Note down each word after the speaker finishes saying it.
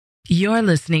You're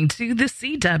listening to The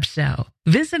C-Dubb Show.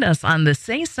 Visit us on the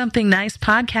Say Something Nice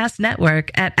podcast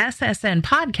network at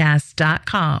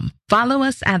ssnpodcast.com. Follow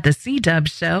us at The C-Dubb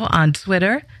Show on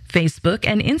Twitter, Facebook,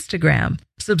 and Instagram.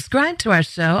 Subscribe to our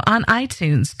show on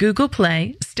iTunes, Google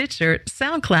Play, Stitcher,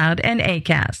 SoundCloud, and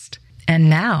Acast. And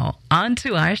now, on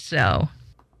to our show.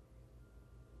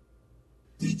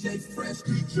 DJ Fresh,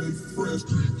 DJ Fresh,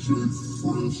 DJ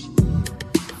Fresh.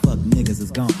 Fuck niggas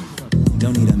is gone.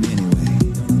 Don't need them anyway.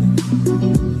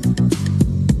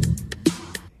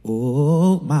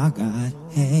 Oh my God,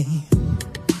 hey.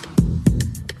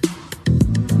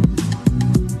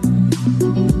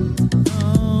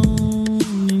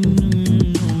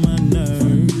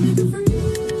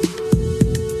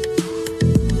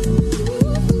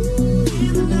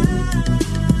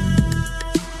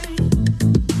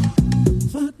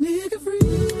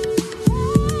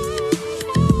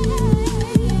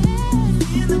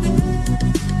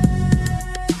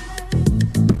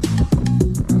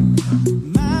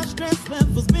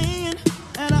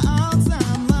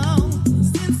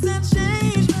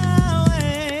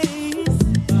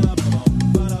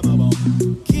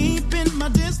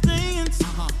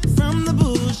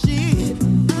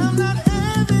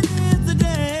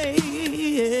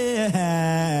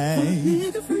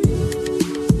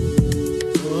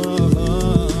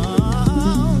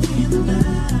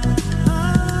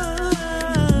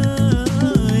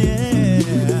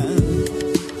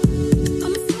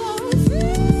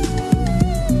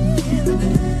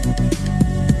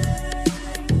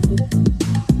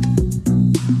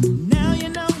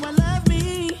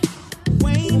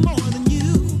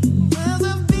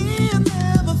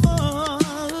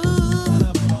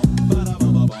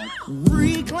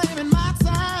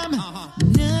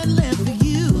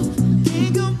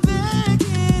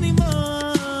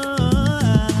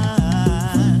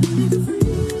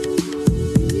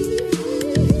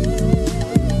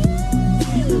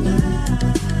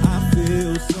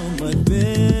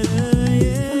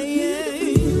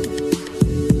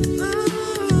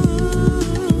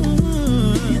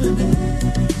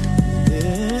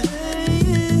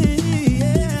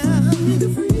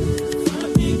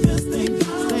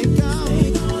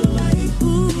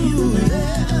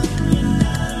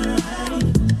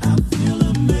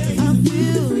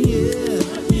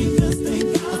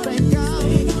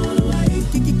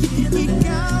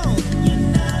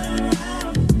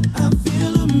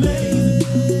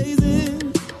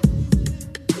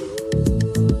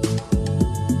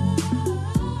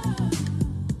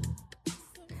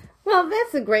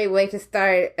 Great way to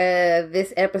start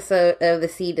this episode of the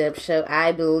C-Dubb Show,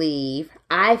 I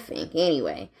think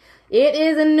anyway. It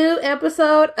is a new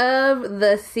episode of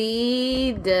the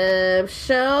C-Dubb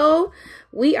Show.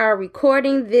 We are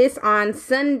recording this on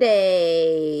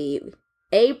Sunday,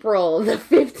 April the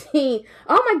 15th.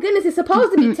 Oh my goodness, it's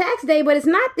supposed to be tax day, but it's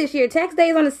not this year. Tax day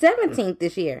is on the 17th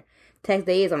this year. Tax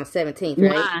day is on the 17th,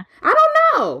 right? Why? I don't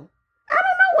know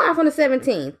why it's on the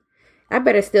 17th. I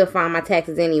better still file my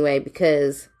taxes anyway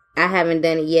because I haven't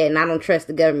done it yet and I don't trust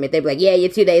the government. They be like, yeah,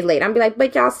 you're 2 days late. I'm be like,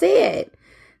 but y'all said.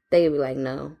 They be like,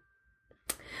 no.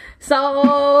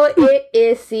 So it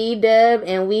is C-Dubb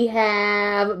and we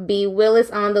have B. Willis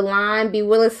on the line. B.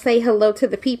 Willis, say hello to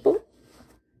the people.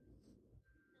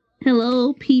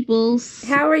 Hello, peoples.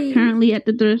 How are you? Currently at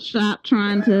the thrift shop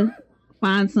trying to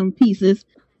find some pieces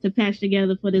to patch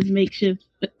together for this makeshift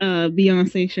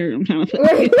Beyonce shirt I'm trying to put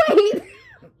together. Wait.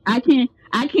 I can't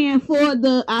afford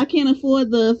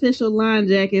the official line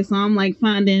jacket, so I'm like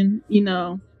finding,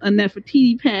 a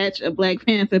Nefertiti patch, a Black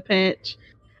Panther patch.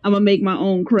 I'm gonna make my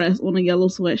own crest on a yellow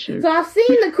sweatshirt. So I've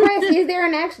seen the crest. Is there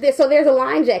an actual? So there's a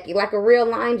line jacket, like a real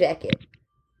line jacket.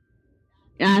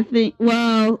 I think.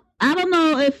 Well, I don't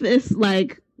know if it's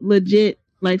like legit,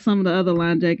 like some of the other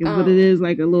line jackets, but it is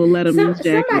like a little Letterman's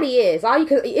jacket. Somebody is.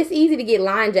 It's easy to get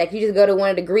line jackets. You just go to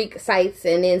one of the Greek sites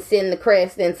and then send the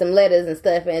crest and some letters and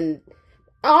stuff, and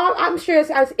I'm sure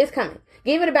it's coming.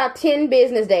 Give it about 10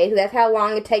 business days. That's how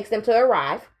long it takes them to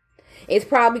arrive. It's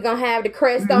probably gonna have the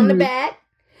crest on the back,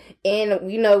 and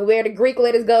where the Greek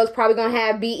letters go is probably gonna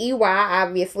have BEY,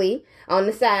 obviously, on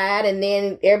the side, and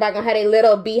then everybody gonna have their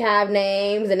little beehive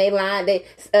names and they line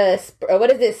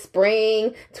what is this,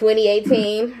 spring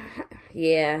 2018.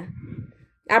 Yeah.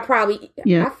 I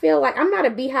feel like I'm not a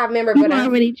beehive member, but I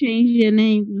already changed your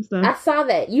name and stuff. I saw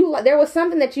that there was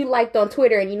something that you liked on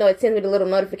Twitter, and it sends me the little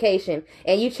notification,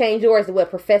 and you changed yours to what,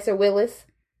 Professor Willis?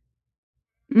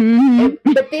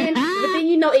 But then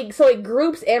it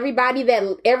groups everybody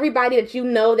that you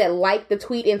know that liked the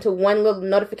tweet into one little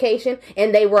notification,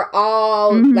 and they were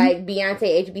all like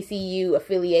Beyonce HBCU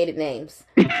affiliated names.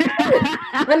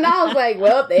 And I was like,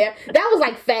 well, that was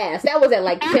like fast. That was at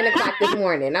like 10 o'clock this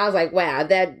morning. I was like, wow,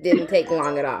 that didn't take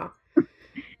long at all.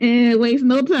 And it wastes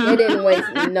no time. It didn't waste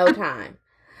no time.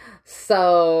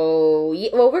 So,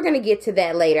 well, we're going to get to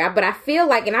that later. But I feel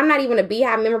like, and I'm not even a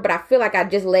Beehive member, but I feel like I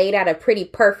just laid out a pretty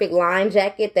perfect line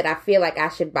jacket that I feel like I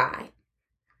should buy.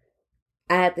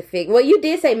 I have to figure. Well, you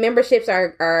did say memberships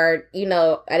are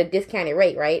at a discounted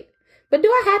rate, right? But do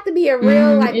I have to be a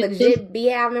real, legit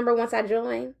Beehive member once I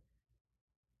join?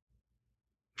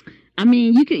 I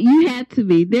mean, you have to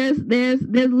be. There's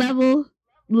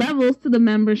levels to the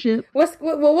membership. What's the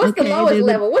lowest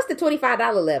level? What's the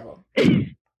 $25 level?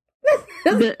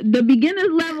 the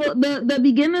beginner's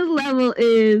level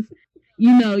is,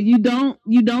 you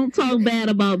don't talk bad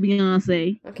about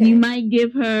Beyonce. Okay. You might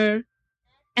give her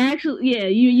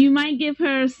you might give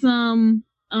her some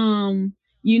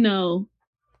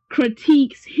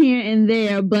critiques here and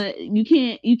there, but you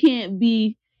can't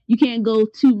go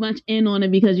too much in on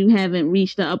it because you haven't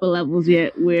reached the upper levels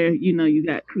yet where, you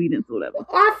got credence or whatever.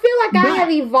 I feel like I have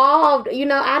evolved.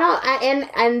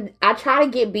 I try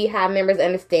to get Beehive members to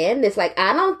understand this. Like,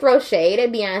 I don't throw shade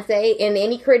at Beyonce, and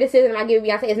any criticism I give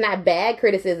Beyonce is not bad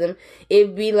criticism.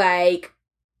 It'd be like,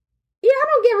 I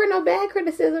don't give her no bad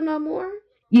criticism no more.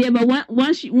 Yeah, but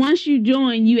once you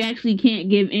join, you actually can't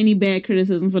give any bad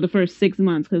criticism for the first 6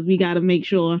 months because we got to make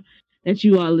sure that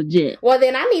you are legit. Well,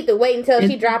 then I need to wait until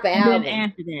she drop an album. Then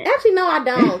after that. Actually, no, I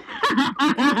don't.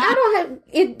 I don't have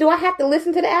it. Do I have to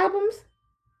listen to the albums?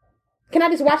 Can I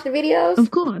just watch the videos?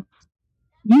 Of course.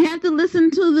 You have to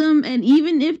listen to them, and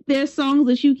even if there's songs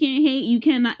that you can't hate, you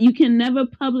can never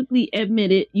publicly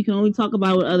admit it. You can only talk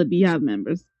about it with other Beehive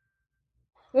members.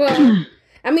 Well,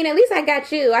 I mean, at least I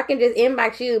got you. I can just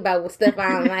inbox you about stuff I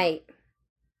don't like.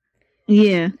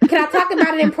 Yeah. Can I talk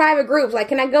about it in private groups? Like,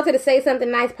 can I go to the Say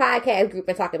Something Nice podcast group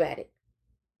and talk about it?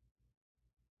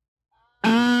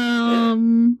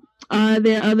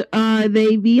 Are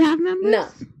they Beehive members? No.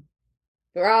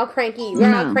 We're all cranky.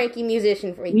 We're all cranky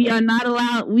musician freaks. We are not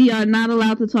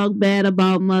allowed to talk bad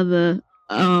about Mother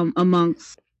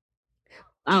amongst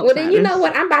outsiders. Well, then you know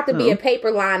what? I'm about to be a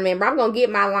paper line member. I'm gonna get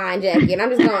my line jacket.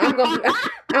 I'm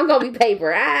gonna be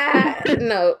paper.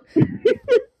 No.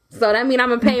 So that means I'm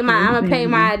gonna pay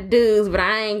my dues, but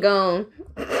I ain't gonna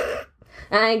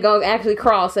actually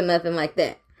cross or nothing like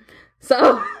that.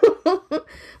 So,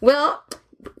 well,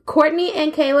 Courtney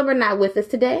and Caleb are not with us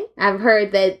today. I've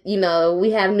heard that,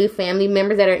 we have new family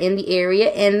members that are in the area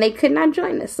and they could not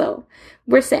join us. So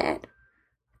we're sad.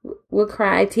 We'll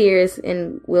cry tears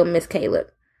and we'll miss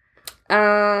Caleb.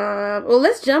 Well,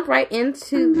 let's jump right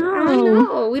into. I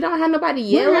know we don't have nobody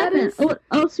yell at us.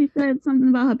 Oh, she said something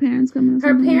about her parents coming.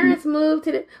 Her parents moved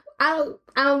to the.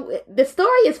 The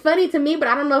story is funny to me, but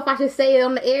I don't know if I should say it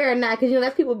on the air or not because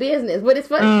that's people's business. But it's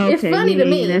funny. Oh, okay. It's funny to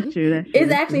me. That's true.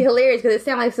 It's actually hilarious because it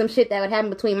sounds like some shit that would happen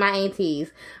between my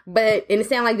aunties. And it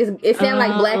sounds like this. It sounds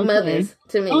like black mothers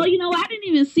to me. Oh, I didn't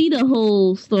even see the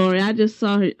whole story. I just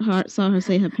saw her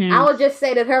say her parents. I would just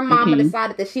say that her mama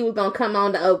decided that she was gonna come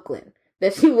on to Oakland.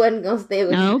 That she wasn't gonna stay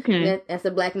with. Oh, okay. That's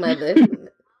a black mother.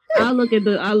 I'll look at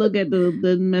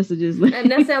the messages. And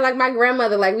that sounds like my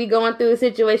grandmother. Like, we going through a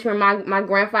situation where my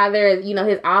grandfather,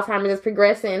 his Alzheimer's is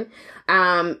progressing.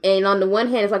 And on the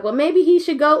one hand, it's like, well, maybe he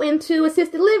should go into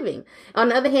assisted living. On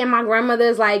the other hand, my grandmother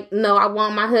is like, no, I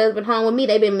want my husband home with me.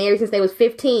 They've been married since they was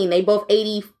 15. They both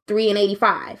 83 and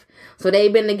 85. So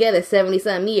they've been together 70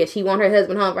 something years. She want her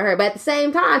husband home for her. But at the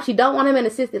same time, she don't want him in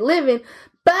assisted living.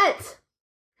 But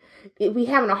we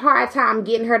having a hard time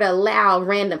getting her to allow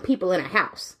random people in her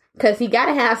house. Because he got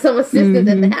to have some assistance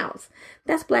at the house.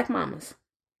 That's black mamas.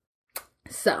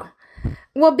 So,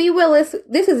 well, B. Willis,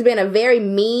 this has been a very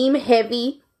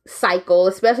meme-heavy cycle,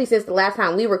 especially since the last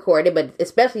time we recorded, but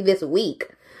especially this week.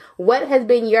 What has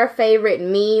been your favorite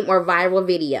meme or viral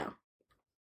video?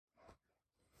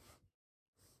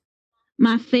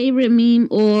 My favorite meme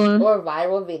or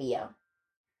viral video.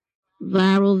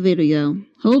 Viral video.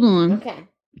 Hold on. Okay.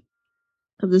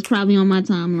 Because it's probably on my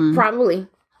timeline. Probably.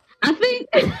 I think.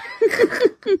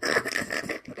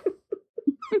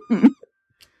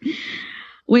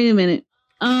 Wait a minute.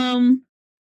 I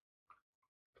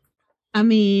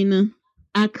mean,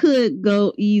 I could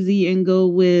go easy and go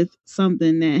with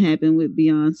something that happened with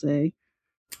Beyonce.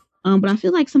 But I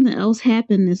feel like something else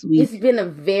happened this week. It's been a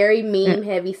very meme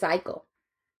heavy cycle.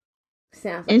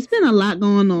 Sounds like it's been a lot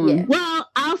going on. Yeah. Well,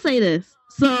 I'll say this.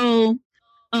 So,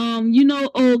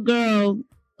 old girl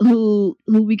who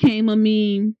became a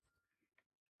meme.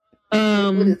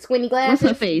 With the squinty glasses.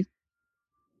 What's her face?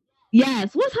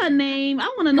 Yes. What's her name? I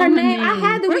want to know her name. I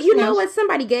had to. You know what?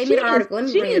 Somebody gave me the article. Let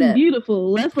me bring it up. She is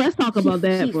beautiful. Let's talk about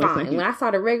that. She's for fine. a second. When I saw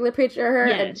the regular picture of her,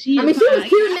 yeah, she was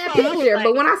cute in that picture.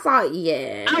 But when I saw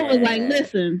it, I was like,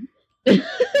 listen.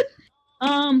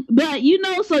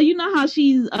 But so you know how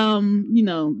she's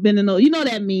bending over. You know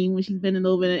that meme when she's bending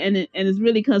over and it's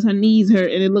really because her knees hurt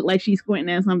and it looked like she's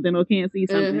squinting at something or can't see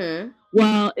something. Mm-hmm.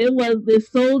 Well, it was this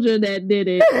soldier that did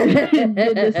it.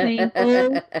 Did the same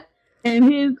pose. And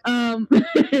his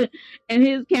and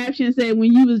his caption said,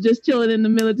 "When you was just chilling in the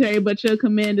military, but your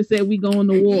commander said we going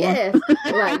to war." Yes,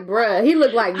 like bruh. He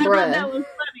looked like bruh. I thought that was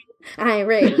funny. I ain't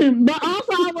ready. But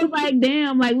also, I was like,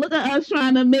 "Damn! Like, look at us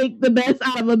trying to make the best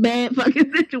out of a bad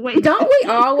fucking situation." Don't we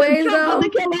always though?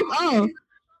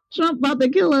 Trump about to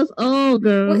kill us all,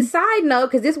 girl. Well, side note,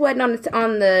 because this wasn't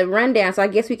on the rundown, so I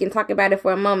guess we can talk about it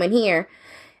for a moment here.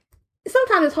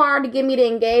 Sometimes it's hard to get me to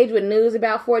engage with news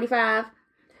about 45.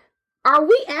 Are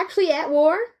we actually at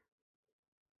war?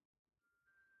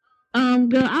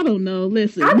 Girl, I don't know.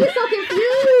 Listen, I'm just so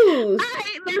confused.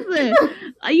 Listen,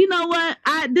 you know what?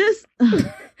 I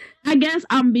guess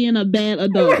I'm being a bad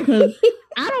adult because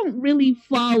I don't really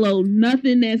follow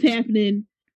nothing that's happening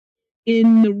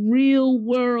in the real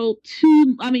world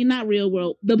not real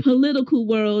world, the political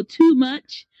world too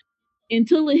much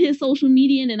until it hits social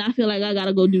media, and then I feel like I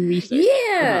gotta go do research.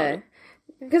 Yeah.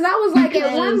 Because I was like,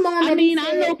 at one moment,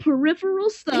 I know peripheral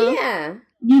stuff. Yeah.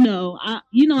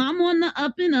 I'm on the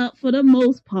up and up for the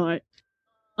most part.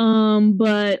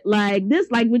 But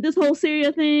with this whole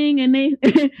Syria thing, and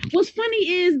what's funny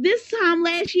is this time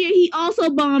last year he also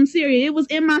bombed Syria. It was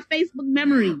in my Facebook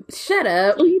memory. Shut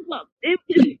up. So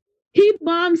he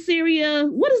bombed Syria.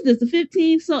 What is this? The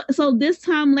 15th? So this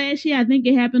time last year, I think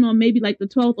it happened on maybe like the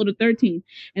 12th or the 13th.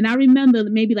 And I remember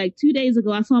maybe like 2 days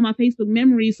ago, I saw on my Facebook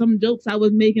memories some jokes I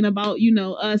was making about,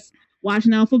 us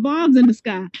watching out for bombs in the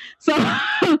sky. So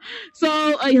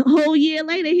a whole year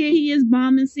later, here he is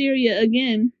bombing Syria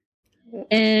again.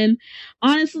 And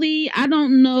honestly, I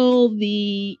don't know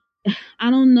the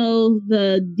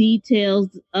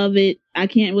details of it. I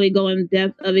can't really go in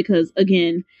depth of it because,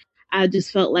 again, I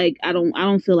just felt like I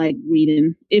don't feel like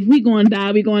reading. If we going to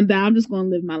die, we going to die. I'm just going to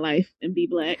live my life and be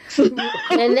black.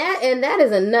 and that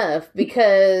is enough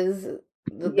because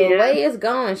the way it's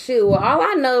going, shoot. Well, all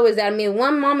I know is that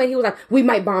one moment he was like, "We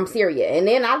might bomb Syria," and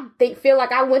then I feel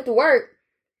like I went to work,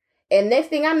 and next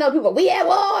thing I know, people, "We at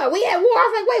war. I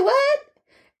was like, "Wait, what?"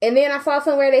 And then I saw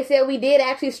somewhere they said we did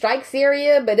actually strike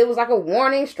Syria, but it was like a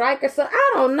warning strike or something.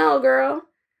 I don't know, girl.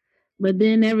 But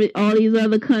then all these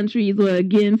other countries were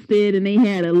against it, and they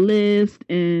had a list,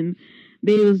 and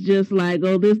they was just like,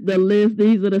 "Oh, this the list.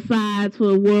 These are the sides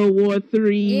for World War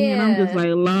III." Yeah. And I'm just like,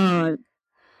 Lord,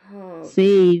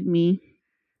 save me,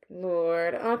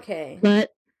 Lord. Okay,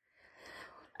 but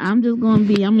I'm just gonna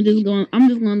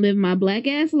live my black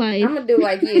ass life. I'm gonna do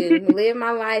like you, live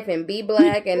my life and be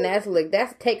black, and that's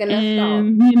taking us off.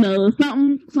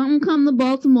 Something come to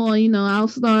Baltimore, I'll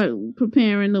start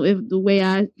preparing the way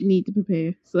I need to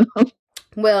prepare. So,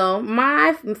 well,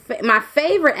 my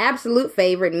absolute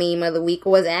favorite meme of the week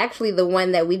was actually the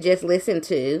one that we just listened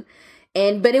to,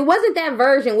 but it wasn't that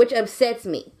version, which upsets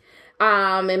me.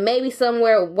 And maybe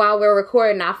somewhere while we're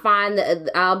recording,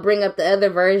 I'll bring up the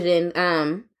other version.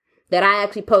 That I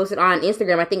actually posted on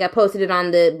Instagram. I think I posted it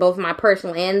on both my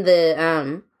personal and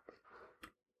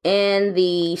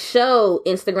the show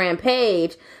Instagram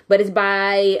page, but it's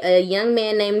by a young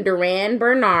man named Duran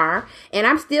Bernard, and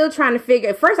I'm still trying to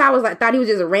figure. At first, I was like, thought he was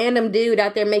just a random dude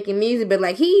out there making music, but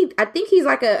like I think he's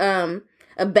like a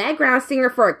background singer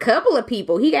for a couple of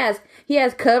people. He has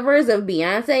covers of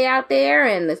Beyonce out there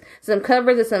and some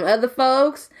covers of some other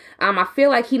folks. I feel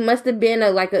like he must have been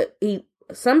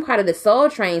some part of the Soul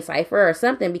Train cipher or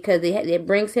something because it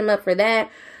brings him up for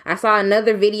that. I saw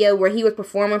another video where he was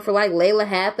performing for like Layla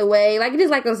Hathaway, like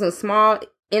just like on some small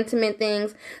intimate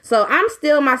things. So I'm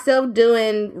still myself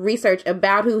doing research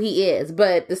about who he is,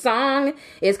 but the song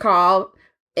is called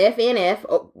FNF,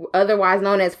 otherwise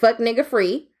known as Fuck Nigga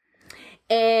Free.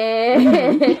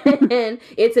 And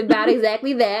it's about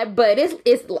exactly that, but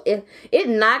it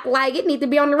not like it need to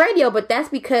be on the radio, but that's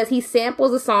because he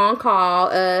samples a song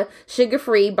called Sugar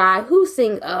Free by who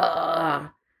sing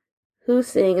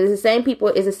it's the same people,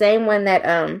 it's the same one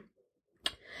that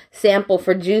sample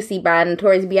for Juicy by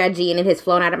Notorious B.I.G. and it has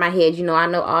flown out of my head. I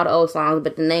know all the old songs,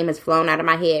 but the name has flown out of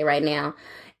my head right now.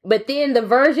 But then the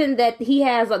version that he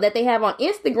has, that they have on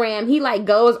Instagram, he like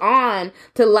goes on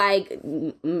to like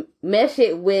mesh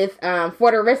it with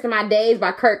For the Rest of My Days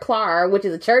by Kurt Clark, which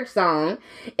is a church song.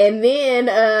 And then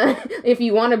If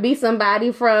You Want to Be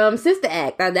Somebody from Sister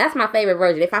Act. That's my favorite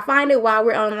version. If I find it while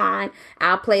we're online,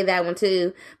 I'll play that one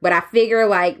too. But I figure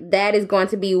like that is going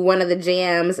to be one of the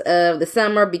jams of the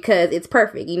summer because it's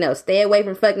perfect. You know, stay away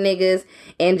from fuck niggas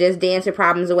and just dance your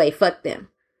problems away. Fuck them.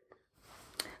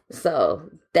 So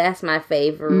that's my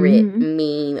favorite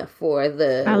meme for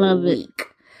the week.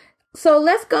 So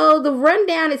let's go. The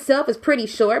rundown itself is pretty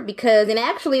short and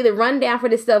actually the rundown for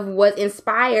this stuff was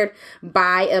inspired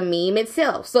by a meme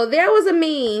itself. So there was a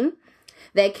meme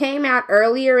that came out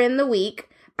earlier in the week.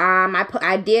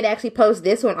 I did actually post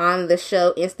this one on the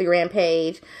show Instagram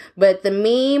page, but the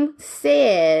meme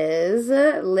says,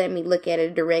 let me look at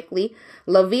it directly.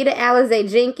 Lovita, Alize,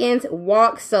 Jenkins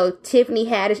walked so Tiffany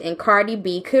Haddish and Cardi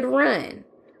B could run.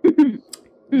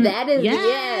 That is,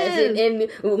 yes. And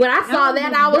when I saw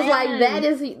that, I was like, that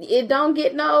is, it don't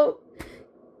get no,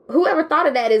 whoever thought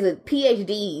of that is a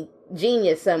PhD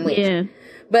genius somewhere. Yeah.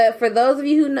 But for those of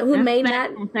you who may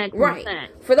not,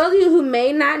 for those of you who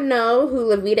may not know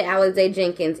who Lovita Alize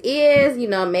Jenkins is, you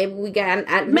know, maybe we got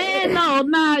y'all.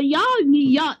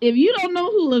 If you don't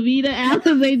know who Lovita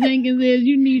Alize Jenkins is,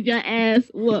 you need your ass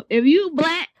whooped. If you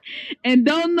black and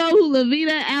don't know who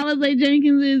Lovita Alize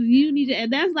Jenkins is, you need your.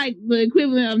 That's like the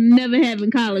equivalent of never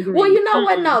having collard greens. Well, you know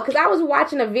what? No, because I was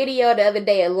watching a video the other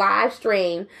day, a live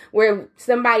stream where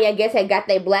somebody, I guess, had got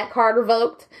their black card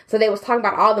revoked. So they was talking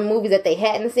about all the movies that they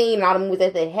hadn't seen and all the movies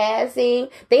that they had seen.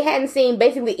 They hadn't seen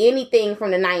basically anything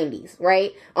from the 90s,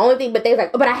 right? Only thing, but they was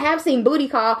like, oh, but I have seen Booty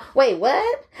Call. Wait,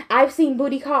 what? I've seen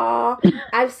Booty Call.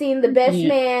 I've seen The Best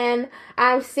Man.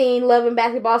 I've seen Love and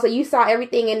Basketball. So you saw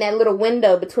everything in that little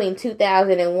window between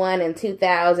 2001 and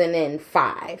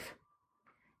 2005.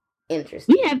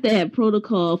 Interesting. We have to have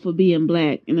protocol for being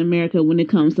black in America when it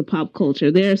comes to pop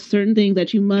culture. There are certain things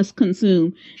that you must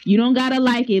consume. You don't gotta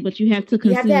like it, but you have to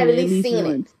consume it. You have to have at least seen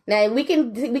it. Now we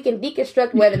can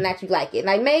deconstruct whether or not you like it.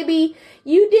 Like maybe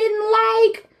you didn't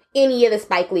like any of the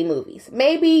Spike Lee movies.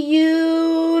 Maybe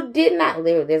you did not.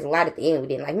 There's a lot at the end we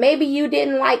didn't like. Maybe you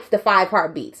didn't like the 5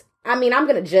 Heartbeats. I mean, I'm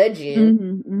gonna judge you.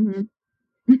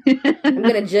 I'm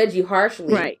gonna judge you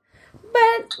harshly. Right.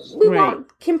 But we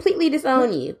won't completely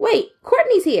disown you. Wait,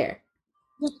 Courtney's here.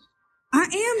 I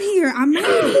am here. I made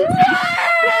it.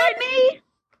 Courtney!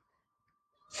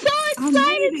 So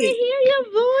excited to hear your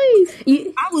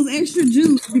voice. I was extra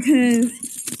juiced because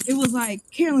it was like,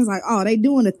 Carolyn's like, oh, they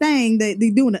doing a thing. They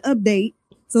doing an update.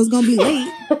 So it's going to be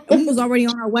late. We was already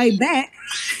on our way back.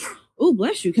 Oh,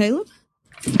 bless you, Caleb.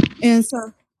 And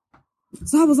so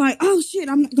I was like, oh, shit,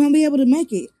 I'm not going to be able to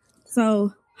make it.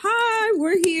 So... Hi,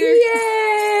 we're here.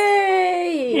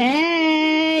 Yay!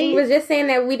 Hey! We was just saying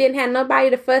that we didn't have nobody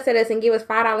to fuss at us and give us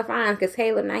 $5 fines because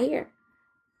Caleb not here.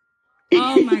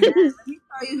 Oh my God. Let me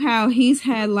tell you how he's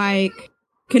had like,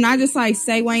 can I just like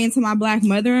segue into my black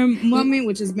mother moment,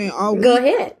 which has been all week? Go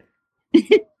ahead.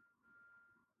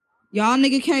 Y'all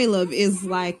nigga Caleb is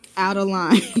like out of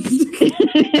line.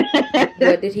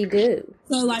 What did he do?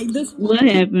 So like this. What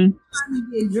happened?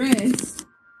 Trying to get dressed.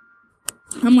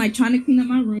 I'm like trying to clean up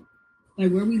my room,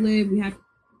 like where we live. We have to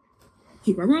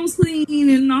keep our rooms clean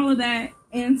and all of that.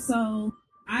 And so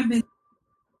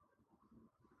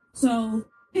so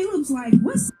Caleb's like,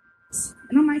 what's this?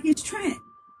 And I'm like, it's trash.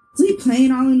 So he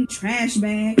playing all in the trash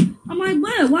bag. I'm like,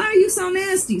 what? Why are you so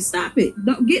nasty? Stop it.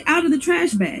 Don't get out of the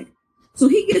trash bag. So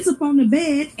he gets up on the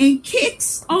bed and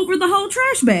kicks over the whole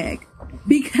trash bag.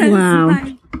 Because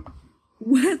like,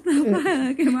 what the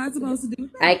fuck am I supposed to do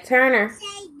with that? Ike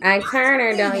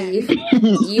Turner, don't you?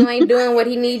 You ain't doing what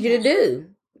he needs you to do.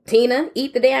 Tina,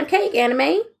 eat the damn cake, anime.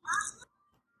 I'm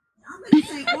gonna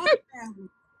say all that.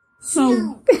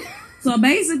 So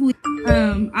basically,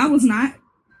 I was not.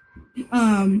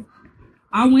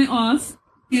 I went off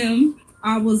him.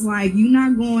 I was like, "You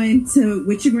not going to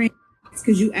with your grandkids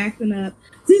because you acting up."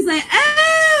 So he's like,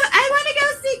 "Oh, I want to go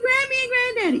see Grammy and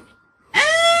Granddaddy."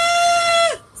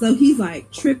 Oh! So he's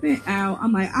like tripping out.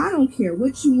 I'm like, I don't care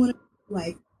what you want to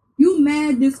like. You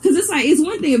mad this because it's like it's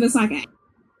one thing if it's like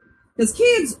because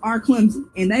kids are clumsy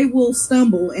and they will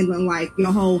stumble and then like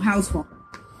your whole house falls.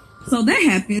 So that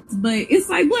happens, but it's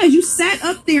like, what? You sat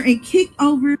up there and kicked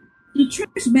over the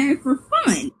trash bag for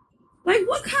fun. Like,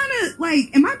 what kind of,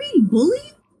 like, am I being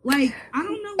bullied? Like, I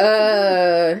don't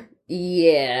know.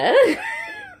 Yeah.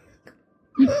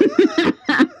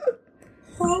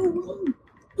 So, I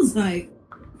was like,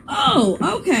 oh,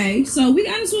 okay. So we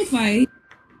got into a fight.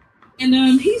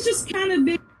 And he's just kind of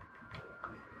been,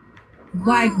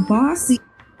 like, bossy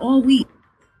all week.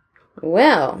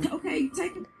 Well, Okay,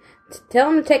 tell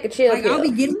him to take a chill like pill. I'll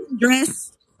be getting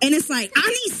dressed, and it's like I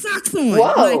need socks on.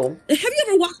 Whoa. Like, have you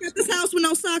ever walked out this house with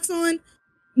no socks on?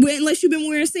 Unless you've been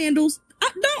wearing sandals.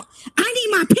 I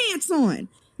need my pants on.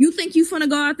 You think you finna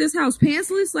go out this house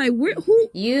pantsless? Like, who?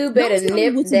 You better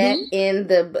nip that in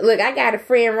the... Look, I got a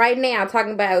friend right now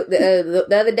talking about... the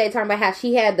other day talking about how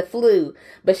she had the flu,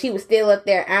 but she was still up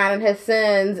there ironing her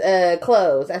son's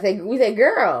clothes. We said,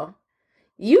 girl,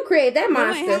 you created that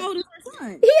monster. Wait, how old is her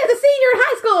son? He is a senior in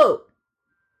high school.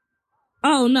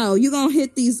 Oh no, you gonna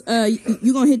hit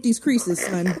these creases,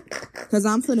 son. Cause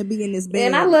I'm finna be in this bed.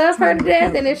 And I love her to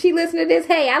death. And if she listen to this,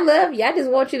 hey, I love you. I just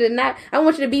want you to I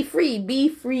want you to be free. Be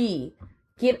free.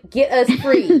 Get us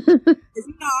free. You know,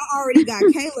 I already got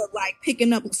Caleb like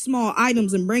picking up small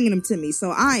items and bringing them to me,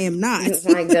 so I am not. It's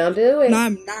like, don't do it.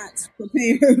 I'm not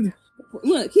prepared.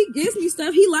 Look, he gives me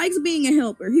stuff. He likes being a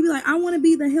helper. He be like, I want to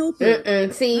be the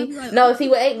helper. See, like, no, see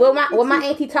what my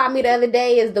auntie taught me the other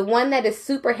day is the one that is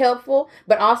super helpful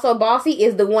but also bossy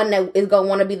is the one that is gonna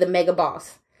want to be the mega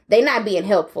boss. They not being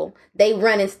helpful. They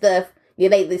running stuff. Yeah,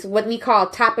 this what we call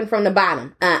topping from the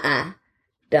bottom.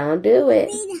 Don't do it.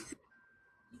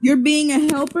 You're being a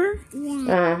helper.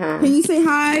 Yeah. Can you say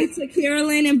hi to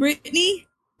Carolyn and Brittany?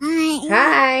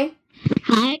 Hi.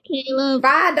 Hi, Caleb.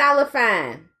 $5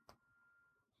 fine.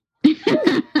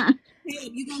 Hey,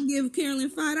 you gonna give Carolyn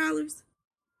 $5?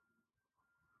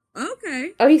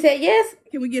 Okay. Oh, he said yes.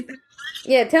 Can we get that?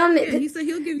 Yeah, tell him. Yeah, he said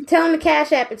he'll give you. Tell him to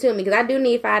cash app it to me because I do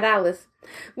need $5.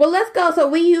 Well, let's go.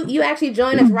 So you actually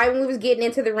joined us right when we was getting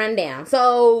into the rundown.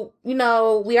 So we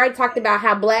already talked about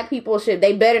how black people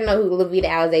they better know who Lovita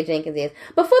Alize Jenkins is.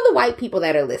 But for the white people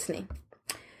that are listening,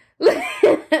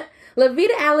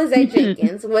 Lovita Alize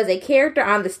Jenkins was a character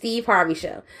on the Steve Harvey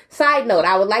Show. Side note: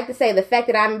 I would like to say the fact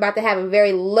that I'm about to have a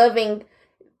very loving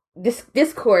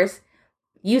discourse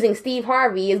using Steve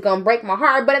Harvey is gonna break my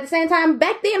heart. But at the same time,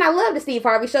 back then I loved the Steve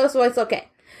Harvey Show, so it's okay.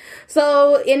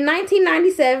 So, in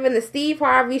 1997, the Steve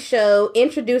Harvey Show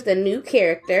introduced a new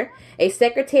character, a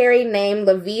secretary named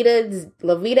Lovita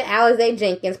Alize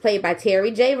Jenkins, played by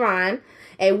Terry J. Vaughn,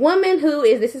 a woman who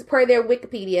is, this is per their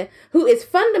Wikipedia, who is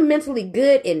fundamentally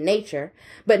good in nature,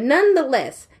 but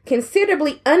nonetheless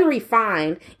considerably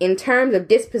unrefined in terms of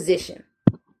disposition.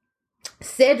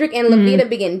 Cedric and Lovita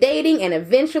begin dating and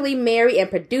eventually marry and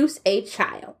produce a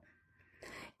child.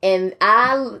 And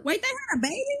Wait, they had a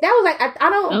baby? That was like, I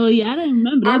don't... Oh, yeah, I didn't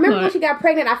remember that I remember part. when she got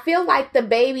pregnant. I feel like the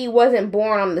baby wasn't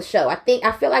born on the show. I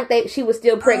feel like she was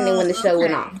still pregnant when the show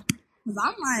went off. Because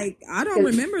I'm like, I don't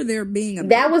remember there being a baby.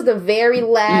 That was the very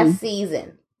last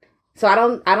season. So I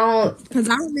don't... Because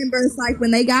I remember it's like when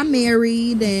they got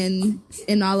married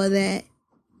and all of that.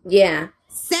 Yeah.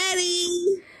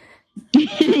 Sadie!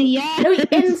 Yeah.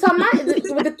 And so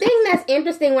the thing that's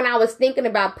interesting when I was thinking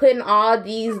about putting all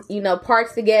these,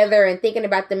 parts together and thinking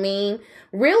about the meme,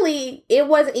 really, it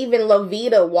wasn't even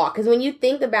Lovita walk. Because when you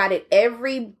think about it,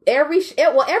 every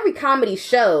comedy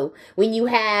show, when you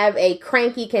have a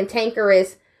cranky,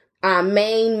 cantankerous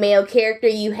main male character,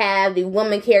 you have the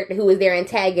woman character who is their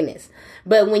antagonist.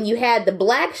 But when you had the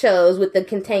black shows with the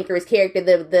cantankerous character,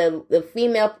 the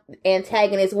female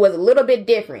antagonist was a little bit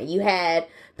different. You had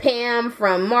Pam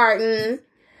from Martin.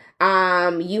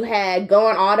 You had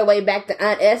going all the way back to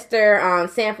Aunt Esther on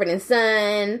Sanford and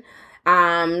Son.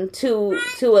 To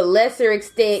a lesser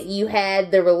extent, you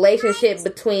had the relationship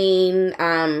between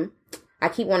I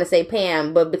keep wanting to say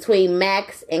Pam, but between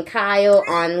Max and Kyle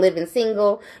on Living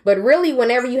Single. But really,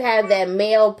 whenever you have that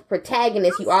male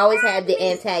protagonist, you always have the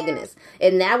antagonist.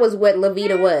 And that was what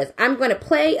Lovita was. I'm going to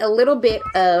play a little bit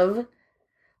of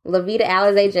Lovita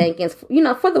Alize Jenkins,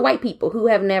 for the white people who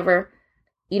have never,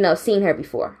 seen her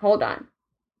before. Hold on.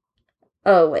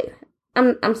 Oh, wait.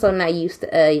 I'm so not used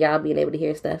to y'all being able to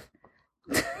hear stuff.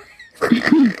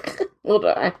 Hold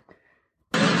on.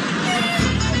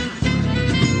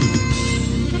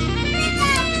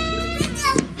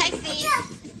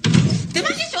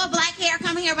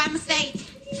 Coming here by mistake.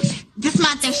 This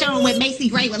month they're showing what Macy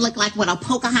Gray would look like with a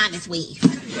Pocahontas weave.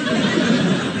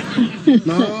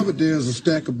 No, but there's a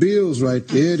stack of bills right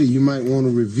there that you might want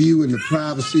to review in the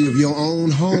privacy of your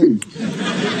own home.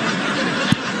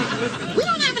 We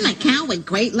don't have an account with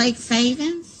Great Lakes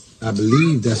Savings. I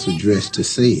believe that's addressed to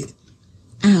Sid.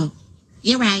 Oh,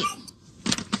 you're right.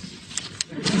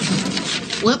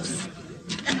 Whoops.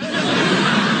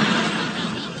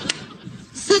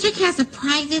 Cedric has a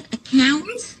private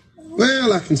account?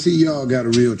 Well, I can see y'all got a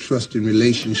real trusting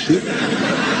relationship.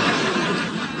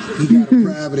 He got a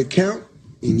private account,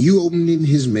 and you opened in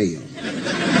his mail.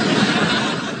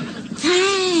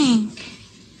 Dang.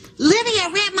 Lydia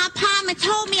read my palm and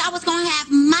told me I was going to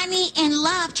have money and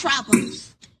love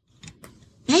troubles.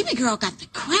 Baby girl got the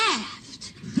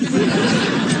craft.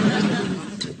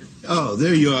 Oh,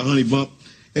 there you are, honey bump.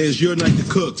 Hey, it's your night to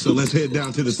cook, so let's head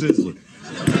down to the Sizzler.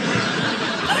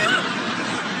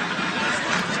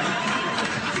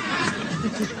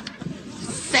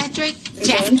 Cedric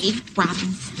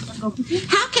Jenkins-Robinson.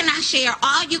 How can I share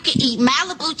all you can eat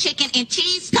Malibu chicken and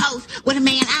cheese toast with a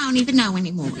man I don't even know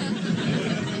anymore?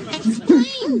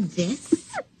 Explain this.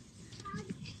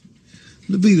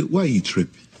 Lovita, why you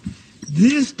tripping?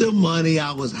 This the money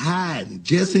I was hiding,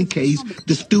 just in case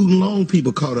the student loan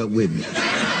people caught up with me.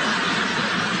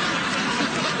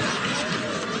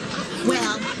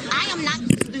 Well, I am not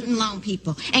the student loan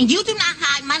people, and you do not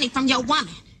hide money from your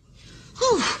woman.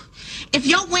 Whew. If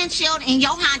your windshield and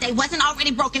your Hyundai wasn't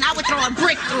already broken, I would throw a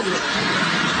brick through it.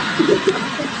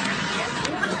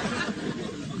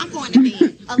 I'm going to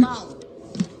bed alone.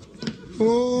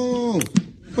 Oh,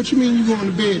 what you mean you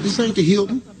going to bed? This ain't the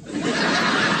Hilton.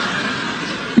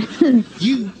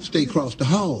 You stay across the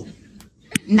hall.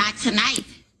 Not tonight.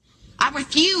 I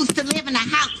refuse to live in a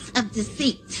house of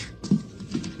deceit.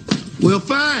 Well,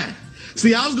 fine.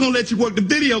 See, I was going to let you work the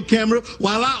video camera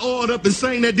while I oiled up and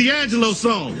sang that D'Angelo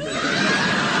song.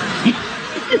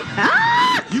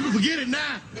 You can forget it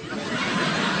now.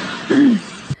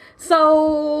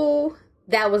 So,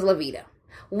 that was Lovita.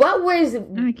 What was...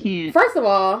 I can't. First of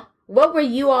all, what were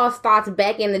you all's thoughts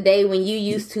back in the day when you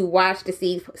used to watch the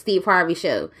Steve Harvey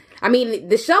show? I mean,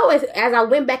 the show, as I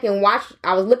went back and watched,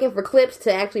 I was looking for clips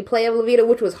to actually play of Lovita,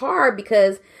 which was hard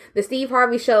because the Steve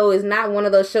Harvey show is not one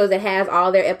of those shows that has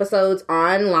all their episodes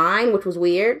online, which was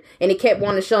weird. And it kept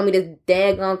wanting to show me this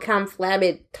daggone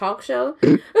conflabbed talk show.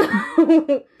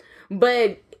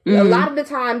 But a lot of the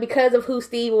time, because of who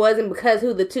Steve was and because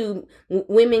who the two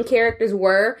women characters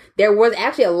were, there was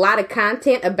actually a lot of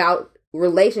content about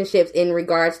relationships in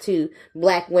regards to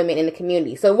black women in the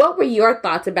community. So what were your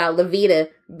thoughts about Lovita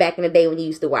back in the day when you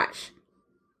used to watch?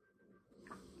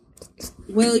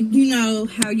 Well, you know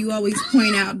how you always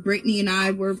point out Brittany and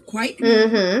I were quite...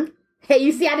 Mm-hmm. Hey,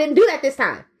 you see, I didn't do that this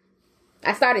time.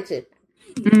 I started to.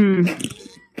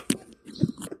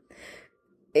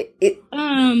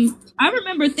 I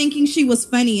remember thinking she was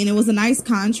funny, and it was a nice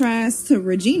contrast to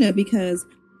Regina because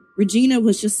Regina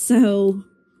was just so...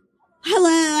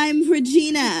 Hello, I'm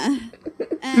Regina.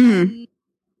 And,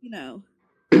 you know,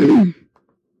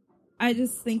 I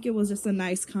just think it was just a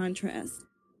nice contrast.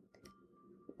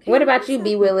 What about you,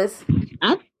 B. Willis?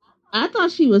 I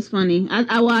thought she was funny.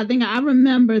 I think I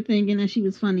remember thinking that she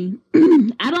was funny.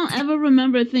 I don't ever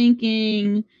remember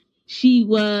thinking she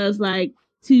was like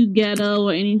too ghetto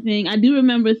or anything. I do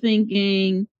remember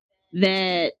thinking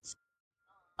that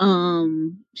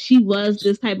she was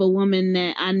this type of woman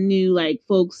that I knew like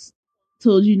folks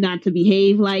told you not to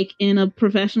behave like in a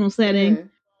professional setting. Mm-hmm.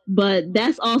 But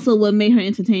that's also what made her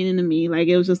entertaining to me. Like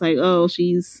it was just like, oh,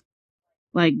 she's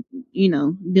like, you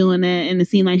know, doing that, and it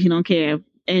seemed like she don't care,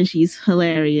 and she's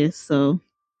hilarious. So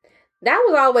that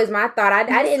was always my thought.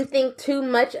 I didn't think too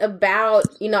much about,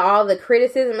 you know, all the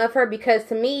criticism of her, because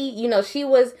to me, you know, she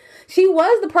was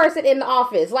the person in the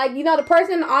office. Like, you know, the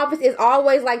person in the office is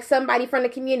always like somebody from the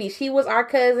community. She was our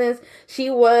cousins. She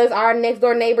was our next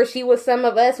door neighbor. She was some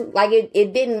of us. Like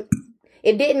it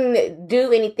didn't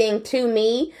do anything to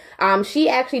me. She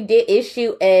actually did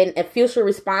issue an official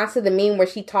response to the meme where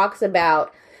she talks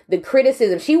about the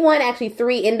criticism. She won actually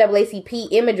 3 NAACP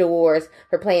Image Awards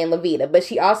for playing Lovita, but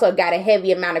she also got a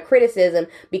heavy amount of criticism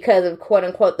because of, quote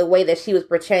unquote, the way that she was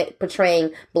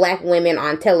portraying black women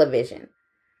on television.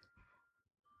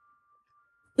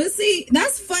 But see,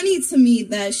 that's funny to me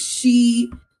that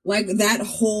like that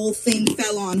whole thing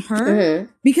fell on her,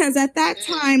 because at that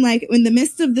time, like in the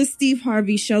midst of the Steve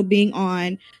Harvey show being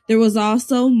on, there was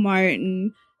also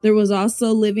Martin, there was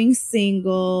also Living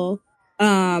Single,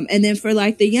 and then for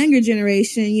like the younger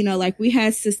generation, you know, like we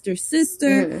had Sister.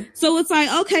 So it's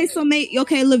like, okay, so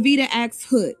Lovita acts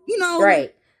hood, you know,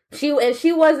 right? She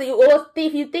was, well,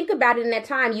 if you think about it, in that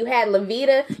time, you had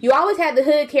Lovita. You always had the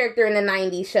hood character in the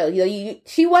 90s show. You know,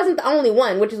 she wasn't the only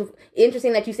one, which is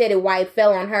interesting that you said why it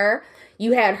fell on her.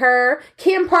 You had her,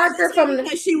 Kim Parker from the...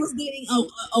 She was getting an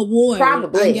award.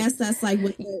 Probably. I guess that's like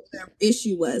what the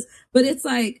issue was. But it's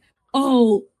like,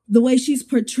 oh, the way she's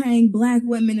portraying black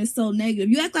women is so negative.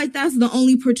 You act like that's the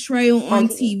only portrayal on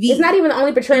TV. It's not even the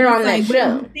only portrayal on that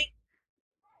show.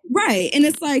 Right. And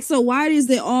it's like, so why does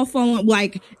it all fall on,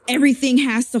 like, everything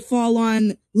has to fall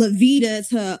on Lovita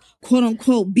to, quote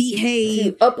unquote,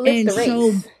 behave and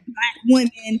show black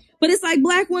women? But it's like,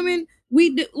 black women, we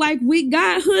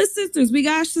got hood sisters. We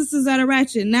got sisters that are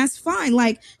ratchet, and that's fine.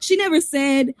 Like, she never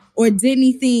said or did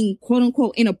anything, quote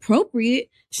unquote, inappropriate.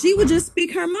 She would just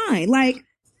speak her mind. Like,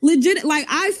 legit, like,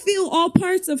 I feel all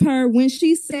parts of her when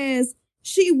she says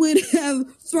she would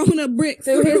have thrown a brick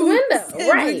through his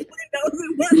window, right?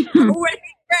 Windows and already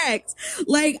cracked.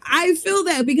 Like, I feel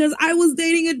that because I was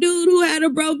dating a dude who had a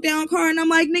broke down car, and I'm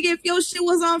like, nigga, if your shit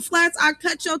was on flats, I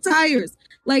cut your tires.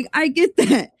 Like, I get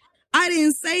that. I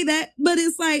didn't say that, but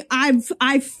it's like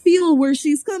I feel where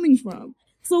she's coming from.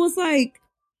 So it's like,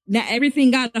 now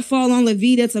everything got to fall on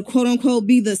Lovita to quote unquote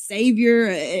be the savior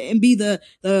and be the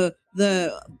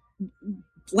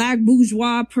black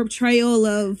bourgeois portrayal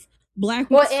of black.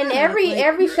 Well, and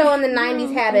every show in the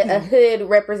 90s had a hood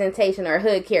representation or a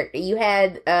hood character. You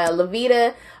had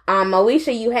Lovita,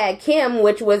 Moesha, you had Kim,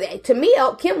 which was, to me,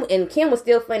 Kim was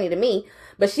still funny to me.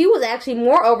 But she was actually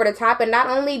more over the top, and not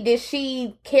only did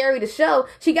she carry the show,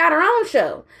 she got her own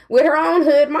show with her own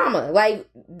hood mama. Like,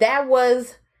 that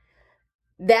was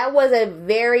a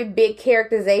very big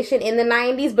characterization in the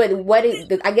 90s, but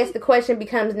I guess the question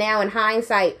becomes now in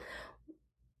hindsight,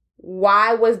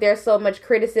 why was there so much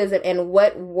criticism, and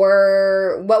what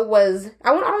was, I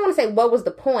don't want to say what was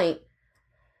the point.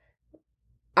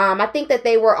 I think that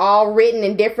they were all written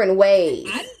in different ways.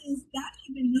 I didn't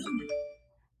even know that.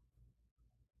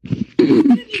 I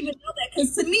didn't even know that,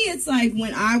 because to me it's like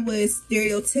when I would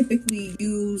stereotypically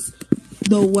use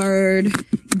the word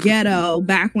ghetto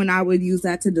back when I would use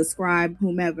that to describe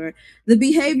whomever, the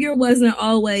behavior wasn't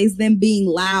always them being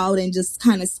loud and just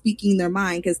kind of speaking their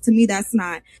mind, because to me that's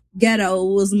not ghetto.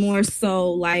 It was more so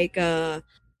like a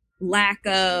lack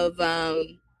of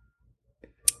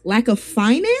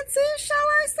finances, shall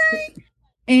I say.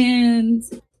 And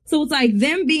so it's like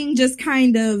them being just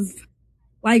kind of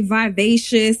like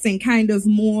vivacious and kind of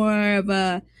more of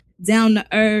a down to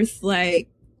earth, like,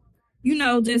 you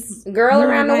know, just girl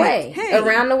around the like, way, hey,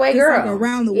 around the way girl, like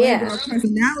around the way girl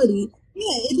personality.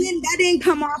 Yeah, that didn't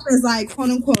come off as like quote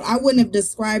unquote. I wouldn't have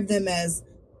described them as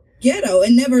ghetto,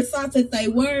 and never thought that they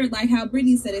were. Like how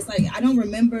Brittany said, it's like I don't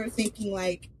remember thinking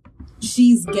like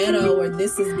she's ghetto or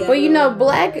this is ghetto. Well, you know,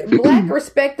 black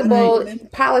respectable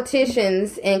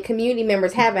politicians and community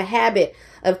members have a habit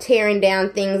of tearing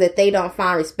down things that they don't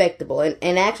find respectable.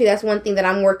 And actually that's one thing that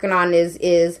I'm working on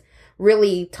is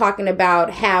really talking about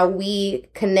how we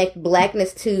connect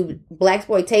blackness to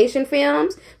blaxploitation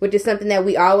films, which is something that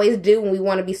we always do when we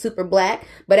want to be super black.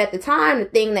 But at the time, the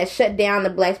thing that shut down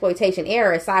the blaxploitation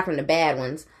era, aside from the bad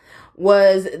ones,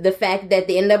 was the fact that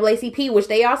the NAACP, which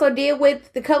they also did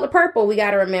with The Color Purple, we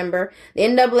got to remember, the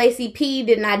NAACP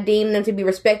did not deem them to be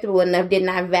respectable enough, did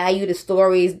not value the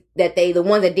stories that the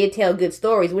ones that did tell good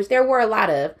stories, which there were a lot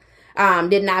of,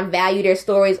 did not value their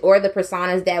stories or the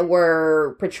personas that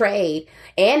were portrayed,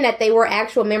 and that they were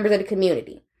actual members of the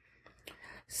community.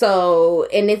 So,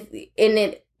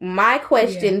 my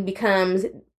question becomes,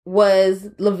 was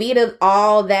Lovita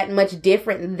all that much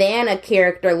different than a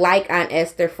character like Aunt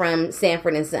Esther from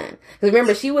Sanford and Son? Because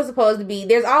remember, she was supposed to be, in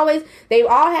the 90s,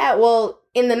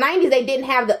 they didn't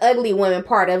have the ugly women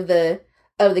part of the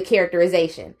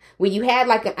characterization. When you had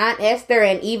like an Aunt Esther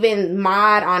and even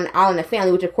Maude on All in the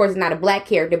Family, which of course is not a black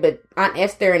character, but Aunt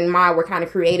Esther and Maude were kind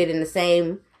of created in the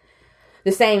same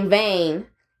vein.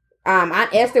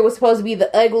 Aunt Esther was supposed to be the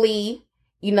ugly,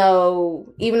 you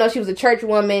know, even though she was a church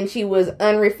woman, she was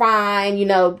unrefined, you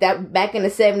know, that back in the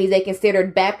 70s, they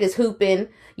considered Baptist hooping,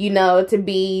 you know, to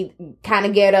be kind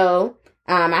of ghetto.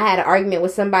 I had an argument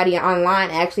with somebody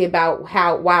online actually about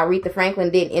why Aretha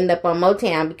Franklin didn't end up on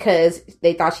Motown, because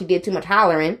they thought she did too much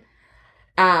hollering.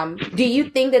 Do you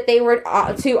think that they were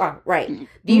right?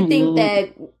 Do you think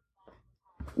that?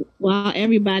 Well,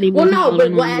 everybody. Well, no,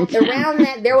 but around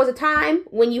that, there was a time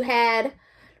when you had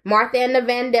Martha and the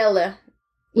Vandellas.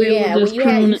 Yeah,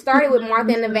 when you started with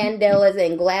Martha and the Vandellas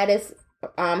and Gladys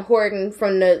Horton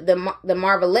from the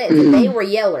Marvelettes, and they were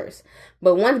yellers.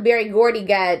 But once Berry Gordy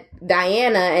got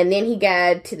Diana, and then he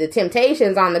got to the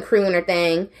Temptations on the crooner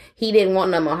thing, he didn't want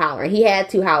no more hollering. He had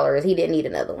 2 hollers. He didn't need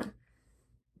another one.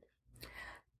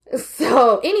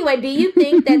 So, anyway, do you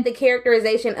think that the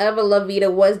characterization of a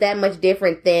Lovita was that much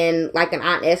different than like an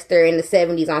Aunt Esther in the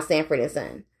 70s on Sanford and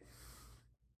Son?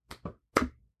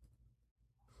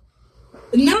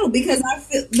 No, because I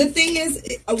feel the thing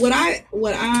is what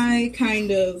I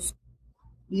kind of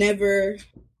never,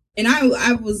 and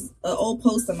I was, an old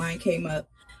post of mine came up,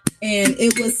 and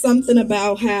it was something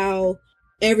about how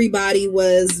everybody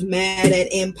was mad at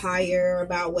Empire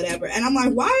about whatever, and I'm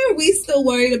like, why are we still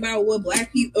worried about what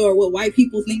black people or what white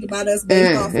people think about us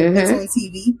based off of what's on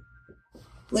TV?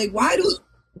 Like, why do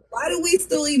we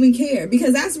still even care?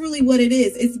 Because that's really what it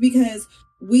is. It's because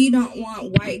we don't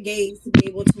want white gays to be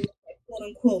able to look at quote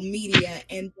unquote media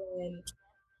and then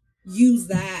use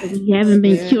that. We haven't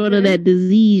been cured of that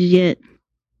disease yet.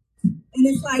 And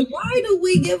it's like, why do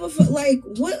we give a fuck? Like,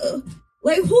 what?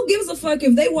 Like, who gives a fuck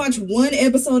if they watch one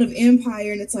episode of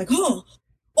Empire and it's like, oh,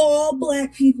 all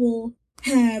black people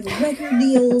have record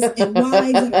deals and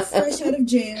wives that are fresh out of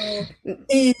jail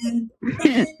and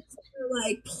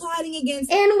like plotting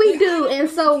against. And we do, and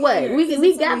so what?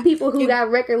 We got people who got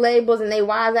record labels and they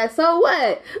wives that. So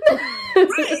what?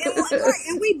 Right,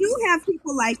 and we do have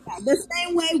people like that. The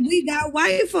same way we got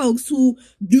white folks who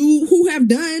have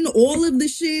done all of the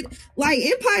shit. Like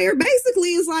Empire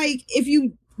basically is like, if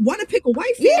you want to pick a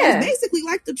white family, it's basically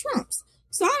like the Trumps.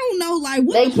 So I don't know, like,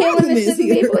 what the problem is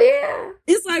here. People,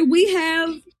 It's like we have,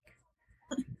 and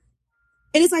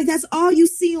it's like that's all you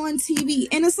see on TV,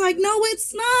 and it's like, no,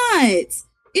 it's not.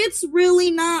 It's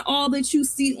really not all that you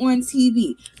see on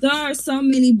TV. There are so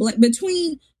many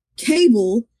between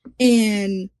cable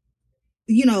and,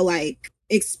 you know, like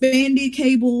expanded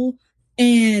cable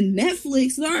and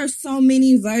Netflix. There are so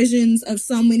many versions of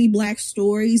so many black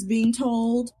stories being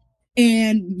told,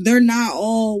 and they're not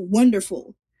all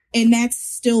wonderful. And that's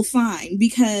still fine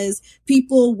because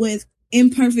people with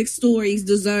imperfect stories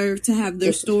deserve to have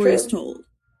their stories told.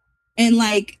 And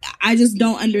like, I just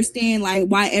don't understand like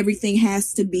why everything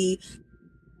has to be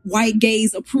white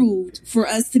gaze approved for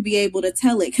us to be able to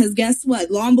tell it. Cause guess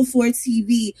what? Long before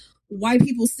TV, white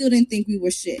people still didn't think we were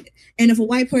shit. And if a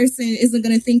white person isn't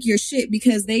going to think you're shit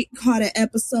because they caught an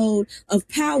episode of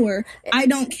Power, I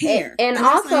don't care. And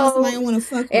also, I don't want to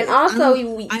fuck with. And also,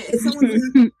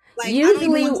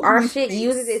 usually our shit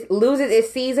loses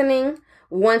its seasoning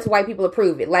once white people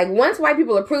approve it. Like once white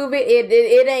people approve it,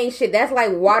 it ain't shit. That's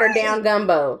like watered down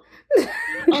gumbo.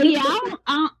 Oh yeah,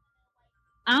 I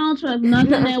don't trust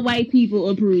nothing that white people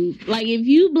approve. Like if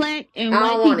you black and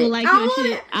white people like your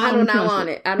shit, I do not want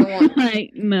it. I don't want it.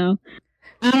 Like no,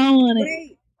 I don't want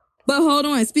it. But hold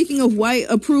on. Speaking of white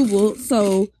approval,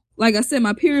 so like I said,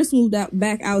 my parents moved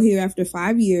back out here after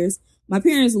 5 years. My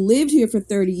parents lived here for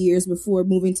 30 years before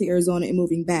moving to Arizona and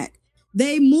moving back.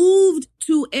 They moved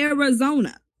to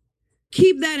Arizona.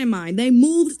 Keep that in mind. They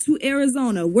moved to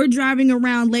Arizona. We're driving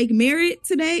around Lake Merritt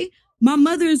today. My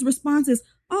mother's response is,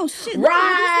 oh shit.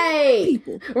 Right.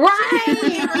 People.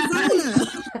 Right.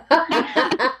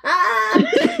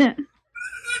 Arizona.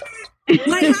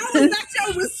 Like, how is that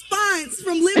your response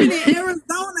from living in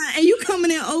Arizona and you coming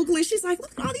in Oakland? She's like,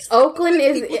 look at all these Oakland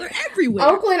people. They're everywhere.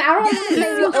 Oakland, I don't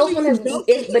know. Oakland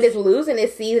but it's losing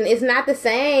its season. It's not the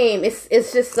same. It's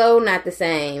just so not the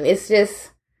same. It's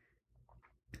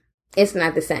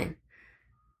not the same.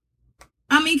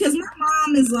 I mean, because my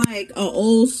mom is like an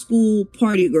old school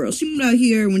party girl. She moved out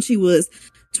here when she was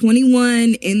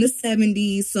 21 in the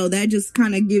 70s. So that just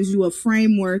kind of gives you a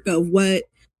framework of what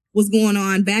was going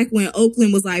on back when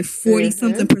Oakland was like 40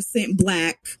 something percent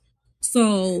black.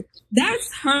 So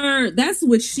that's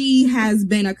what she has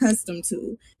been accustomed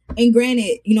to. And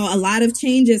granted, you know, a lot of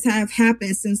changes have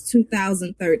happened since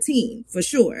 2013 for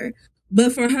sure.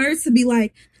 But for her to be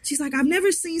like, she's like, I've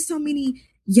never seen so many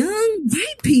young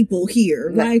white people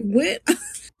here. Like what?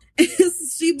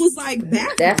 She was like,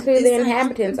 that's who the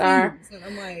inhabitants are.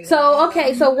 Like, so,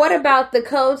 okay, so what about the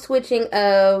code switching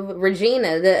of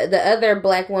Regina, the other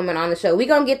black woman on the show? We're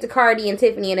going to get to Cardi and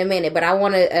Tiffany in a minute, but I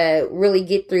want to really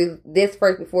get through this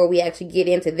first before we actually get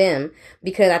into them,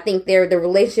 because I think the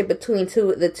relationship between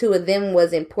the two of them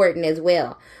was important as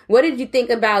well. What did you think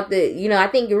about I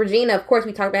think Regina, of course,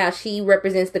 we talked about how she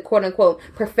represents the quote-unquote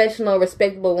professional,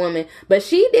 respectable woman, but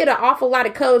she did an awful lot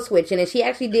of code switching, and she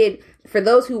actually did, for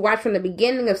those who watched from the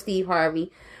beginning of Steve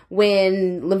Harvey,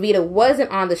 when Lovita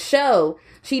wasn't on the show,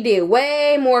 she did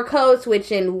way more code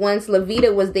switching once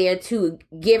Lovita was there to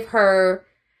give her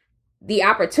the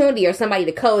opportunity or somebody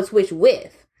to code switch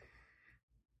with.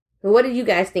 What did you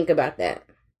guys think about that?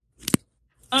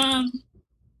 I'm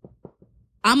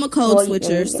a code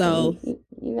switcher, so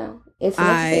it's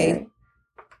necessary.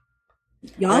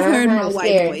 Y'all heard my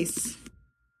white voice.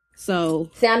 So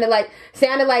sounded like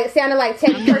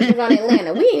Teddy Perkins on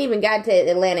Atlanta. We ain't even got to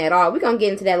Atlanta at all. We're gonna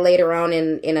get into that later on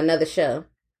in another show.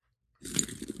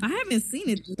 I haven't seen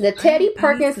it. The Teddy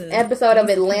Perkins episode of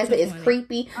Atlanta is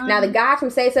creepy. Now the guys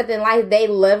from Say Something Like, they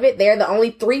love it. They're the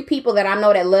only 3 people that I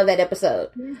know that love that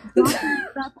episode.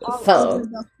 So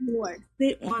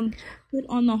sit on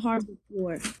the hardwood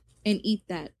floor and eat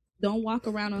that. Don't walk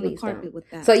around on the carpet with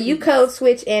that. So you code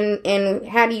switch, and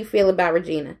how do you feel about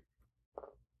Regina?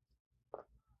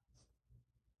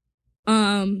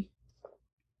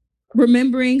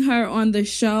 Remembering her on the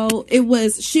show, I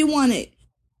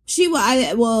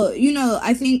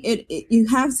think you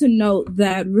have to note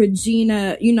that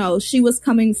Regina, she was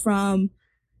coming from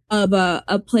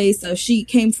she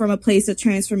came from a place of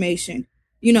transformation.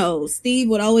 Steve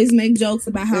would always make jokes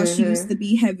about how she used to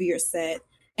be heavier set.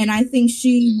 And I think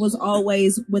she was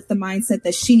always with the mindset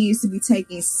that she needs to be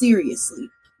taken seriously,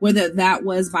 whether that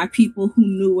was by people who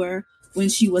knew her when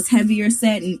she was heavier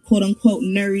set and quote unquote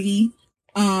nerdy.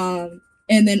 And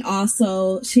then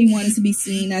also she wanted to be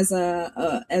seen as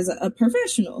a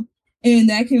professional. And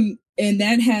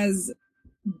that has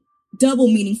double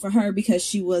meaning for her because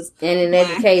she was and in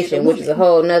education, which is a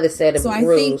whole nother set of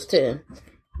rules too.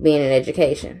 Being in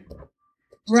education.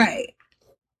 Right.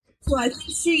 So I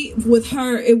think with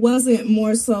her, it wasn't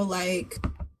more so like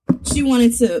she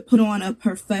wanted to put on a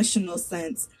professional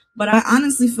sense, but I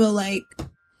honestly feel like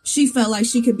she felt like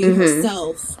she could be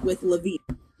herself with Lovita.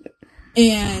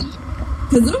 And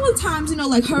because there were times,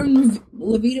 like her and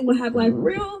Lovita would have like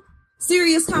real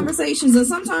serious conversations. And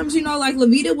sometimes, like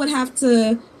Lovita would have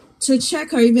to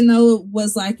check her, even though it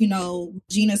was like,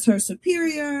 Gina's her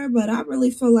superior. But I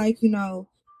really feel like,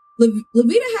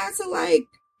 Lovita had to like,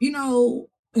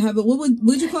 have a, what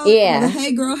would you call it? The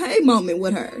hey girl, hey moment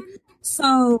with her.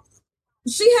 So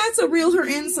she had to reel her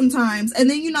in sometimes. And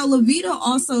then, Lovita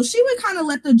also, she would kind of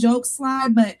let the joke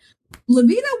slide, but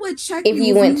Lovita would check if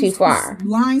you went too far.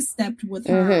 Line stepped with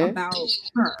her about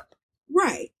her.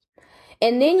 Right.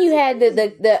 And then you had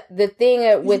the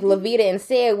thing with Lovita and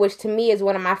Sid, which to me is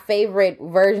one of my favorite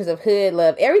versions of hood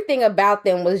love. Everything about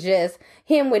them was just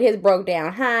him with his broke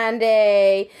down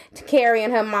Hyundai,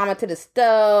 carrying her mama to the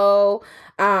stove.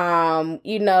 When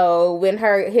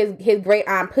his great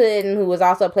aunt Puddin', who was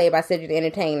also played by Cedric the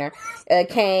Entertainer,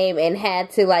 came and had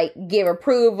to like give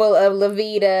approval of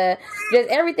Lovita. Just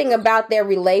everything about their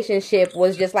relationship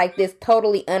was just like this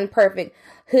totally unperfect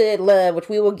hood love, which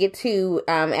we will get to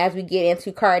as we get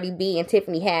into Cardi B and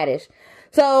Tiffany Haddish.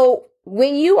 So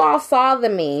when you all saw the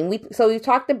meme, we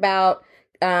talked about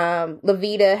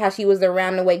Lovita, how she was the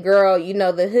round the way girl,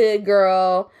 the hood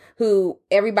girl who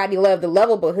everybody loved, the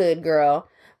lovable hood girl,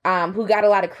 who got a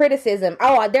lot of criticism.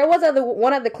 Oh, there was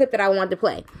one other clip that I wanted to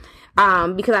play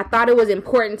because I thought it was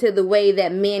important to the way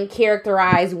that men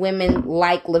characterize women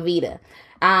like Lovita.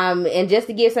 And just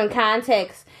to give some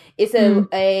context, it's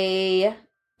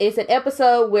it's an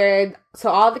episode where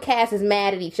all the cast is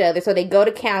mad at each other, so they go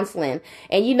to counseling.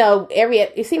 And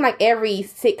it seemed like every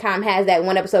sitcom has that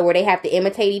one episode where they have to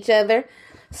imitate each other.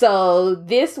 So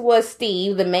this was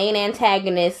Steve, the main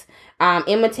antagonist,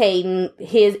 imitating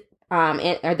his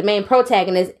or the main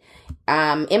protagonist,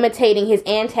 imitating his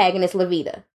antagonist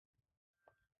Lovita.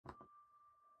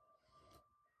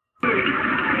 Whoever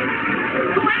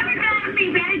does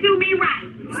me better do me right.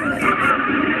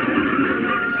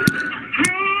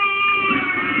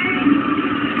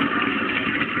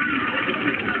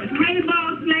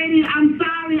 I'm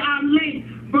sorry I'm late,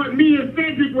 but me and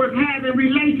Cedric was having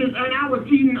relations and I was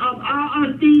eating up all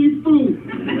of Steve's food.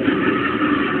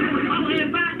 Oh,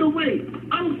 and by the way,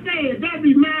 upstairs, that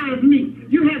reminds me,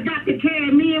 you have got to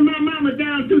carry me and my mama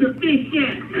down to the fish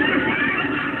shack.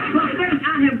 But first,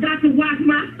 I have got to watch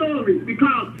my stories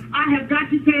because I have got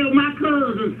to tell my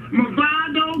cousins,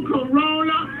 Movado,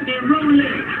 Corolla, and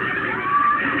Rolex.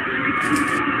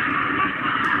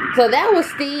 So that was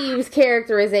Steve's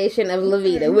characterization of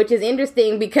Lovita, which is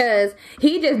interesting because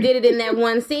he just did it in that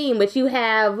one scene. But you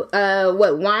have,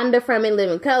 Wanda from In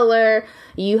Living Color.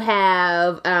 You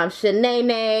have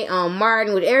Shanae on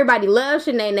Martin, which everybody loves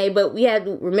Shanae, but we have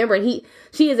to remember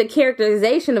she is a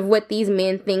characterization of what these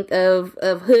men think of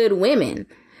hood women.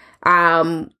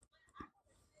 But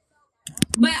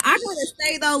I gotta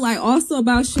say though, like also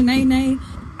about Shanae,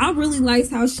 I really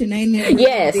liked how Shanae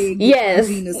yes,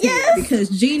 Gina's head, because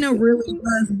Gina really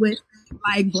was with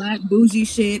like black bougie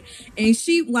shit, and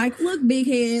she like, look, big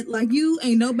head, like you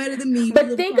ain't no better than me.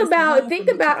 But think about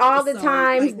all the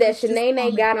times that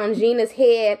Shanae got on Gina's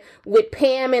head with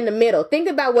Pam in the middle. Think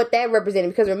about what that represented,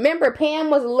 because remember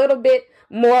Pam was a little bit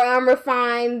more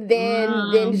unrefined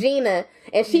than Gina,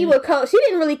 and she would Pam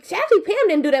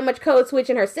didn't do that much code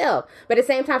switching herself, but at the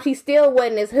same time she still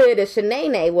wasn't as hood as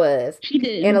Shanae was. She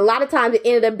did, and a lot of times it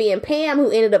ended up being Pam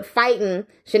who ended up fighting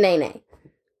Shanae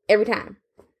every time.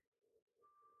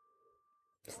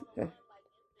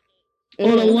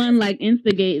 Or the one like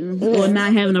instigating or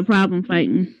not having a problem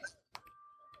fighting.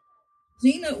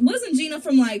 Wasn't Gina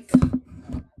from like,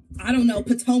 I don't know,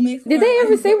 Potomac? Did they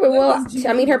ever say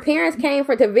her parents came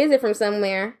to visit from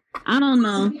somewhere. I don't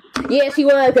know. Yeah, she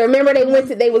was. Remember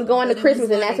they was going to Christmas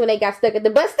and that's when they got stuck at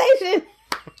the bus station.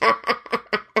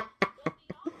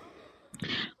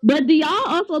 But do y'all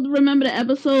also remember the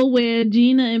episode where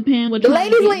Gina and Pam were trying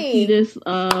to see this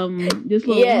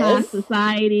little high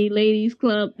society ladies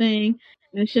club thing,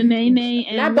 and Shanae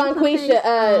and not Donquisha,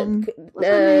 I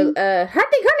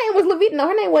think her name was Lovita. No,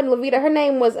 her name wasn't Lovita. Her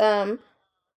name was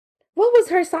What was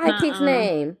her sidekick's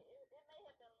name?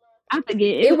 I forget.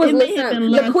 It was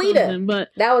Laquita, but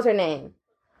that was her name.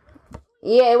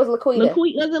 Yeah, it was Laquita.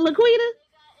 Was it Laquita?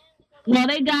 Well,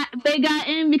 they got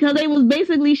in because they was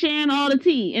basically sharing all the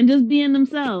tea and just being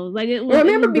themselves. Like it was.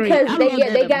 Remember, it was because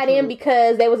they got in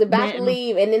because they was about to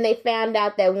leave, and then they found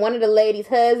out that one of the ladies'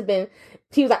 husband.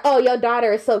 She was like, "Oh, your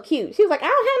daughter is so cute." She was like, "I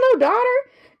don't have no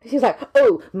daughter." She was like,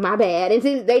 "Oh, my bad." And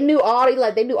see, they knew all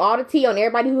the tea on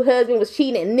everybody whose husband was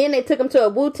cheating, and then they took them to a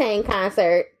Wu-Tang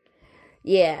concert.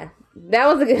 Yeah. That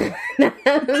was a good.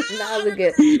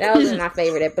 That was one of my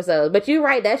favorite episodes. But you're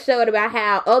right. That showed about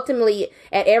how ultimately,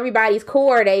 at everybody's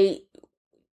core, they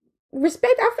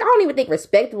respect. I don't even think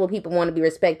respectable people want to be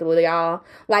respectable, y'all.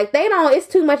 Like they don't. It's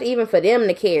too much even for them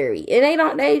to carry, and they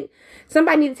don't.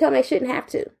 Somebody need to tell them they shouldn't have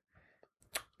to.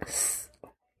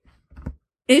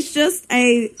 It's just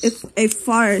it's a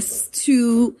farce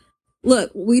to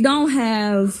look. We don't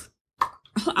have.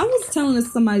 I was telling this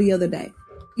to somebody the other day.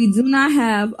 We do not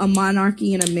have a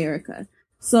monarchy in America.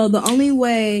 So the only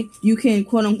way you can,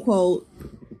 quote unquote,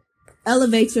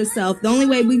 elevate yourself, the only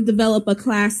way we've developed a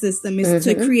class system is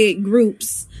to create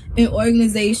groups and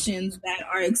organizations that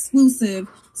are exclusive.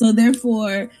 So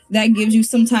therefore, that gives you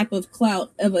some type of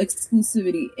clout of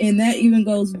exclusivity. And that even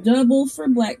goes double for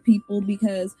Black people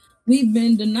because we've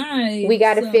been denied. We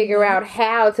got to figure out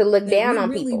how to look down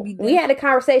on people. We had a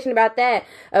conversation about that.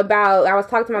 I was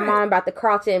talking to my mom about the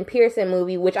Carlton Pearson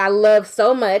movie, which I love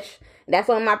so much. That's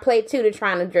on my plate too to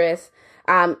try and address.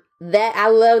 That I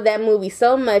love that movie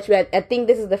so much. But I think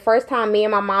this is the first time me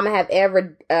and my mama have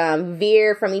ever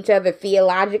veered from each other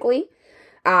theologically.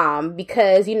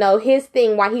 Because, his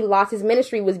thing, why he lost his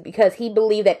ministry was because he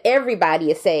believed that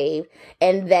everybody is saved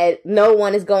and that no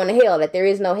one is going to hell, that there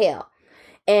is no hell.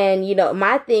 And,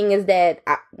 my thing is that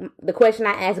the question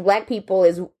I ask Black people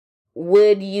is,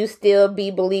 would you still be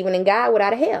believing in God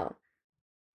without a hell?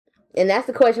 And that's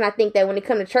the question I think that when it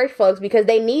comes to church folks, because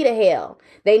they need a hell.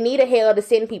 They need a hell to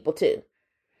send people to.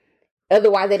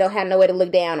 Otherwise, they don't have no way to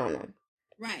look down on them.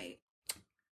 Right.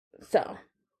 So.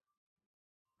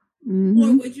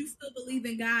 Or would you still believe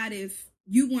in God if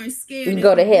you weren't scared? You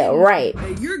go to hell, right.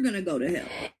 You're going to go to hell.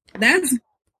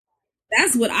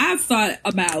 That's what I've thought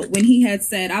about when he had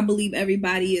said, I believe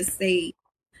everybody is saved.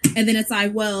 And then it's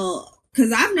like, well,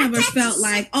 because I've never felt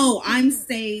like, oh, I'm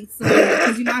saved. So,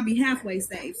 because, I'd be halfway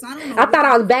saved. So I don't know. I thought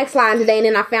I was backsliding today, and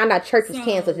then I found out church was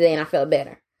canceled today, and I felt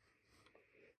better.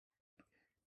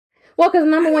 Well, because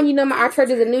number one, our church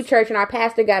is a new church, and our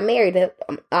pastor got married.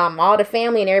 All the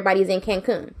family and everybody's in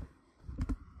Cancun.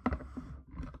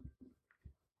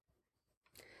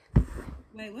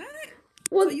 Wait, what?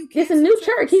 Well, so it's a new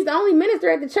church. He's the only minister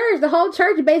at the church. The whole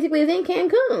church basically is in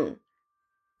Cancun.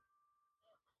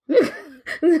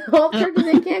 The whole church is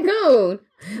in Cancun.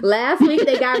 Last week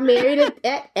they got married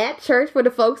at church for the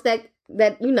folks that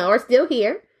are still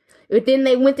here. But then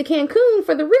they went to Cancun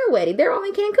for the real wedding. They're all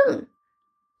in Cancun.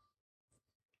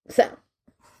 So.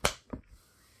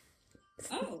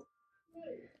 Oh.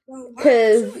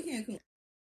 Because.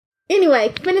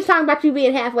 Anyway, finish talking about you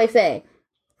being halfway saved.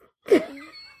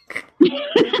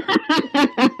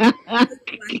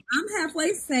 I'm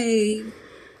halfway saved,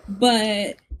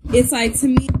 but it's like to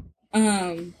me,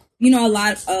 a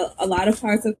lot of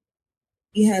parts of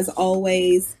he has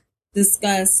always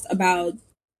discussed about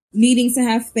needing to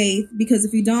have faith because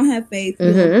if you don't have faith,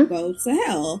 you'll go to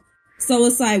hell. So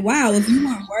it's like, wow, if you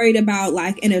weren't worried about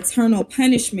like an eternal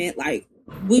punishment, like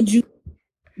would you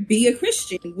be a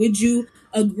Christian? Would you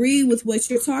agree with what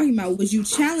you're talking about? Would you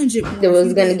challenge it more? It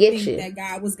was going to get you. That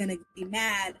God was going to be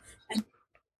mad at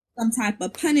some type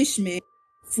of punishment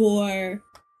for,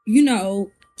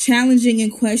 challenging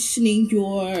and questioning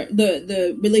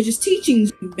the religious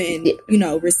teachings you've been,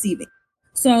 receiving.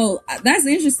 So that's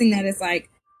interesting that it's like,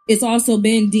 it's also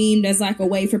been deemed as like a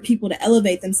way for people to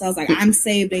elevate themselves. Like, I'm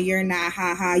saved and you're not,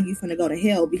 you finna go to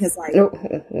hell because like.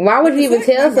 Why would you even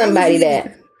tell somebody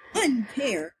that?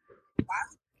 Unfair.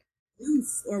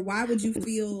 Why would you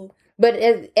feel? But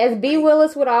as B.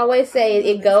 Willis would always say,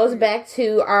 it goes back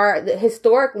to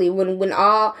historically when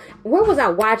what was I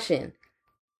watching?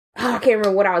 Oh, I can't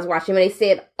remember what I was watching, but they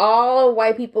said all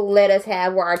white people let us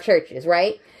have were our churches,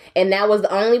 right? And that was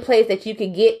the only place that you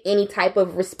could get any type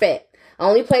of respect.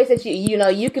 Only place that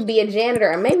you could be a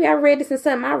janitor. Or maybe I read this in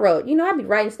something I wrote. I'd be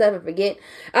writing stuff and forget.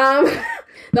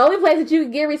 The only place that you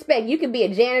could get respect, you could be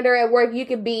a janitor at work. You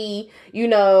could be,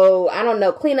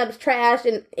 clean up trash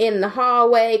in the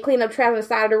hallway, clean up trash on the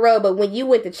side of the road. But when you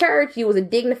went to church, you was a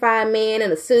dignified man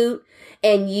in a suit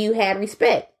and you had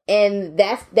respect. And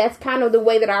that's kind of the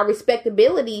way that our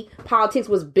respectability politics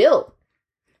was built.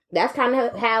 That's kind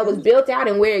of how it was built out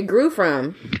and where it grew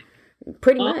from.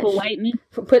 Pretty off much. of whiteness.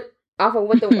 Put off of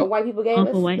what the white people gave Off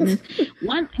us. of whiteness.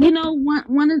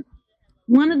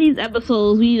 One of these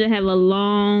episodes, we need to have a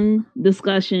long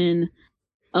discussion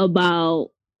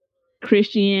about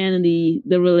Christianity,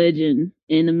 the religion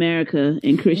in America,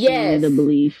 and Christianity, the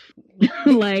belief.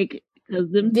 Like,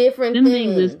 because them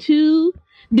things is two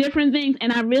different things,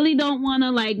 and I really don't want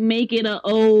to like make it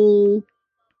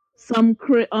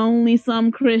only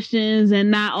some Christians and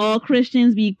not all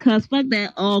Christians, because fuck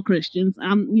that, all Christians.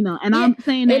 I'm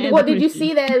saying that. And, did you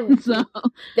see that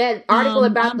that article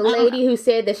about the lady who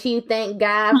said that she thanked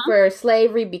God for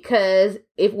slavery because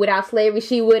if without slavery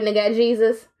she wouldn't have got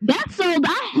Jesus?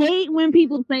 I hate when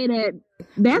people say that.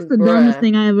 That's the dumbest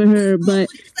thing I ever heard. But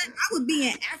I would be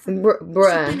in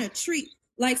Africa, in a tree,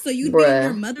 like so you'd be in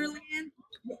your motherland.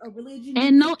 A religion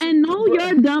and no,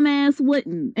 your dumb ass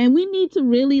wouldn't. And we need to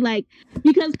really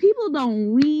because people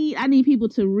don't read. I need people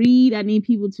to read. I need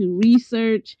people to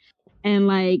research and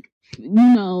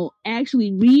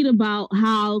actually read about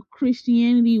how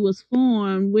Christianity was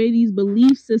formed, where these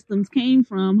belief systems came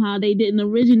from, how they didn't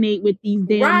originate with these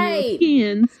damn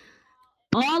Europeans,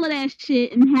 all of that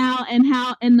shit, and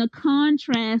the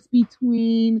contrast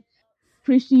between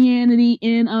Christianity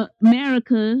in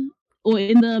America, or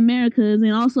in the Americas,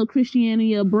 and also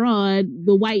Christianity abroad,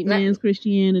 the white man's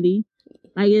Christianity.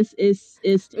 Like it's two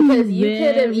because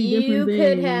you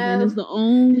could have, and it's the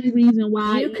only reason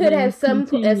why you could have at some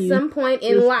point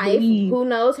in life, who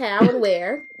knows how and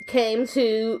where, came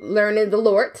to learning the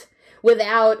Lord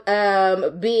without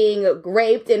being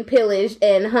raped and pillaged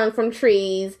and hung from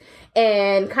trees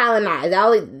and colonized.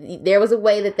 There was a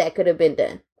way that could have been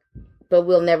done. But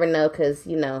we'll never know because,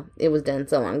 it was done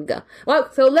so long ago. Well,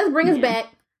 so let's bring us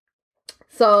back.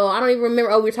 So I don't even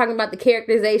remember. We were talking about the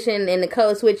characterization and the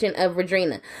code switching of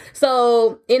Regina.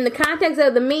 So in the context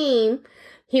of the meme,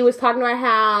 he was talking about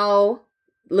how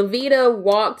Lovita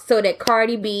walked so that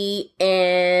Cardi B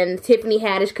and Tiffany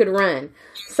Haddish could run.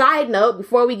 Side note,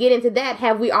 before we get into that,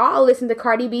 have we all listened to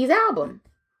Cardi B's album?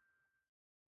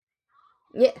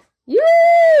 Yes. Yeah.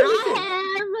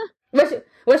 I have.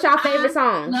 What's your favorite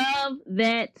song? Love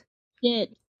that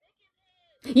shit.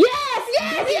 Yes.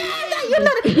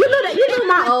 You knew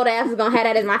my old ass was gonna have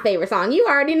that as my favorite song. You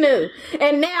already knew.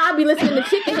 And now I'll be listening to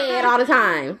Chicken Head all the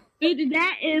time.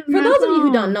 That is for those of you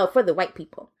who don't know, for the white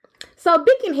people. So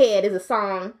Chicken Head is a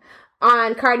song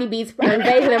on Cardi B's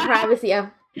Invasion of Privacy.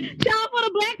 Y'all, for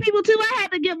the black people too, I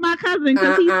had to get my cousin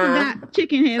because he forgot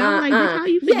Chicken Head. I'm like, how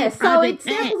you forget? Yes, so it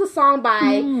samples a song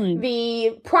by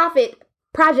the Project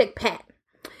Pat.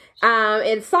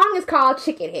 And the song is called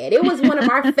Chicken Head. It was one of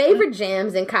our favorite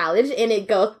jams in college, and it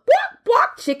goes walk,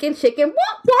 walk, chicken,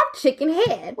 walk, chicken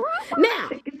head. Now,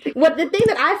 what the thing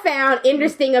that I found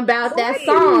interesting about that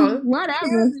song,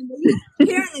 whatever.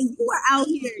 Apparently, you were out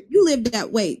here. You lived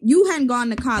that way. You hadn't gone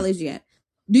to college yet.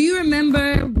 Do you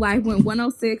remember when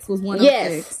 106 was 106?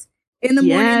 Yes. In the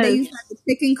morning, they used to have the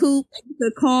chicken coop. They used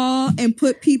to call and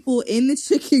put people in the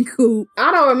chicken coop.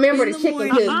 I don't remember the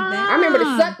chicken coop. I remember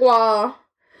the suck wall.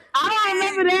 I don't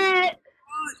remember that.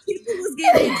 People was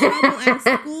getting in trouble at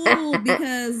school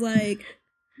because,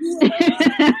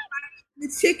 the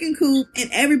chicken coop, and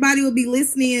everybody would be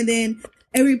listening, and then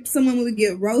someone would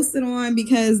get roasted on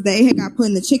because they had got put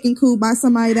in the chicken coop by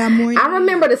somebody that morning. I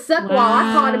remember the suck wall.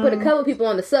 I called and put a couple of people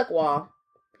on the suck wall,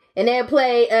 and they'd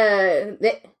play.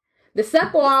 The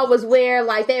suck wall was where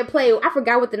they'd play. I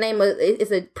forgot what the name of it.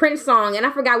 It's a Prince song, and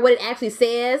I forgot what it actually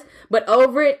says. But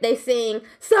over it, they sing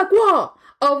 "Suck Wall"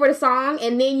 over the song,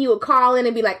 and then you would call in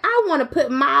and be like, I want to put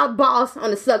my boss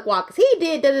on the suck wall because he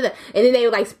did da da da, and then they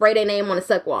would spray their name on the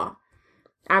suck wall.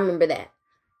 I remember that.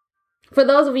 For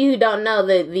those of you who don't know,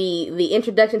 the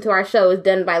introduction to our show is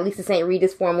done by Lisa St.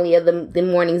 Regis, formerly of the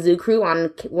Morning Zoo crew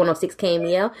on 106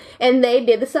 KMEL, and they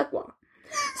did the suck wall.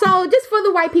 So just for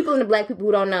the white people and the black people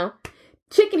who don't know,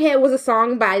 Chicken Head was a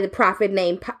song by the prophet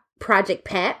named Project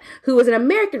Pat, who was an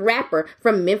American rapper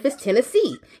from Memphis,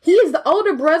 Tennessee. He is the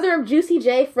older brother of Juicy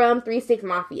J from 3 6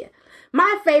 Mafia.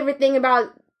 My favorite thing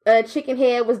about Chicken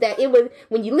Head was that it was,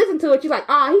 when you listen to it, you're like,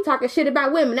 oh, he talking shit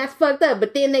about women. That's fucked up.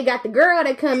 But then they got the girl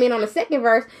that come in on the second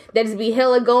verse that just be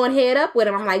hella going head up with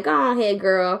him. I'm like, go on head,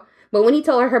 girl. But when he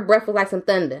told her breath was like some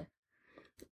thunder,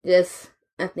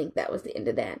 I think that was the end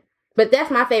of that. But that's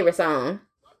my favorite song.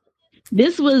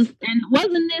 This was, and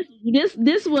wasn't this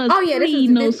was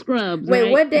No Scrubs, wait,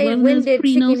 right? what day, when did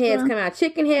Chicken Heads come out?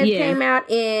 Chicken Heads came out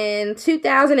in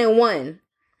 2001.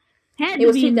 It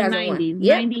was 2001.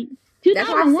 Yep.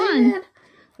 2001.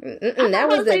 That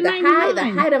was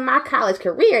the height of my college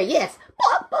career. Yes.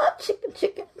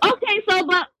 Chicken. Okay, so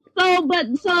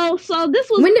this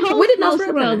was when did No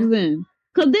Scrubs then?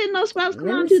 Because didn't No Scrubs come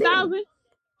out in 2000?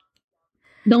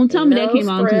 Don't tell me that came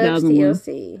out in 2001.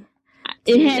 TLC.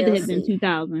 It had to have been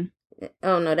 2000.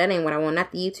 Oh, no, that ain't what I want.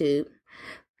 Not the YouTube.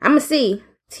 I'm going to see.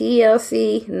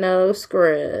 TLC, no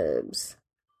scrubs.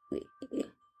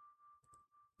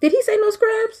 Did he say no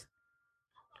scrubs?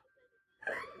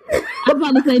 I'm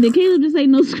about to say, did Caleb just say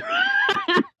no scrubs?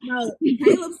 No,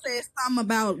 Caleb said something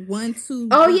about 1, 2.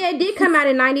 Oh, yeah, it did come out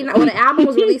in 99. Well, the album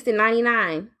was released in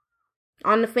 99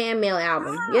 on the Fan Mail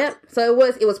album. Yep. So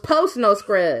it was post No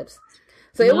Scrubs.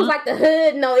 So it was like the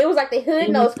hood, it was like the hood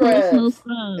No Scrubs. No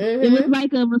Scrubs. It was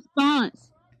like a response.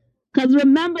 Because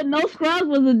remember, No Scrubs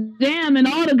was a jam, and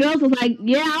all the girls was like,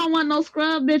 yeah, I don't want no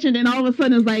scrub, bitch. And then all of a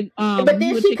sudden it's like, but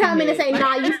then she come in and say,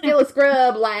 nah, you still a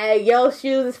scrub. Like, your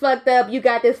shoes is fucked up. You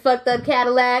got this fucked up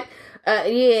Cadillac.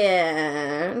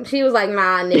 Yeah. She was like,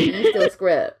 nah, nigga, you still a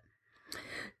scrub.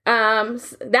 That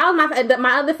was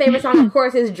my other favorite song, of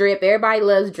course, is Drip. Everybody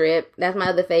loves Drip. That's my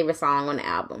other favorite song on the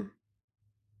album.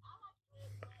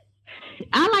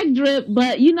 I like Drip,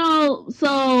 but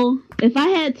so if I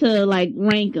had to like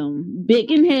rank them, Big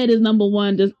and Head is number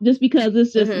one, just because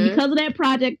it's just because of that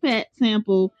Project Pat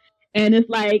sample, and it's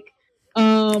like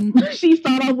she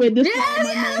started off with this song,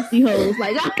 My Nasty Hoes,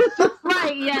 like I was just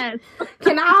like, yes.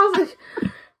 Can I also?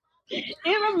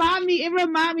 It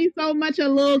remind me so much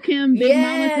of Lil Kim Big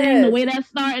Mama thing, the way that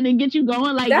started and get you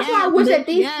going. Like that's why I wish that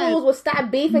these fools would stop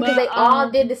beefing, because they all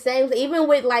did the same. So even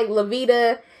with like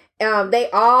Lovita. They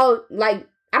all, like,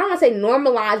 I don't want to say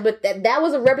normalized, but that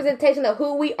was a representation of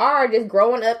who we are, just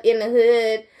growing up in the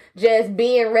hood, just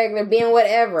being regular, being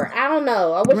whatever. I don't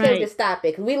know. I wish they would just stop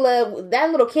it, because we love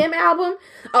that Little Kim album.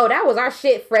 Oh, that was our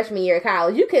shit freshman year of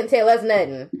college. You couldn't tell us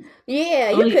nothing. Yeah,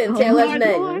 you couldn't tell us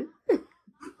nothing.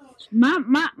 My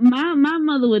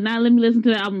mother would not let me listen to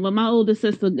the album, but my older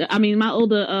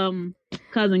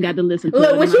cousin got to listen to it.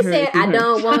 Look, when she said, I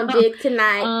don't want dick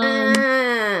tonight.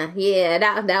 Yeah,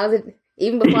 that was it.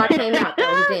 Even before I came out,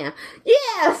 that was a jam.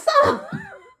 Yeah,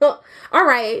 so, all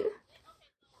right.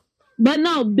 But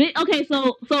no,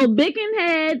 so Big and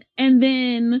Head, and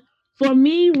then for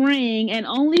me, Ring, and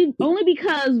only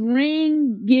because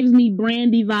Ring gives me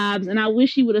Brandy vibes, and I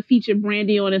wish she would have featured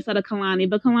Brandy on instead of Kalani,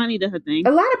 but Kalani did her thing.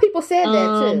 A lot of people said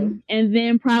that too. And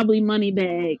then probably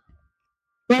Moneybag.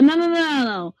 But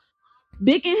no.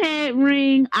 Big and Head,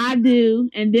 Ring, I Do,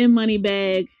 and then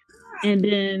Moneybag, and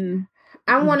then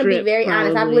I want to be very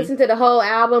honest. I've listened to the whole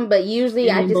album, but usually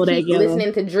I just keep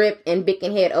listening to Drip and Big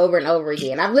and Head over and over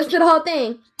again. I've listened to the whole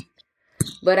thing,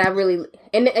 but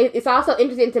and it's also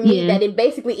interesting to me that it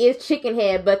basically is Chicken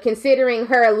Head, but considering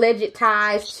her alleged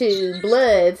ties to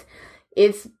Bloods,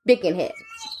 it's Big and Head.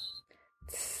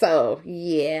 So,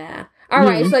 yeah. All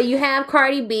right, so you have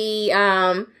Cardi B,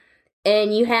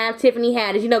 and you have Tiffany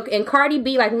Haddish, and Cardi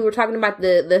B, like we were talking about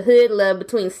the hood love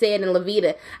between Ced and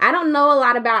Lovita. I don't know a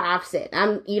lot about Offset.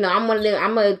 I'm one of them.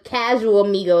 I'm a casual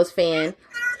Migos fan.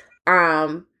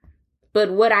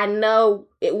 But what I know,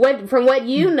 from what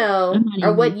you know,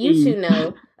 or what you two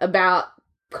know about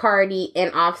Cardi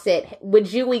and Offset,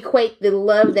 would you equate the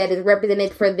love that is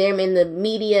represented for them in the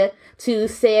media to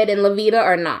Ced and Lovita,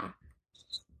 or not?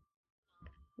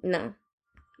 No.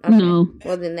 Okay. No.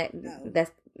 Well, then that's.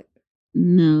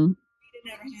 No.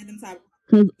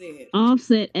 Because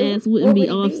Offset ass wouldn't be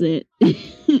Offset.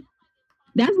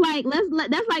 That's like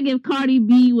if Cardi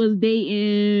B was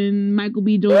dating Michael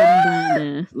B. Jordan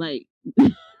blind ass. Like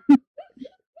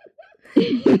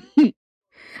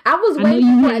I was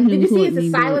waiting for. Did you see it's a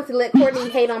silence to let Courtney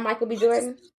hate on Michael B.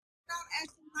 Jordan?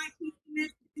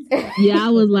 Yeah,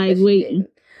 I was like waiting.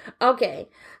 Okay.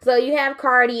 So you have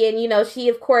Cardi, and she,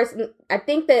 of course, I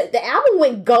think that the album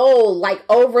went gold like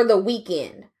over the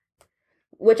weekend,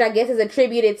 which I guess is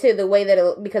attributed to the way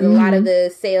that because a lot of the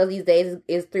sales these days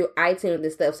is through iTunes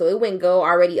and stuff. So it went gold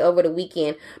already over the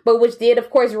weekend, but which did,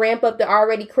 of course, ramp up the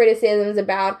already criticisms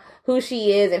about who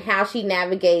she is and how she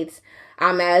navigates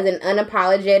as an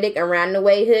unapologetic around the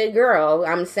way hood girl.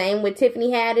 Same with Tiffany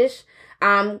Haddish.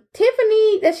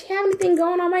 Tiffany, does she have anything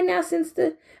going on right now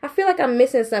I feel like I'm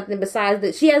missing something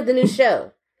besides she has the new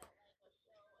show.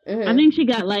 Mm-hmm. I think she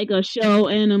got like a show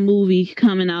and a movie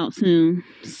coming out soon.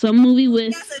 Some movie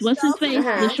with, what's his face?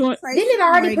 The short. Didn't it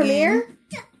already premiere?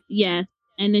 Yeah.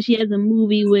 And then she has a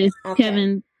movie with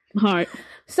Kevin Hart.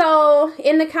 So,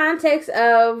 in the context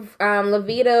of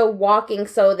Lovita walking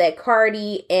so that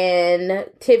Cardi and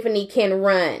Tiffany can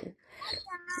run,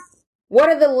 what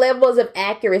are the levels of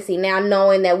accuracy now,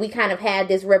 knowing that we kind of had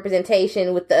this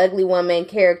representation with the ugly woman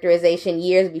characterization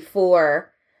years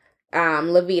before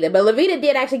Lovita? But Lovita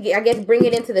did actually, I guess, bring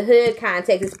it into the hood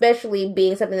context, especially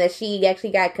being something that she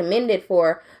actually got commended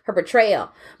for her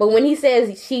portrayal. But when he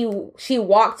says she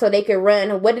walked so they could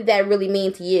run, what did that really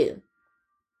mean to you?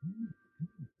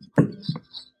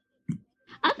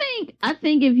 I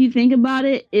think if you think about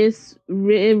it, it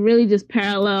really just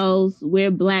parallels where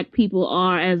Black people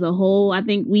are as a whole. I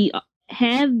think we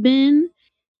have been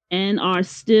and are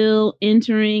still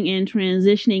entering and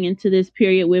transitioning into this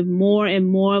period where more and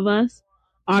more of us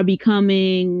are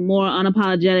becoming more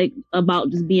unapologetic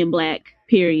about just being Black,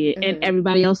 period, and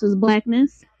everybody else's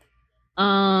Blackness.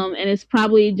 And it's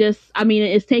probably just, I mean,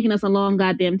 it's taken us a long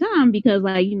goddamn time because,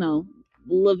 like, you know,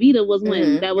 Lovita was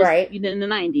when that was in the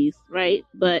 90s, right?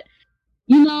 But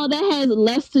you know, that has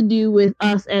less to do with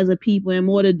us as a people and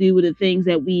more to do with the things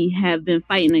that we have been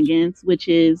fighting against, which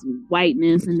is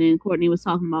whiteness. And then Courtney was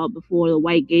talking about before the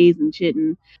white gays and shit,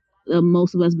 and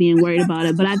most of us being worried about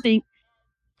it. But I think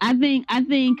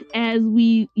as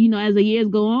we, you know, as the years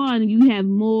go on, you have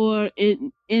more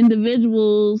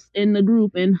individuals in the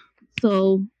group, and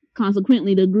so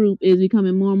consequently, the group is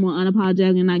becoming more and more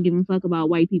unapologetic and not giving a fuck about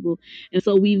white people. And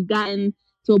so we've gotten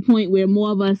to a point where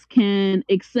more of us can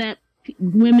accept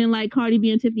women like Cardi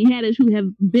B and Tiffany Haddish, who have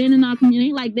been in our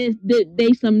community. Like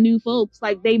they some new folks,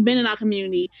 like they've been in our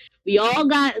community. We all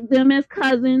got them as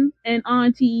cousins and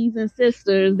aunties and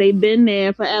sisters. They've been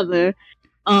there forever.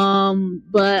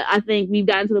 But I think we've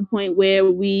gotten to the point where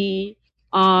we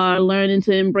are learning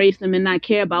to embrace them and not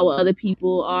care about what other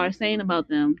people are saying about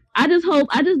them. I just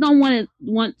don't want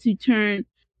it to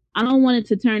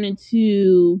turn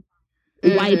into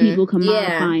white people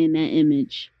commodifying that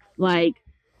image.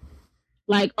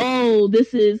 Like, oh,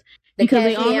 this is because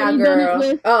they already done it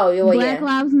with Black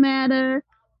Lives Matter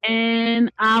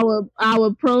and our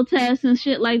protests and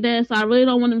shit like that. So I really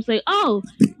don't want them to say, oh,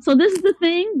 so this is the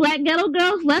thing, Black ghetto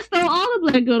girls. Let's throw all the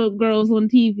Black ghetto girls on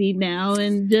TV now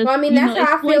and just. Well, I mean, that's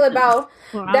how I feel about.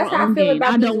 That's how I feel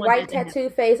about these white tattoo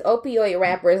face opioid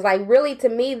rappers. Like, really, to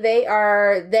me, they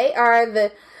are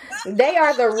the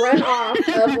runoff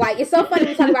of, like. It's so funny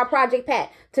to talk about Project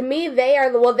Pat. To me, they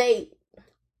are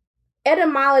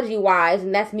etymology wise,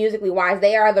 and that's musically wise,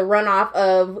 they are the runoff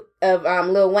of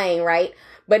Lil Wayne, right?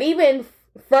 But even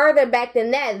further back than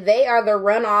that, they are the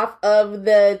runoff of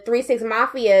the 3-6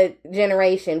 Mafia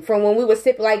generation from when we were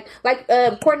sipping, like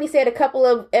Courtney said a couple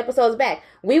of episodes back,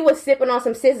 we were sipping on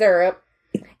some scissor,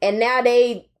 and now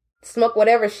they smoke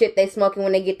whatever shit they smoking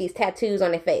when they get these tattoos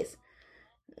on their face.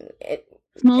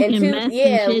 Smoking meth and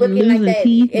shit, looking like that,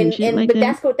 and like but that.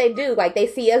 That's what they do. Like, they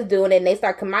see us doing it, and they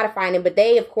start commodifying it. But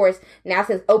they, of course, now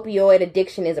since opioid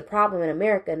addiction is a problem in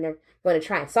America, and they're going to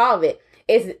try and solve it,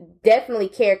 it's definitely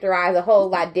characterized a whole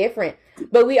lot different.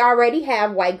 But we already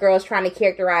have white girls trying to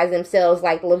characterize themselves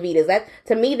like Lovitas. That,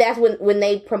 to me, that's when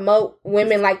they promote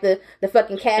women like the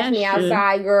fucking Cash Me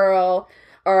Outside girl.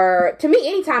 Or, to me,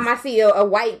 anytime I see a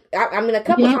white, I mean, a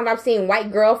couple of times I've seen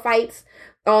white girl fights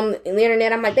on the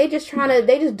internet. I'm like, they just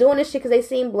doing this shit because they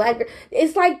seen Black.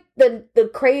 It's like the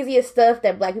craziest stuff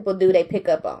that Black people do. They pick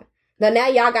up on. Now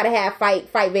y'all gotta have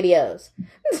fight videos.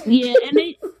 Yeah, and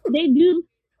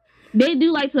they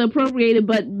do like to appropriate it,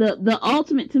 but the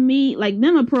ultimate, to me, like,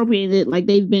 them appropriating it, like,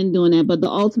 they've been doing that, but the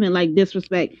ultimate, like,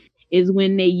 disrespect is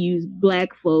when they use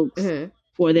Black folks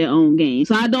for their own gain.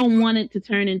 So I don't want it to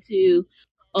turn into,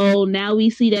 oh, now we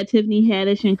see that Tiffany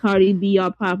Haddish and Cardi B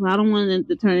are popular. I don't want it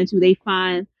to turn into they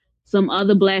find some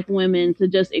other Black women to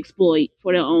just exploit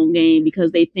for their own gain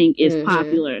because they think it's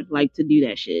popular, like, to do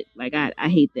that shit. Like, I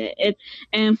hate that.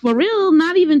 And for real,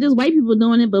 not even just white people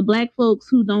doing it, but Black folks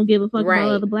who don't give a fuck about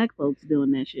other Black folks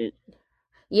doing that shit.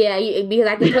 Yeah, because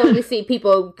I can totally see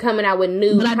people coming out with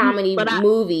new comedy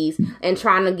movies and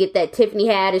trying to get that Tiffany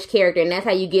Haddish character, and that's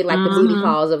how you get, like, the booty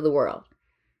calls of the world.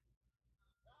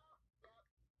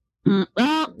 That's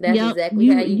exactly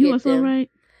how you get so them. Right.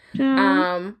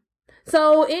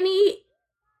 So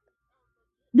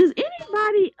does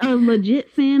anybody a legit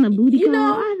fan of booty call?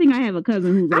 I think I have a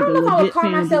cousin who's like, I don't know if I would call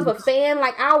myself a fan.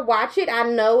 Like, I'll watch it, I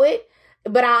know it,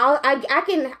 but I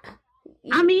can.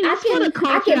 I mean, I can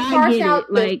parse out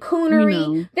the like, coonery.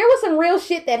 You know. There was some real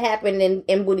shit that happened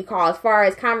in booty call, as far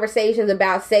as conversations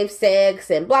about safe sex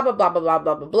and blah blah blah blah blah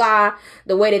blah blah blah.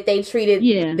 The way that they treated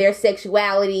their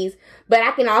sexualities, but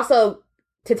I can also,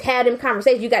 to have them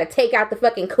conversations, you got to take out the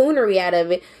fucking coonery out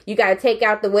of it. You got to take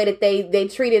out the way that they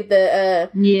treated the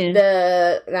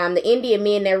Indian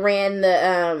men that ran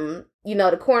the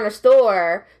the corner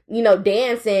store,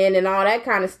 dancing and all that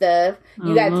kind of stuff.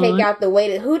 You got to take out the way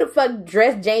that, who the fuck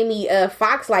dressed Jamie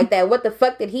Foxx like that? What the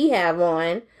fuck did he have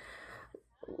on?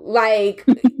 Like,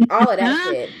 all of that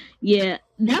shit. Yeah,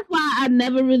 that's why I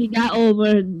never really got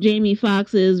over Jamie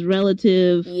Foxx's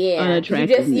relative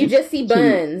attractiveness. You just see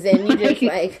buns, and you just he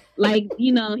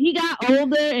got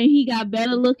older and he got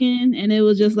better looking, and it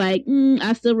was just like,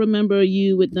 I still remember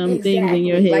you with them things in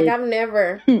your head. Like, I've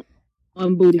never.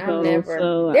 on booty I've calls. never.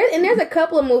 So There's a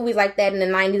couple of movies like that in the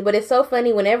 90s, but it's so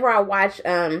funny whenever I watch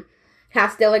How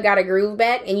Stella Got a Groove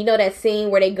Back, and you know that scene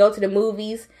where they go to the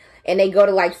movies and they go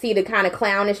to like see the kind of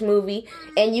clownish movie,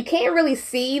 and you can't really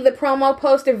see the promo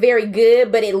poster very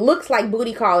good, but it looks like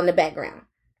booty call in the background.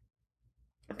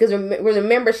 Because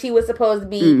remember, she was supposed to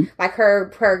be like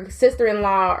her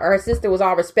sister-in-law, or her sister was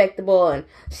all respectable, and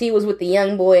she was with the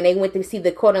young boy, and they went to see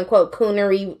the quote-unquote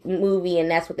coonery movie, and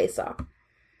that's what they saw.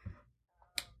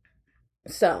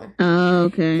 So,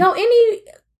 okay. So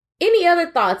any other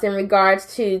thoughts in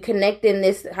regards to connecting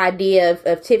this idea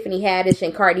of Tiffany Haddish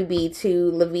and Cardi B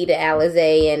to Lovita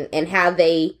Alize and how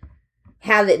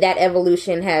that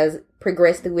evolution has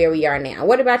progressed to where we are now?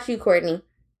 What about you, Courtney?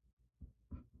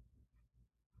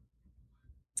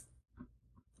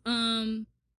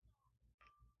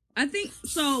 I think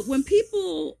so. When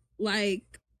people like,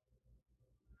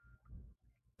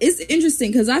 it's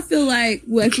interesting because I feel like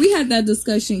we had that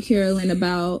discussion, Carolyn,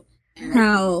 about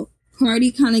how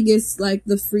Cardi kind of gets like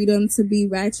the freedom to be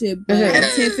ratchet, but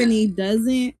Tiffany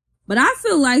doesn't. But I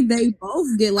feel like they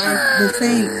both get like the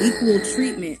same equal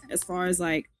treatment as far as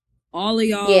like all of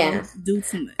y'all do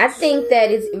too much. I think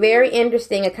that it's very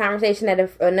interesting, a conversation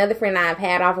that another friend and I have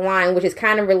had offline, which is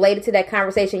kind of related to that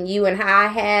conversation you and I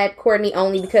had, Courtney,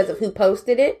 only because of who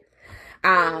posted it.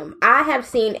 I have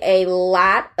seen a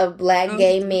lot of black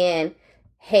gay men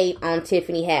hate on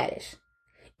Tiffany Haddish.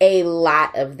 A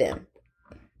lot of them.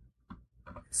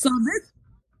 So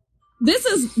this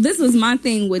is my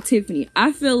thing with Tiffany.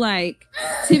 I feel like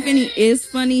Tiffany is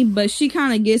funny, but she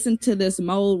kind of gets into this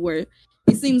mode where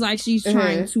it seems like she's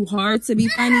trying too hard to be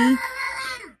funny,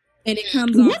 and it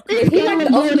comes off. Is he like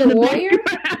the ultimate warrior?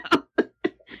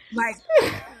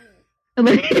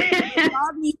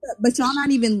 But y'all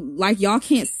not even like, y'all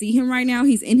can't see him right now.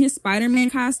 He's in his Spider-Man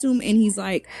costume, and he's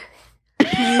like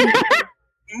playing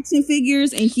action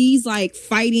figures, and he's like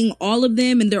fighting all of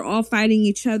them, and they're all fighting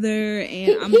each other.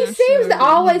 And he seems to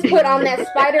always put on that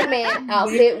Spider-Man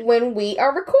outfit when we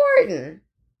are recording.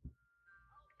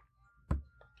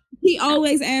 He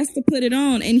always asked to put it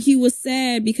on, and he was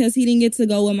sad because he didn't get to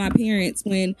go with my parents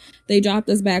when they dropped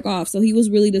us back off. So he was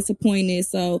really disappointed.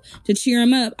 So to cheer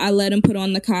him up, I let him put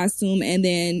on the costume, and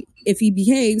then if he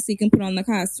behaves, he can put on the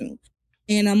costume.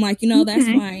 And I'm like, that's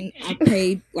fine. I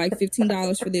paid like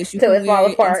 $15 for this. You can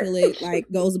wear it until it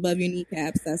like goes above your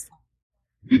kneecaps. That's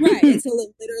fine. Right, until it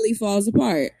literally falls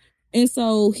apart. And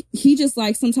so he just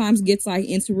like sometimes gets like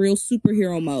into real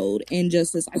superhero mode and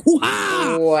just is like,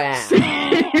 wow.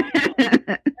 And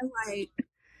like,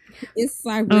 it's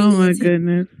like, really, oh my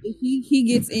goodness. He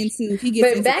gets into.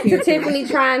 But back to Tiffany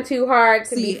trying too hard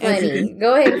to be funny.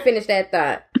 Go ahead and finish that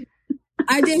thought.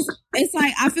 It's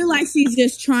like, I feel like she's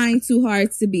just trying too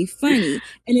hard to be funny,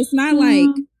 and it's not like,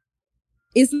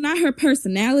 it's not her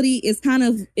personality. It's kind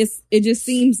of, it just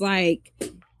seems like.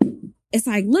 It's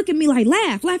like, look at me, like,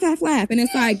 laugh. And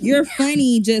it's like, you're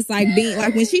funny, just like being,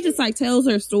 like, when she just like tells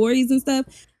her stories and stuff.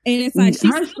 And it's like,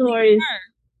 she's her stories.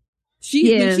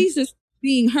 She's just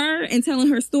being her and telling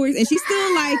her stories. And she's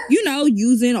still like,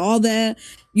 using all the,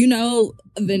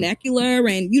 vernacular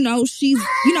and, she's,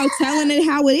 telling it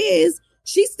how it is.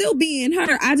 She's still being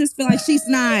her. I just feel like she's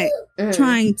not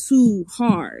trying too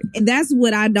hard. And that's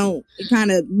what it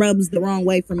kind of rubs the wrong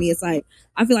way for me. It's like,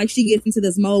 I feel like she gets into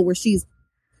this mode where she's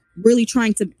really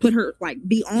trying to put her like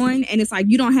be on, and it's like,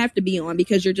 you don't have to be on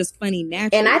because you're just funny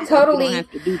naturally. And I totally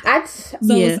have to do that.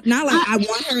 It's not like I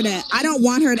don't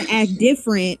want her to act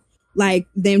different like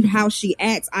than how she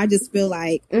acts. I just feel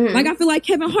like I feel like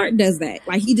Kevin Hart does that.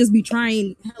 Like he just be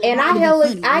trying. And I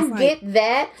get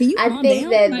that. I think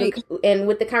that and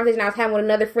with the conversation I was having with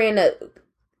another friend,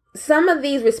 some of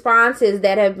these responses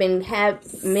that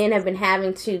men have been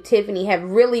having to Tiffany have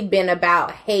really been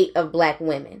about hate of black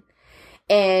women.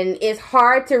 And it's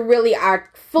hard to really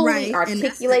fully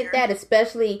articulate that,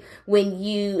 especially when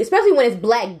it's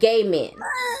black gay men.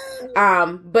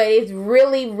 But it's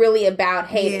really, really about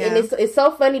hate. Yeah. And it's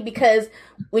so funny because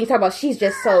when you talk about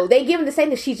they give them the same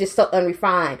thing, she's just so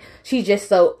unrefined. She's just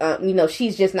so,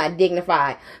 she's just not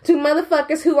dignified. To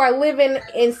motherfuckers who are living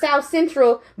in South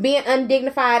Central being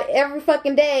undignified every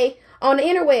fucking day on the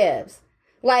interwebs.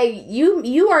 Like,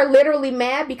 you are literally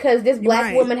mad because this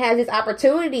black woman has this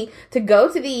opportunity to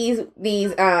go to these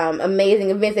amazing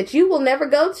events that you will never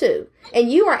go to.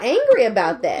 And you are angry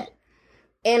about that.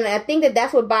 And I think that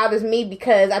that's what bothers me,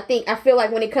 because I feel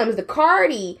like when it comes to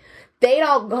Cardi, they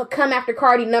don't come after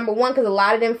Cardi, number one, because a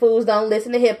lot of them fools don't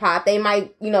listen to hip hop. They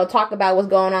might, talk about what's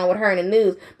going on with her in the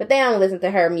news, but they don't listen to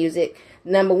her music.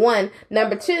 Number one.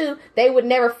 Number two, they would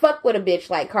never fuck with a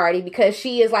bitch like Cardi because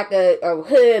she is like a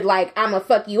hood, like, I'ma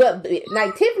fuck you up.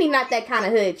 Like, Tiffany not that kind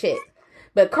of hood chick.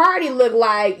 But Cardi looked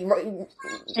like.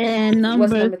 And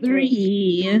number 3.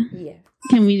 Yeah.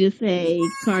 Can we just say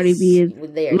Cardi B is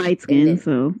light skinned,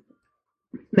 so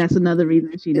that's another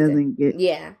reason she doesn't get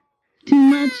too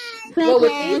much. Well,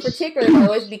 with these particular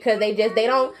though, it's because they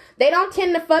don't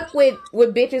tend to fuck with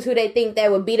bitches who they think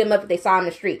that would beat them up if they saw in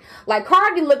the street. Like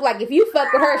Cardi looked like if you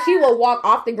fuck with her, she will walk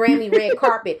off the Grammy red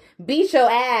carpet, beat your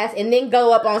ass, and then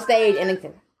go up on stage and.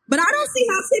 But I don't see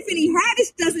how Tiffany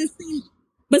Haddish doesn't seem.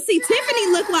 But see, Tiffany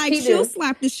looked like she'll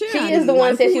slap the shit out of you. She is the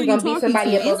one that said she was gonna beat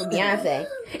somebody up over Beyonce.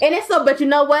 And it's so. But you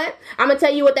know what? I'm gonna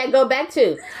tell you what that go back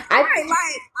to. I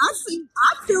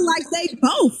feel like they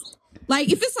both. Like,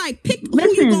 if it's like, pick who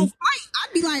you gonna fight,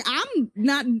 I'd be like, I'm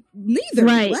not neither.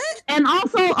 Right. What? And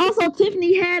also,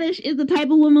 Tiffany Haddish is the type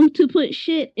of woman to put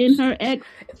shit in her ex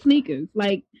sneakers.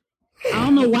 Like, I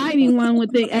don't know why anyone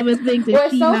would ever think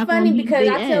that she's not funny because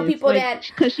I tell people that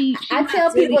I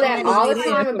tell people that all the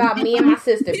time about me and my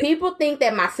sister. People think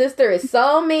that my sister is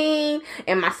so mean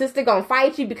and my sister gonna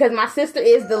fight you because my sister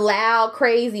is the loud,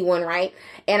 crazy one, right?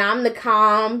 And I'm the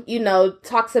calm,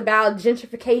 talks about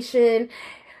gentrification.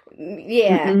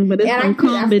 Yeah, but it's some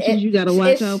calm bitches you gotta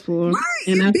watch out for. Right,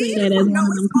 and I say that as one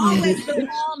of them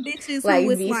calm bitches like,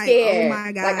 who is be like, scared. Oh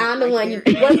my God, like I'm the one.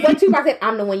 What Tupac said?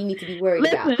 I'm the one you need to be worried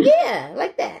about. Yeah,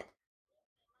 like that.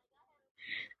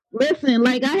 Listen,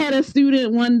 like I had a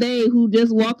student one day who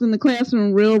just walked in the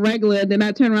classroom real regular, and then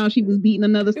I turned around, she was beating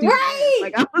another student. Right.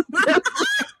 Like I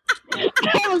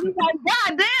was like,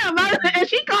 God damn! And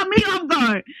she caught me off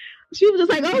guard. She was just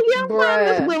like, "Oh yeah, I'm fine,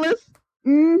 Miss Willis."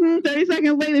 30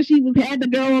 seconds later, she had the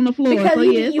girl on the floor. Because so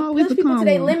it's always push the people to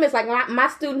their limits. Like my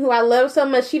student who I love so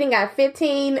much, she done got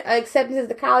 15 acceptances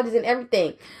to colleges and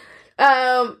everything.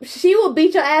 She will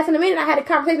beat your ass in a minute. I had a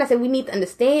conversation. I said, we need to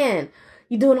understand.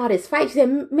 You doing all this fight. She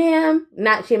said, ma'am,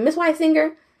 she a Miss White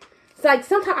singer. It's like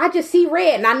sometimes I just see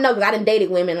red, and I know because I done dated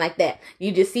women like that.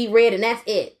 You just see red, and that's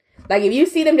it. Like if you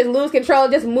see them just lose control,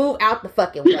 just move out the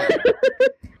fucking way.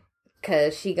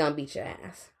 Because she gonna beat your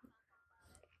ass.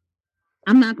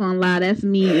 I'm not gonna lie, that's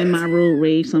me in my road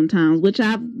rage sometimes, which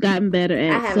I've gotten better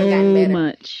at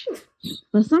much.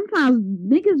 But sometimes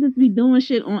niggas just be doing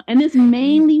shit and it's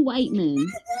mainly white men.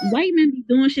 White men be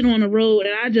doing shit on the road,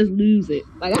 and I just lose it.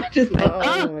 Like I just like,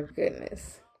 oh my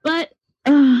goodness. But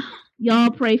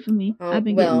y'all pray for me.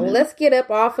 Let's get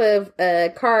up off of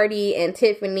Cardi and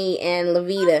Tiffany and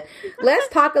Lovita. Let's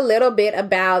talk a little bit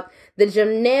about the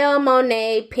Janelle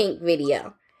Monáe Pink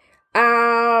video.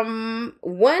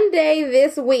 One day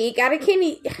this week, I can't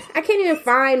even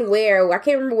find where. I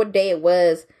can't remember what day it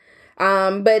was.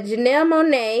 But Janelle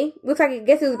Monáe, looks like, I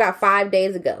guess it was about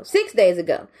 6 days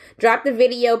ago, dropped the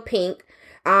video Pink,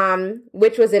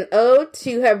 which was an ode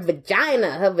to her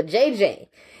vagina, her vajayjay.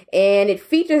 And it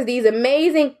features these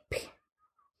amazing...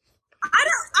 I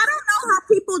don't know how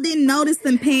people didn't notice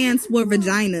them pants were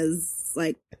vaginas.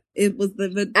 Like, it was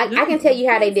the... I can tell you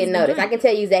how they didn't notice. I can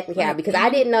tell you exactly how, because I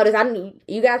didn't notice.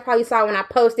 You guys probably saw when I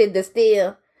posted the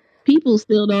still. People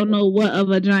still don't know what a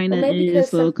vagina is,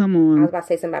 so come on. I was about to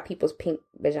say something about people's pink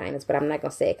vaginas, but I'm not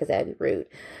going to say it because that would be rude.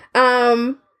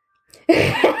 People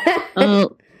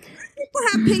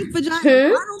have pink vaginas.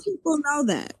 Why don't people know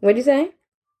that? What'd you say?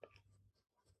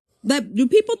 Do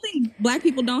people think black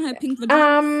people don't have pink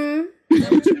vaginas?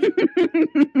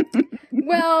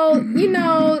 Well,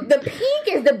 the pink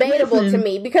is debatable to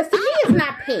me, because to me it's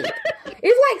not pink.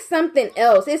 It's like something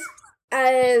else. It's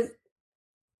like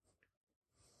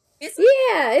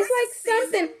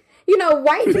something,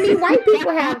 white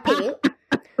people have pink,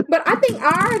 but I think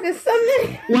ours is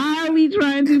something. Why are we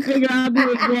trying to figure out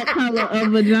the exact color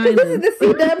of vagina? This is the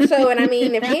C-Dubb show, and I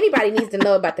mean, if anybody needs to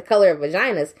know about the color of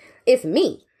vaginas, it's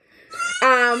me.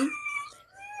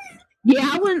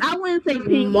 Yeah, I wouldn't say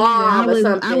pink. Mauve or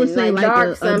something. I would say like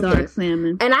dark a dark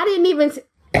salmon. And I didn't even...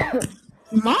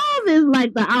 Mauve is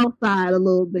like the outside a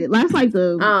little bit. That's like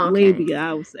the labia,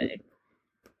 I would say.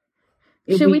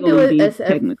 Should we do a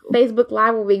Facebook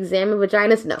Live where we examine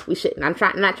vaginas? No, we shouldn't. I'm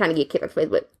not trying to get kicked off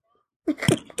Facebook.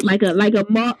 like a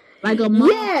moth.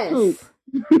 Yes.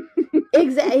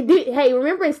 Exactly. Hey,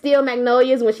 remember in Steel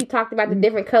Magnolias when she talked about the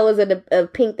different colors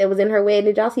of pink that was in her wedding?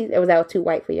 Did y'all see? Or was that too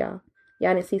white for y'all?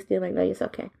 Y'all didn't see Steel Magnolias?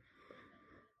 Okay.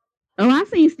 Oh, I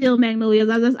seen Steel Magnolias.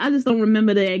 I just don't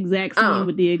remember the exact scene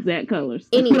with the exact colors.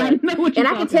 Anyway, and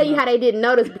I can tell you how they didn't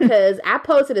notice, because I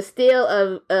posted a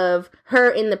still of her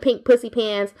in the pink pussy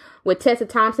pants with Tessa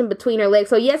Thompson between her legs.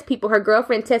 So yes, people, her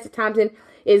girlfriend Tessa Thompson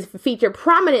is featured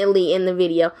prominently in the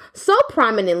video. So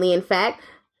prominently, in fact.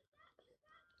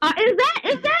 Is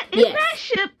that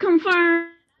ship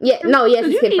confirmed? Yeah, no, yes,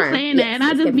 it's confirmed. You keep saying that, and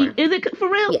I just confirmed. Is it for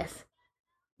real?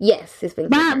 Yes, it's been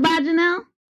confirmed. By Janelle?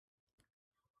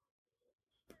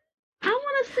 I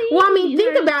want to see. Well, I mean,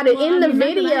 think about it. In the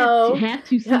video,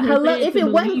 hello, if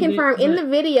it wasn't confirmed, in the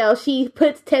video, she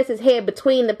puts Tessa's head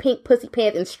between the pink pussy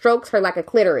pants and strokes her like a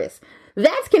clitoris.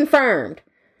 That's confirmed.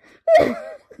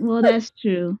 Well, that's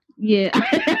true. Yeah.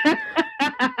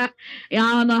 I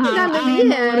don't know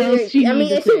how. She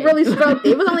really stroked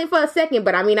it. It was only for a second,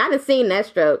 but I mean, I done seen that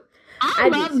stroke. I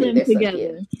love them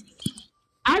together.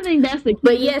 I think that's the key.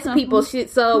 But yes, people should.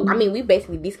 So, I mean, we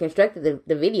basically deconstructed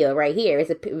the video right here. It's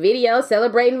a video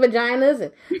celebrating vaginas,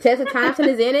 and Tessa Thompson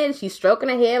is in it, and she's stroking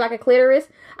her head like a clitoris.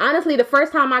 Honestly, the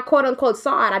first time I quote unquote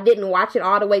saw it, I didn't watch it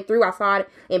all the way through. I saw it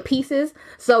in pieces.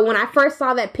 So when I first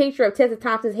saw that picture of Tessa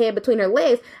Thompson's head between her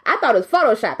legs, I thought it was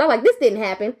photoshopped. I was like, this didn't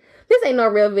happen. This ain't no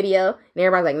real video. And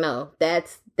everybody's like, no,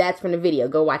 that's from the video.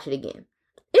 Go watch it again.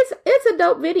 It's a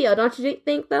dope video, don't you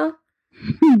think though?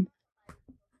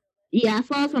 Yeah, I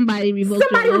saw somebody revoke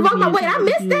my wait, I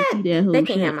missed that. They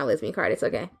can't have my lesbian card. It's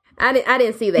okay. I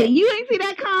didn't see that. Yeah, you ain't see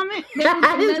that comment?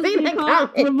 I didn't see that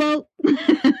comment.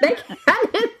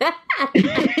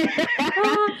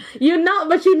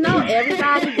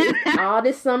 Everybody, all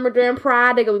this summer during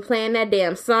Pride, they're going to be playing that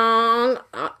damn song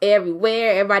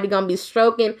everywhere. Everybody going to be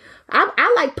stroking.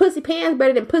 I like pussy pants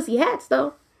better than pussy hats,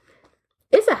 though.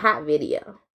 It's a hot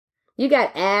video. You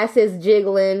got asses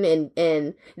jiggling,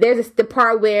 and there's the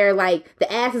part where, like,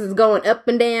 the asses is going up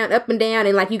and down,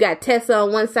 and, like, you got Tessa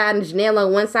on one side and Janelle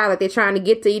on one side, like, they're trying to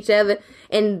get to each other.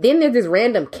 And then there's this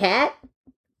random cat.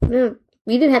 You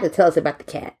didn't have to tell us about the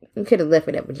cat. You could have left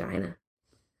it at vagina.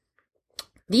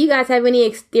 Do you guys have any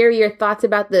exterior thoughts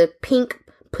about the pink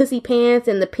pussy pants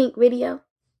and the pink video?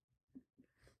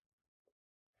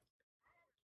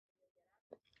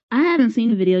 I haven't seen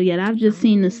the video yet. I've just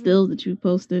seen the stills that you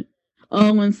posted.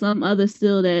 Oh, and some other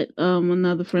still that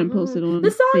another friend posted on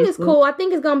the song Facebook. Is cool. I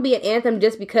think it's gonna be an anthem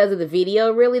just because of the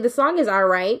video. Really, the song is all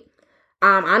right.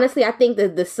 Honestly, I think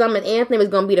the summer anthem is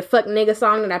gonna be the fuck nigga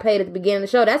song that I played at the beginning of the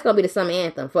show. That's gonna be the summer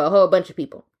anthem for a whole bunch of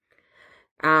people.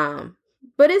 But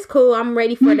it's cool. I'm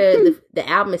ready for the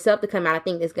album itself to come out. I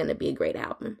think it's gonna be a great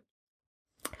album.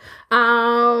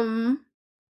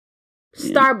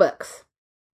 Starbucks.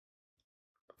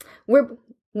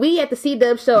 We at the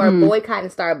C-Dubb show are boycotting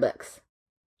Starbucks.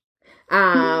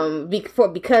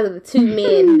 Because of the two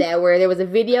men there was a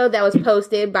video that was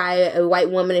posted by a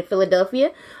white woman in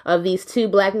Philadelphia of these two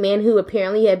black men who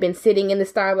apparently had been sitting in the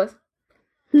Starbucks.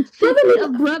 They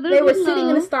were sitting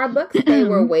in the Starbucks. They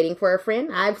were waiting for a friend.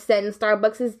 I've sat in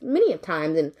Starbucks many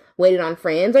times and waited on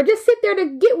friends, or just sit there to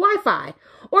get Wi-Fi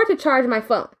or to charge my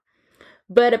phone.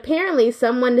 But apparently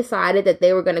someone decided that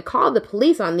they were going to call the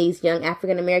police on these young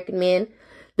African-American men.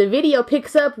 The video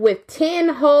picks up with 10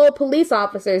 whole police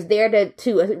officers there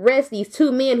to arrest these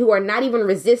two men who are not even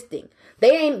resisting.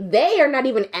 They are not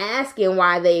even asking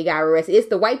why they got arrested. It's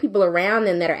the white people around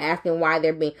them that are asking why is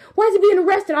he being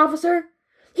arrested, officer?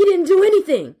 He didn't do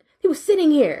anything. He was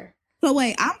sitting here. So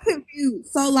wait, I'm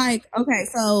confused. So like, okay,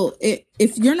 so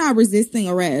if you're not resisting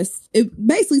arrest, it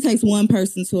basically takes one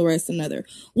person to arrest another.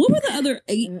 What were the other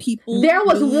 8 people? There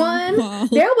was one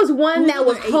that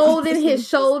was holding his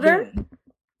shoulder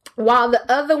while the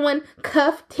other one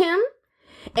cuffed him.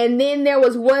 And then there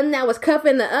was one that was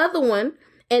cuffing the other one.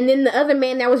 And then the other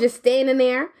man that was just standing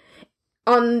there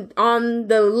on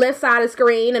the left side of the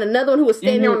screen, and another one who was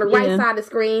standing there on the right side of the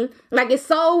screen. Like, it's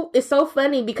so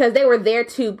funny because they were there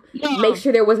to make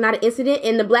sure there was not an incident,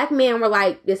 and the black men were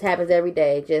like, this happens every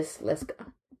day, just let's go.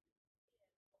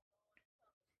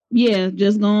 Yeah,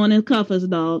 just go on and cuff us,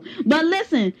 dog. But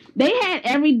listen, they had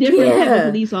every different type of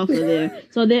police officer there.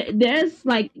 So there's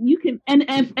like, you can,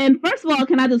 and first of all,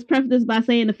 can I just preface this by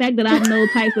saying the fact that I know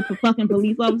types of fucking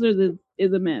police officers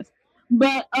is a mess.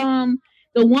 But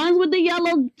the ones with the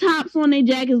yellow tops on their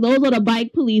jackets, those are the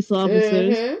bike police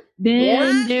officers. Mm-hmm.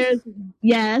 Then there's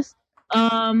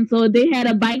so they had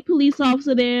a bike police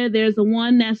officer there. There's the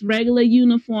one that's regular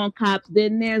uniform cops.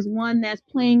 Then there's one that's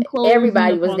plain clothes.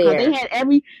 Everybody was there. They had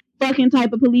every fucking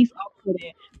type of police officer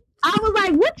there. I was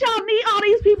like, what y'all need all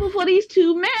these people for these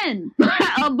two men?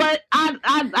 But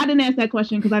I didn't ask that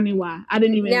question because I knew why. I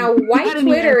didn't even. Now, white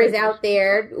Twitter is out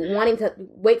there wanting to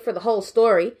wait for the whole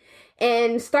story.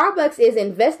 And Starbucks is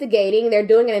investigating. They're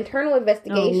doing an internal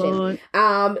investigation.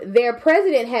 Their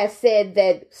president has said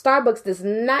that Starbucks does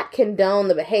not condone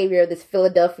the behavior of this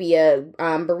Philadelphia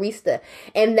barista,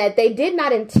 and that they did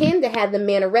not intend to have the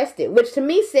men arrested, which to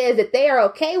me says that they are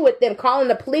okay with them calling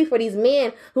the police for these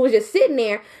men who was just sitting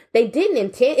there. They didn't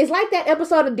intend. It's like that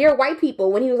episode of Dear White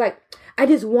People when he was like, I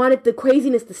just wanted the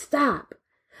craziness to stop.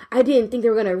 I didn't think they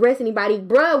were going to arrest anybody.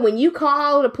 Bruh, when you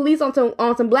call the police on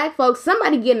some black folks,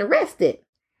 somebody getting arrested.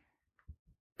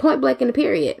 Point blank in the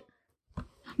period.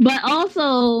 But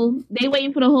also, they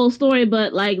waiting for the whole story.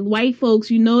 But like white folks,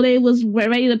 they was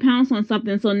ready to pounce on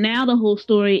something. So now the whole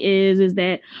story is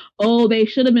that they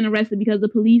should have been arrested because the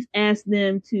police asked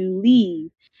them to leave.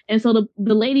 And so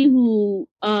the lady who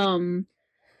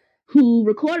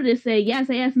recorded it said, yes,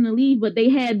 they asked them to leave, but they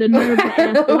had the nerve to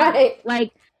ask them. Right.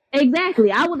 Like,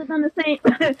 exactly. I would have done the same.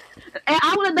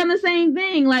 I would have done the same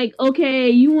thing. Like, okay,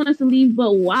 you want us to leave,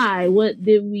 but why? What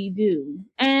did we do?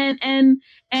 And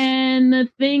the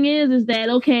thing is that,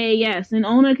 okay, yes, an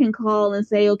owner can call and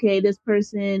say, okay, this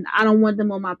person, I don't want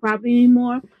them on my property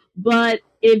anymore. But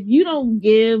if you don't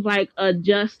give like a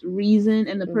just reason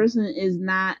and the person is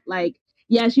not like,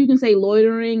 yes, you can say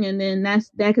loitering, and then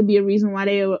that could be a reason why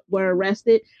they were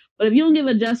arrested. But if you don't give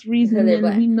a just reason, then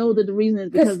we know that the reason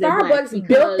is because they're black. Starbucks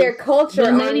built their culture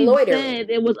on loitering. Said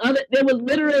there was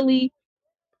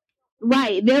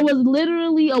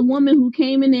literally a woman who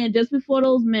came in there just before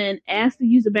those men asked to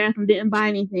use the bathroom, didn't buy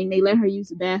anything. They let her use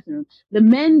the bathroom. The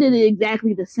men did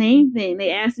exactly the same thing.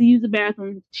 They asked to use the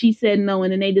bathroom. She said no,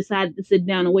 and then they decided to sit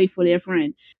down and wait for their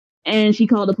friend. And she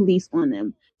called the police on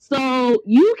them. So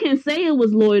you can say it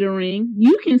was loitering,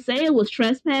 you can say it was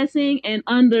trespassing, and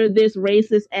under this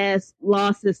racist ass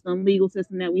legal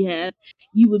system that we have,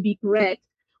 you would be correct.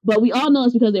 But we all know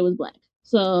it's because they was black.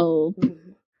 So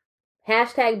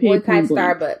hashtag boycott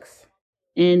Starbucks.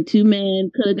 And 2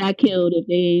 men could have got killed if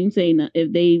they didn't say nothing,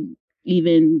 if they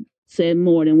even said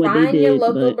more than what they did. Find your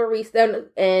local barista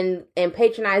and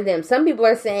patronize them. Some people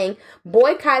are saying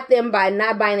boycott them by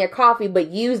not buying their coffee, but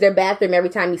use their bathroom every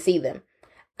time you see them.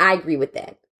 I agree with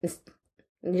that. Just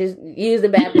use the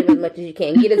bathroom as much as you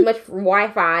can. Get as much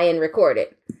Wi-Fi and record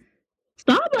it.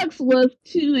 Starbucks was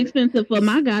too expensive for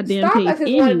my goddamn Starbucks taste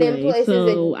is one of them places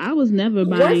so I was never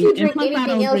buying. Once you drink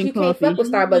anything else, you can't fuck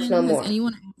with Starbucks no more. I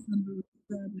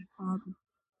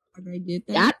get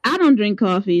that. I don't drink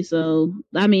coffee, so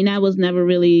I mean that was never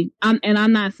really. I'm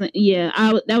not saying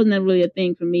that was never really a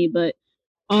thing for me. But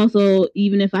also,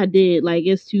 even if I did, like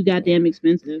it's too goddamn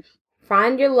expensive.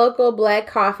 Find your local black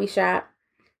coffee shop,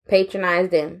 patronize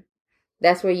them.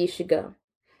 That's where you should go.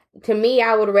 To me,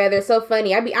 I would rather. It's so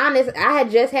funny. I'll be honest. I had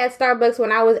just had Starbucks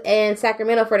when I was in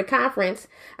Sacramento for the conference.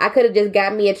 I could have just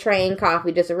got me a train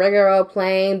coffee, just a regular old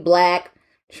plain black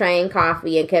train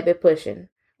coffee, and kept it pushing.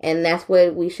 And that's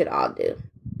what we should all do.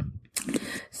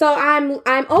 So I'm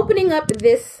opening up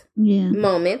this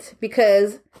moment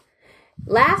because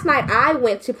last night I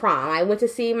went to prom. I went to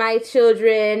see my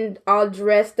children all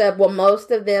dressed up. Well,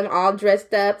 most of them all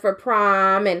dressed up for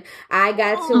prom, and I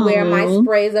got to wear my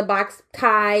Sprays box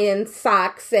tie and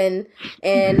socks and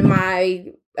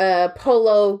my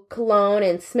polo cologne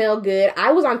and smell good.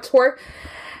 I was on twerk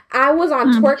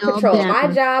patrol.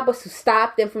 My job was to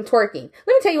stop them from twerking. Let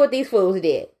me tell you what these fools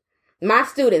did. My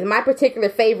students, my particular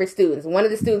favorite students, one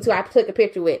of the students who I took a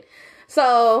picture with.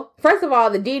 So, first of all,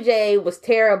 the DJ was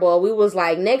terrible. We was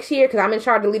like, next year, because I'm in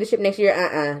charge of leadership next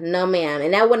year, no ma'am.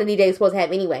 And that wasn't a DJ was supposed to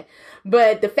have anyway.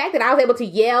 But the fact that I was able to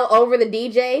yell over the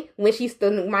DJ when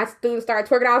my students started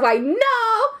twerking, I was like, no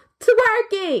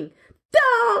twerking!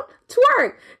 Don't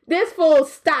twerk! This fool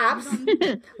stops,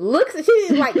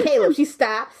 she's like Caleb, she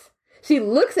stops, she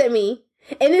looks at me,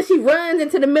 and then she runs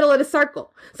into the middle of the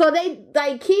circle. So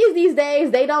kids these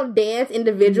days, they don't dance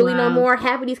individually no more.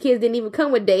 Half of these kids didn't even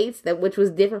come with dates, which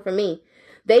was different for me.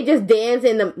 They just dance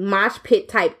in the mosh pit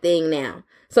type thing now.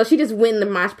 So she just went in the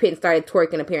mosh pit and started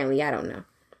twerking, apparently. I don't know.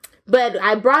 But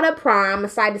I brought up prom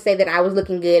aside to say that I was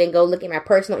looking good and go look at my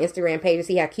personal Instagram page to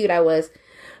see how cute I was.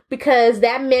 Because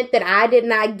that meant that I did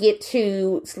not get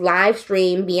to live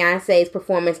stream Beyonce's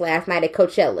performance last night at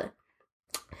Coachella.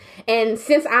 And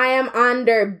since I am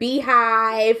under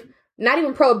Beehive, not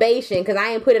even probation, because I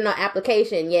ain't put in no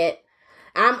application yet,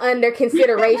 I'm under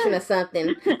consideration or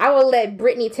something. I will let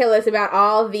Brittany tell us about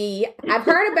all the. I've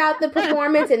heard about the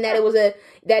performance and that it was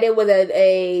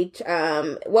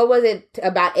what was it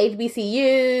about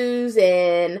HBCUs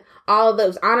and all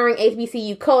those honoring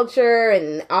HBCU culture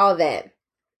and all that.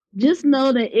 Just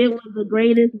know that it was the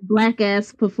greatest black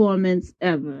ass performance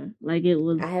ever. Like it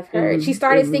was. I have heard. She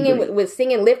started singing with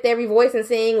singing "Lift Every Voice and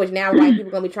Sing," which now white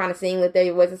people gonna be trying to sing "Lift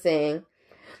Every Voice and Sing."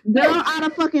 Girl, out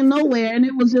of fucking nowhere, and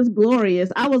it was just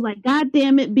glorious. I was like, God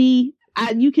damn it, B,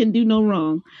 you can do no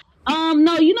wrong.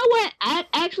 No, you know what? I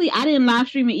didn't live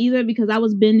stream it either because I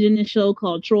was binging this show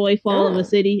called Troy, Fall of a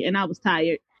City, and I was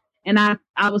tired. And I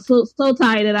was so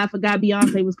tired that I forgot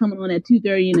Beyonce was coming on at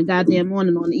 2:30 in the goddamn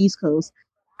morning on the East Coast.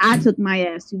 I took my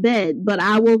ass to bed, but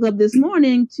I woke up this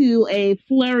morning to a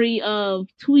flurry of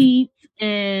tweets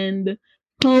and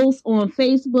posts on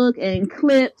Facebook and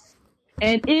clips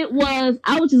And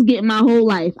I was just getting my whole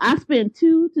life. I spent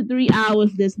 2 to 3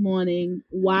 hours this morning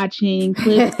watching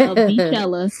clips of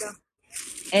Beachella,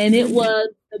 and it was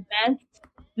the best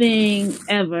thing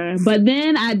ever. But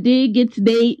then I did get to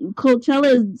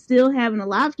Coachella is still having a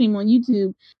live stream on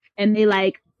YouTube, and they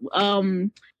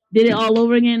did it all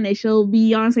over again. They showed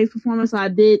Beyonce's performance. So I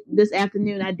did this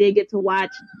afternoon. I did get to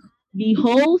watch the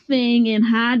whole thing in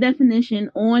high definition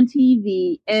on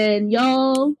TV, and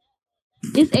y'all,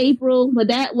 it's April, but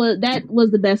that was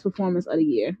the best performance of the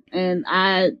year, and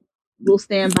I will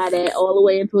stand by that all the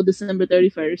way until December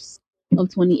 31st of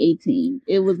 2018.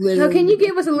 It was literally. So, can you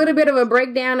give us a little bit of a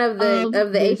breakdown of the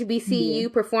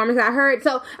HBCU performance? I heard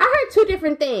two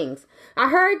different things. I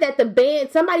heard that the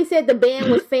band. Somebody said the band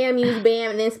was FAMU's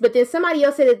band, but then somebody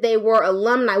else said that they were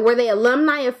alumni. Were they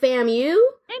alumni of FAMU?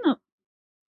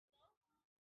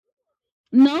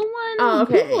 No one. Oh,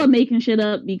 okay. People are making shit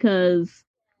up because.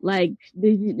 Like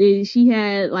she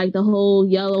had like the whole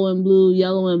yellow and blue,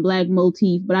 yellow and black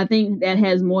motif, but I think that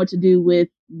has more to do with,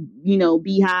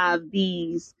 beehive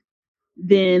bees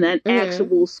than an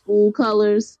actual school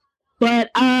colors.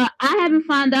 But I haven't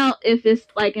found out if it's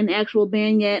like an actual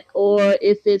band yet, or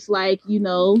if it's like,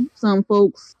 some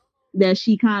folks that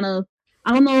she kind of,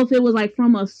 I don't know if it was like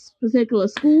from a particular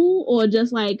school or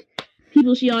just like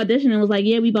people she auditioned and was like,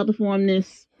 yeah, we about to form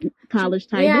this college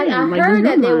type. Yeah, I heard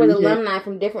that there was alumni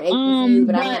from different HBCUs,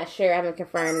 but I'm not sure. I haven't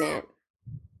confirmed that.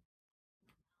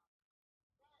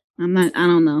 I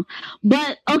don't know.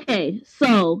 But okay,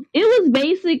 so it was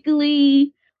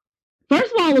basically,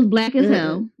 first of all, it was black as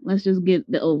hell. Let's just get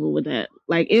over with that.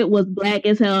 Like, it was black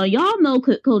as hell. Y'all know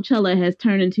Coachella has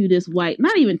turned into this white,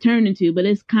 not even turned into, but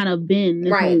it's kind of been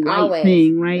this whole white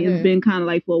thing, right? It's been kind of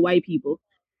like for white people.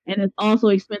 And it's also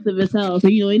expensive as hell. So,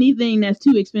 anything that's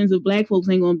too expensive, black folks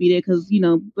ain't going to be there because,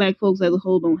 black folks as a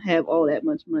whole don't have all that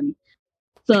much money.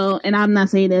 So, and I'm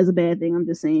not saying that's a bad thing. I'm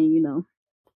just saying,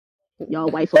 y'all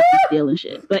white folks are stealing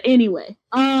shit. But anyway,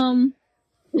 but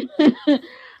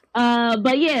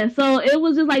yeah, so it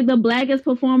was just like the blackest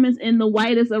performance in the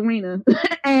whitest arena.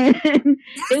 And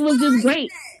it was just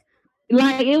great.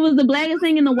 Like, it was the blackest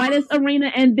thing in the whitest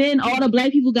arena, and then all the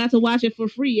black people got to watch it for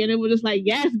free, and it was just like,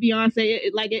 yes, Beyonce,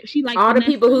 she like all the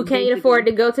people who can't afford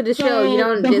to go to the show. You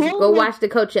don't just go watch the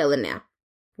Coachella now.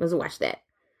 Let's watch that.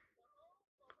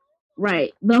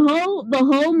 Right. The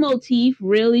whole motif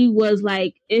really was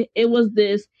like it was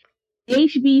this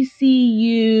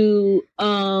HBCU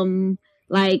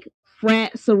like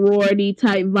frat sorority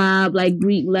type vibe, like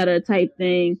Greek letter type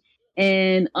thing,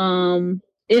 and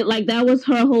it like that was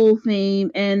her whole theme.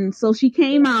 And so when she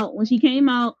came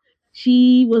out,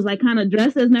 she was like kind of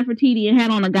dressed as Nefertiti and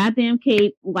had on a goddamn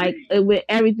cape, like with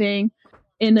everything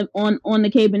on the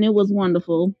cape, and it was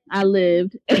wonderful. I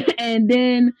lived. And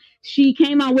then she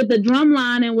came out with the drum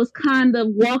line and was kind of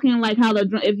walking like how the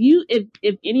drum.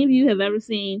 If any of you have ever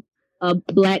seen a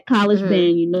black college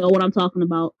band, you know what I'm talking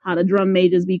about. How the drum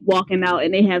majors be walking out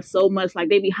and they have so much, like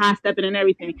they be high stepping and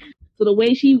everything. So the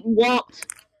way she walked,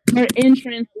 her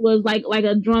entrance was like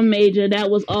a drum major.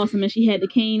 That was awesome. And she had the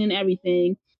cane and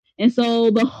everything. And so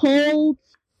the whole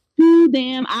 2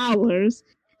 damn hours,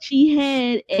 she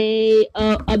had a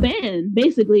band,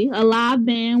 basically a live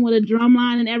band with a drum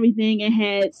line and everything, and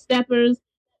had steppers.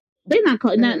 They're not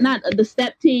called not the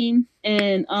step team,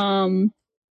 and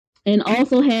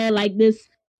also had like this,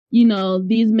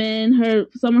 these men.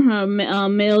 Some of her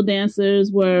male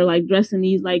dancers were like dressed in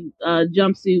these like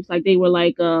jumpsuits, like they were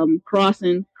like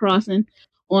crossing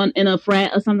on in a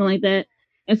frat or something like that.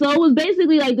 And so it was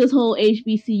basically like this whole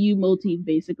HBCU motif,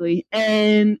 basically.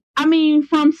 And I mean,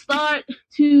 from start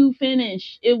to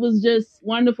finish, it was just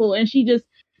wonderful. And she just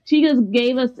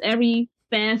gave us every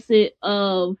facet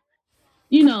of,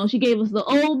 she gave us the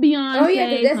old Beyonce. Oh yeah,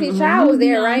 because Destiny's Child was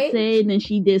there, right? And then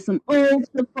she did some old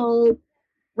stuff.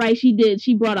 Right,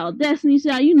 she brought out Destiny's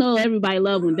Child. Everybody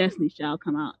loved when Destiny's Child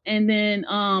come out. And then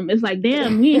it's like,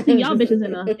 damn, we ain't seen y'all bitches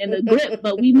in the grip,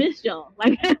 but we missed y'all.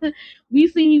 Like, we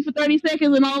seen you for 30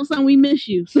 seconds and all of a sudden we miss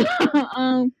you. So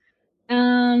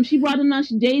she brought in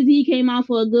Jay-Z came out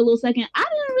for a good little second. I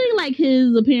didn't really like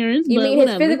his appearance. You mean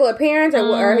his physical appearance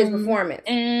or his performance?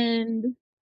 And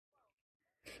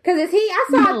because I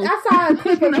saw a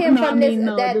clip of him from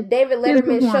that David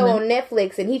Letterman show on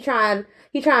Netflix, and he trying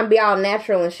to be all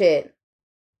natural and shit.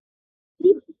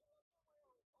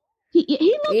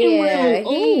 He looking real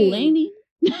old, ain't he?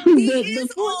 He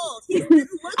is old.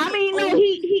 I mean, no,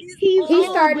 he's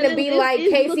starting to be like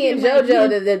Casey and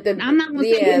JoJo. I'm not gonna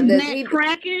say his black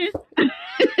cracking.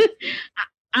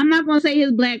 I'm not gonna say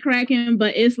his black cracking,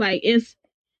 but it's like it's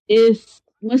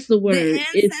what's the word? The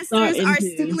ancestors are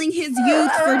stealing his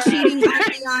youth for cheating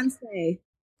on Beyonce.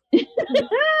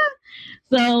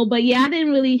 So, but yeah, I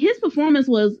didn't really. His performance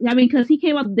was, I mean, because he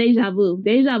came up with Deja Vu.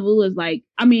 Deja Vu is like,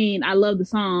 I mean, I love the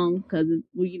song because,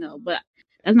 but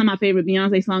that's not my favorite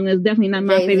Beyonce song. It's definitely not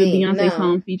my favorite Beyonce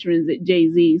song featuring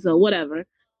Jay-Z. So whatever.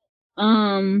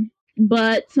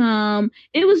 But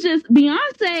it was just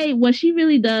Beyonce. What she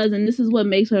really does, and this is what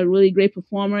makes her a really great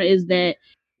performer, is that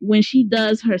when she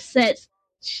does her sets,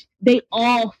 they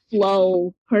all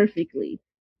flow perfectly.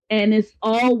 And it's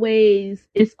always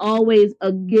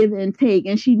a give and take,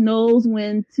 and she knows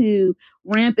when to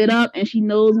ramp it up, and she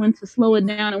knows when to slow it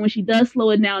down. And when she does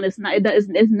slow it down, it's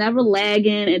never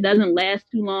lagging. It doesn't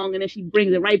last too long, and then she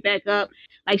brings it right back up.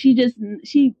 Like she's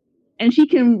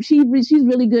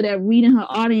really good at reading her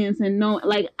audience and know.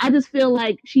 Like I just feel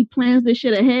like she plans this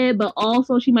shit ahead, but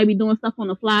also she might be doing stuff on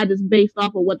the fly just based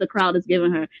off of what the crowd is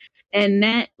giving her, and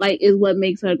that is what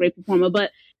makes her a great performer.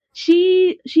 But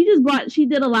she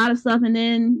did a lot of stuff, and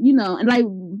then and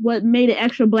what made it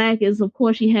extra black is of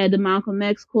course she had the Malcolm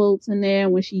X quotes in there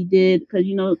when she did, because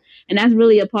and that's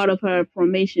really a part of her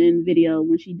Formation video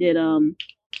when she did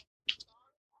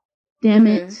damn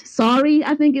it, Sorry,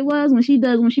 I think it was when she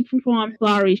performs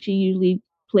Sorry, she usually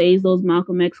plays those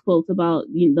Malcolm X quotes about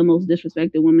the most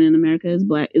disrespected woman in America is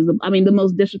the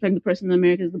most disrespected person in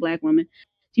America is the black woman.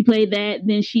 She played that.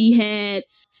 Then she had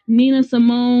Nina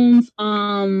Simone's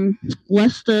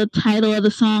what's the title of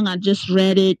the song? I just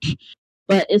read it,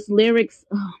 but it's lyrics.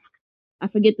 Oh, I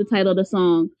forget the title of the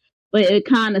song, but it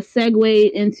kind of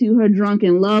segued into her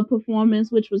Drunken Love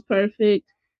performance, which was perfect.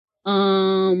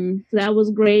 So that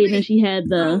was great. And she had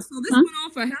the. So this went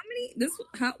on for how many?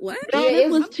 What? Yeah, it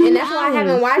was 2 hours. And that's why I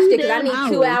haven't watched it, because I need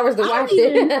 2 hours to watch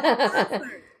it.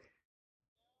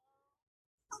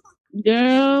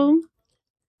 Girl,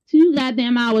 2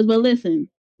 goddamn hours. But listen,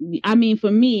 I mean, for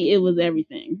me, it was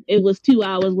everything. It was 2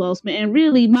 hours well spent, and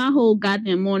really, my whole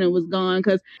goddamn morning was gone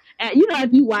because,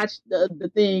 if you watch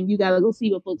the thing, you gotta go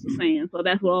see what folks are saying. So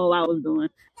that's what all I was doing.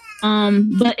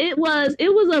 But it was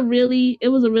a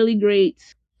really great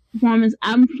performance.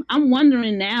 I'm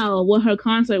wondering now what her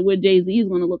concert with Jay-Z is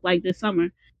going to look like this summer,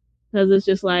 because it's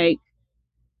just like,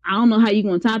 I don't know how you're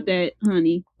going to top that,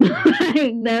 honey.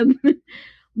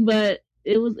 But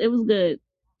it was good.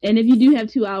 And if you do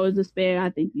have 2 hours to spare, I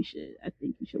think you should.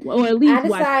 Or at least I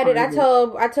decided. I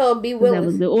told B. Willis. That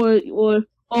was good.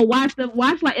 Or watch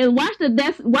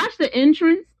the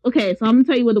entrance. Okay, so I'm gonna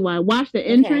tell you what to watch. Watch the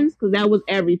entrance, because that was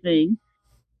everything.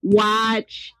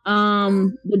 Watch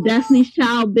the Destiny's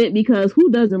Child bit, because who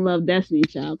doesn't love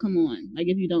Destiny's Child? Come on, like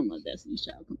if you don't love Destiny's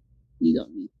Child, you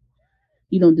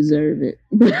don't deserve it.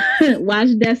 Watch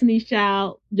Destiny's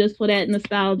Child just for that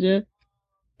nostalgia.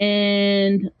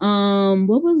 And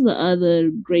what was the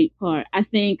other great part? I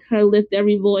think her lift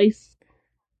every voice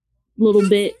a little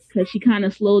bit, because she kind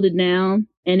of slowed it down,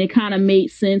 and it kind of made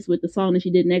sense with the song that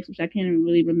she did next, which I can't even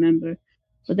really remember,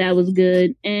 but that was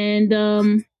good.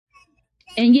 So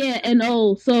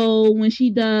when she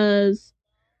does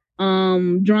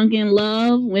Drunken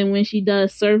Love, when she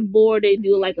does Surfboard, they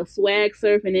do like a swag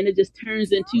surf, and then it just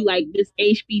turns into like this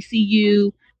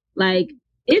HBCU, like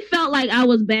it felt like I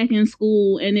was back in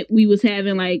school, and we was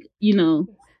having like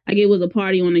it was a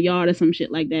party on the yard or some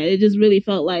shit like that. It just really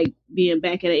felt like being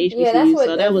back at a HBCU. Yeah, that's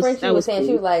what Frenchie was saying. Cool.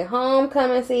 She was like,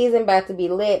 homecoming season about to be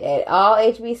lit at all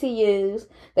HBCUs.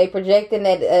 They projecting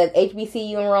that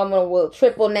HBCU enrollment will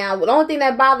triple now. The only thing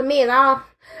that bothered me is I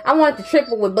want it to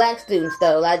triple with black students,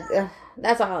 though. Like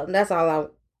that's all I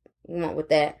want with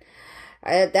that.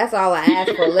 That's all I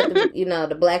ask for. Let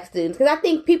the black students, because I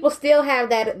think people still have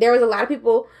that. There was a lot of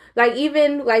people, like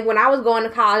even like when I was going to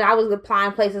college, I was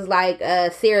applying places like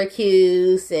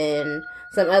Syracuse and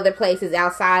some other places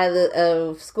outside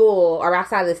of school or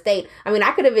outside of the state. I mean,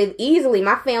 I could have easily.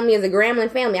 My family is a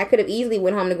Grambling family. I could have easily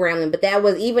went home to Grambling, but that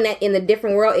was even in the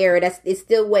different world era. It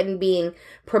still wasn't being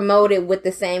promoted with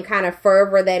the same kind of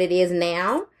fervor that it is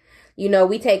now.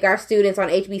 We take our students on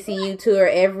HBCU tour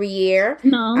every year.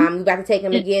 No. We're about to take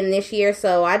them again this year.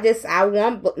 So I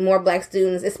want more black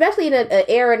students, especially in an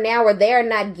era now where they're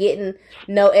not getting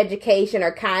no education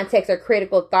or context or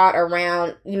critical thought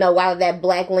around, out of that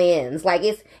black lens. Like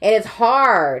it's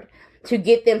hard to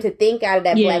get them to think out of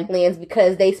that black lens,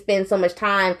 because they spend so much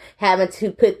time having to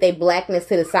put their blackness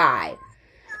to the side.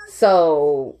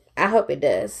 So I hope it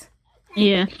does.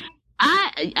 Yeah.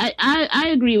 I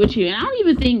agree with you, and I don't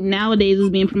even think nowadays it's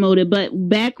being promoted, but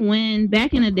back in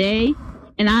the day,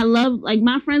 and I love, like,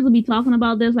 my friends will be talking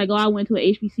about this, like, I went to an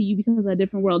HBCU because of a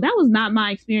different world. That was not my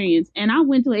experience, and I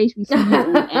went to an HBCU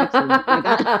on accident.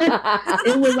 Like,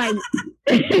 it was like,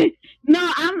 No,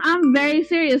 I'm very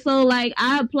serious. So like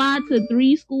I applied to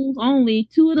 3 schools only.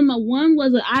 2 of them, one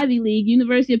was an Ivy League,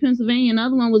 University of Pennsylvania,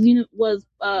 another one was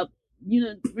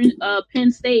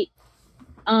Penn State.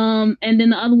 And then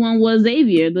the other one was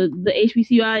Xavier, the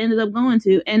HBCU I ended up going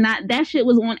to. And that shit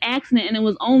was on accident, and it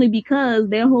was only because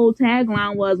their whole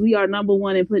tagline was, "We are number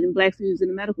one in putting black students in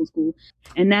the medical school."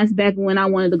 And that's back when I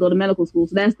wanted to go to medical school.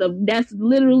 So that's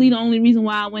literally the only reason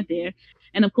why I went there.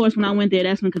 And of course, when I went there,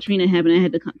 that's when Katrina happened. I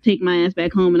had to take my ass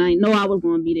back home, and I didn't know I was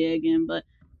going to be there again. But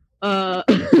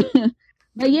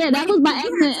but yeah, that was by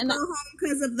accident. And go home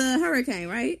because of the hurricane,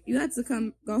 right? You had to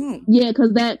go home. Yeah,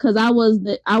 because I was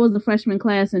the freshman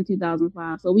class in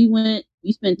 2005. So we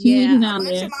spent 2 weeks down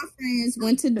there. A bunch of my friends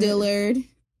went to Dillard,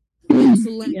 and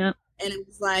it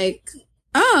was like,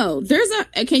 oh,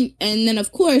 and then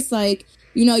of course, like,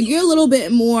 you know, you're a little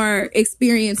bit more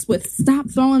experienced with, stop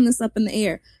throwing this up in the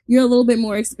air. You're a little bit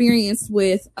more experienced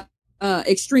with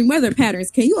extreme weather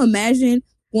patterns. Can you imagine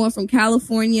going from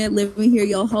California, living here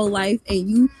your whole life, and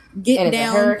you get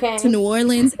down to New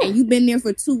Orleans and you've been there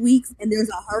for 2 weeks and there's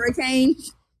a hurricane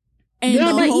and the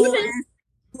whole ass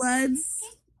floods?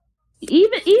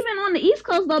 Even on the East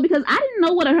Coast though, because I didn't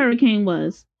know what a hurricane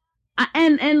was.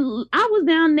 And I was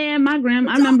down there, I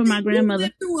remember my grandmother.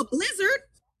 Lived through a blizzard.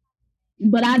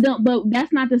 But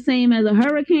that's not the same as a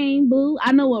hurricane, boo.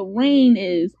 I know what rain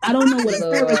is. I don't know what a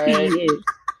hurricane is.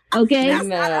 Okay? That's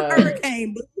not a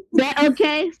hurricane, boo.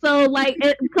 Okay, so like,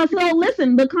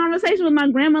 listen, the conversation with my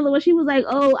grandmother was, she was like,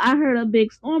 "Oh, I heard a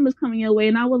big storm is coming your way,"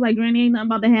 and I was like, "Granny, ain't nothing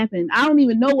about to happen. I don't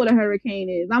even know what a hurricane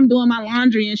is. I'm doing my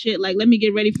laundry and shit. Like, let me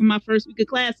get ready for my first week of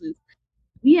classes."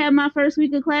 We had my first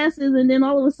week of classes, and then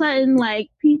all of a sudden, like,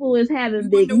 people is having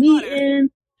big meetings.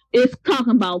 It's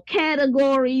talking about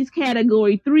categories.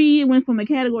 Category 3, it went from a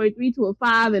category 3 to a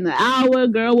 5 in an hour.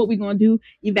 Girl, what we gonna do?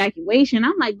 Evacuation.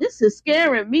 I'm like, this is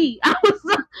scaring me. I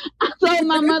told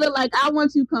my mother, like, I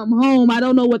want to come home. I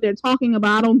don't know what they're talking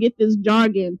about. I don't get this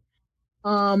jargon.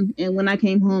 And when I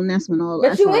came home, that's when all.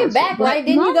 But you went back, right?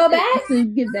 Didn't you go back? To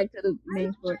get back to the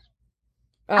main story.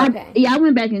 Okay. I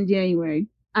went back in January.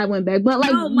 I went back, but so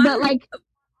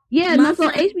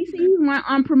HBCUs weren't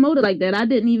unpromoted like that. I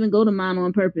didn't even go to mine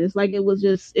on purpose. Like, it was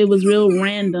real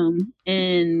random.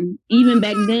 And even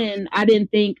back then, I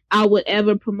didn't think I would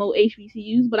ever promote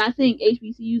HBCUs, but I think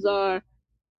HBCUs are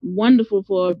wonderful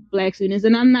for black students.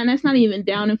 And that's not even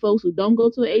downing folks who don't go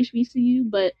to an HBCU,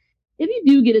 but if you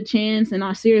do get a chance and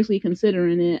are seriously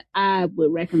considering it, I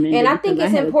would recommend it. And I think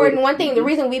it's important. One thing, the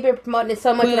reason we've been promoting it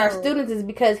so much with our students is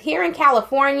because here in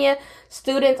California,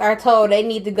 students are told they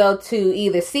need to go to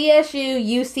either CSU,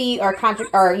 UC, or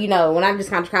when I'm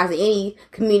just Contra Costa, any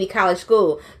community college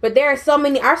school. But there are so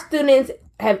many. Our students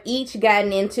have each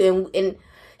gotten into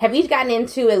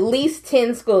at least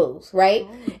 10 schools, right?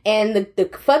 And the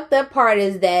fucked up part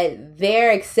is that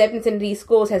their acceptance into these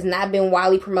schools has not been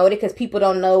widely promoted because people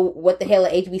don't know what the hell a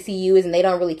HBCU is and they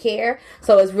don't really care.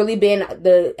 So it's really been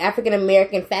the African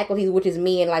American faculty, which is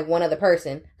me and like one other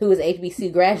person who is an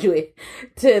HBCU graduate,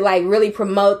 to like really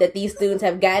promote that these students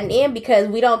have gotten in, because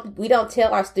we don't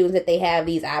tell our students that they have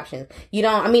these options.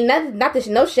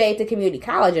 No shade to community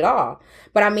college at all.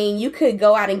 But I mean, you could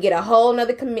go out and get a whole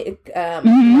nother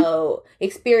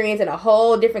experience in a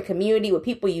whole different community with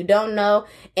people you don't know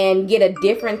and get a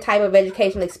different type of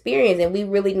educational experience. And we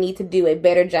really need to do a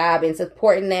better job in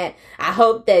supporting that. I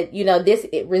hope that,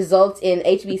 it results in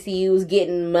HBCUs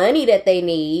getting money that they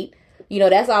need.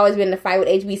 That's always been the fight with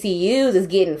HBCUs, is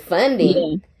getting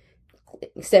funding,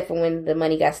 except for when the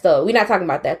money got stolen. We're not talking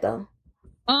about that though.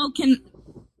 Oh, can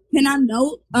I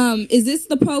note, is this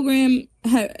the program?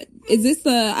 Is this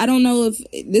I don't know if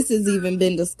this has even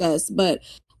been discussed, but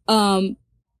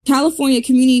California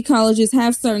community colleges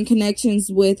have certain connections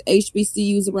with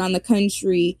HBCUs around the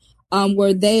country,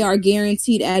 where they are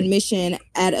guaranteed admission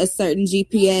at a certain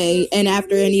GPA, and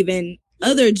after an even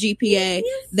other GPA,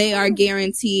 they are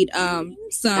guaranteed some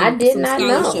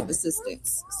scholarship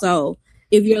assistance. So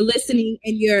if you're listening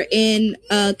and you're in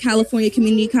California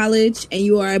Community College and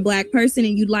you are a black person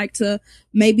and you'd like to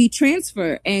maybe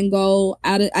transfer and go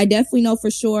out, I definitely know for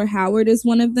sure Howard is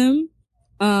one of them.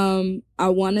 I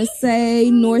want to say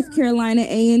North Carolina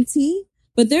A&T,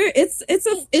 but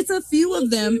it's a few of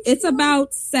them. It's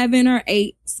about 7 or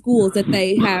 8 schools that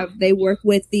they work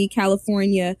with the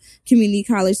California Community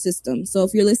College system. So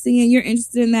if you're listening and you're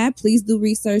interested in that, please do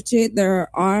research it. There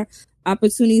are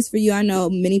opportunities for you. I know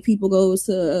many people go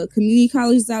to community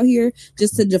colleges out here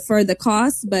just to defer the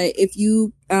costs, but if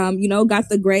you got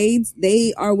the grades,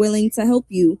 they are willing to help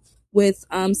you with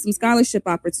some scholarship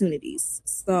opportunities.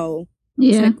 So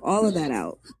check all of that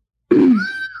out.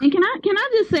 And can I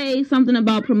just say something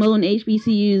about promoting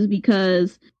HBCUs,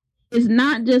 because it's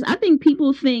not just, I think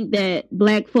people think that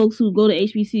black folks who go to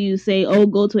HBCU say, oh,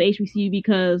 go to HBCU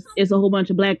because it's a whole bunch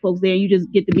of black folks there. You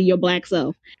just get to be your black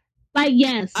self. Like,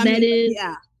 yes, that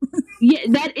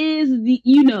is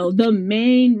the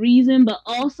main reason. But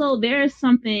also there is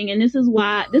something, and this is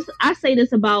why I say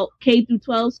this about K through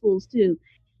 12 schools too.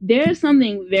 There's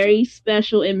something very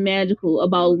special and magical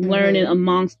about learning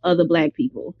amongst other black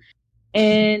people.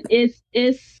 And you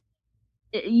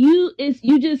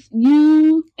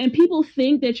and people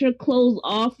think that you're closed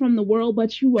off from the world,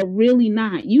 but you are really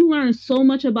not. You learn so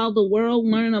much about the world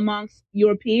learning amongst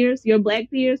your peers, your black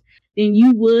peers, than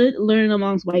you would learn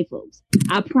amongst white folks.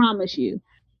 I promise you.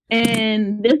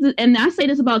 And I say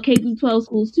this about K through 12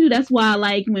 schools too. That's why,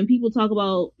 like, when people talk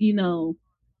about,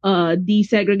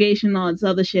 desegregation and all this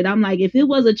other shit, I'm like, if it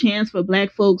was a chance for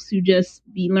black folks to just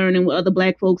be learning with other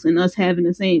black folks and us having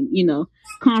the same,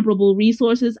 comparable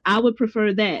resources, I would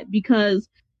prefer that, because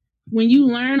when you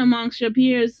learn amongst your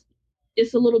peers,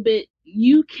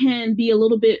 you can be a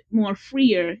little bit more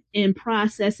freer in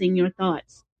processing your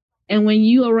thoughts. And when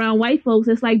you around white folks,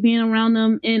 it's like being around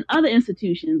them in other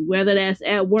institutions, whether that's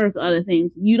at work or other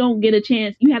things. You don't get a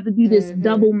chance. You have to do this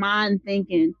double mind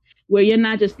thinking, where you're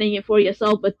not just thinking for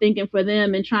yourself, but thinking for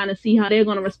them and trying to see how they're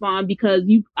going to respond, because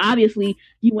you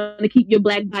want to keep your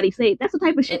black body safe. That's the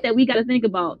type of shit that we got to think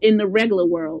about in the regular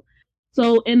world.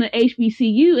 So in the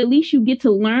HBCU, at least you get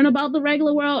to learn about the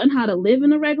regular world and how to live in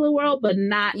the regular world, but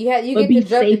not. You get to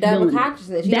jump the double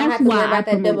consciousness. You don't have to worry about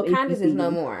that double consciousness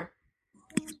no more.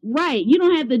 Right. You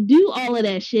don't have to do all of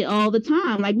that shit all the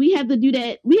time. Like, we have to do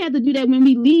that. We have to do that when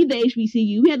we leave the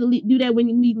HBCU. We have to do that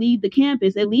when we leave the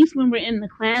campus. At least when we're in the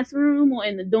classroom or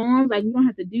in the dorms, like, we don't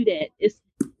have to do that.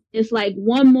 It's like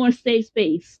one more safe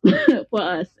space for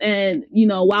us. And,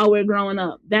 while we're growing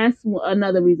up, that's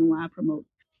another reason why I promote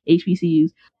HBCUs.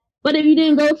 But if you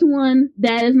didn't go to one,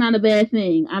 that is not a bad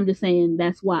thing. I'm just saying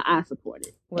that's why I support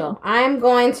it. Well, I'm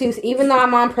going to, even though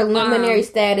I'm on preliminary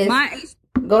status.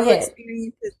 Go ahead.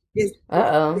 Experience is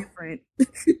different.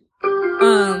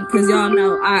 Because y'all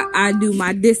know I do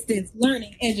my distance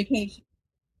learning education,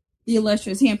 the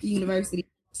illustrious Hampton University.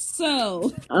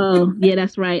 So. Oh, yeah,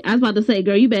 that's right. I was about to say,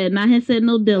 girl, you better not have said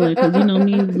no Dillon, because you know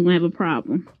me is gonna have a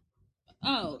problem.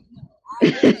 Oh,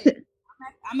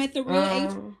 I'm at the real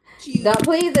HQ.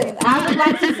 Please, I would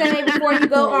like to say before you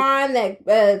go on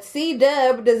that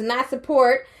C-Dubb does not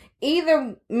support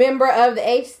either member of the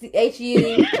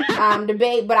HU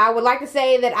debate, but I would like to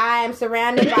say that I am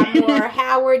surrounded by more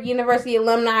Howard University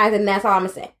alumni, and that's all I'm gonna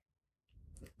say.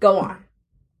 Go on.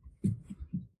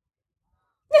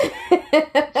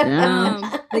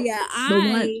 But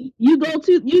yeah, you go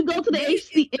to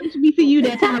the HBCU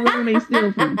that Tom Rome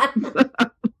still from.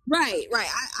 Right.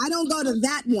 I don't go to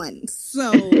that one,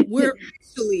 so we're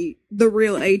actually the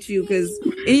real HU, because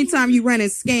anytime you run in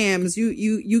scams,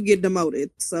 you get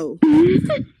demoted. So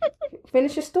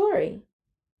finish your story.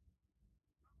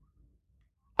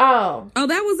 Oh, that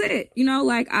was it.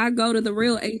 Like, I go to the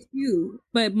real HU,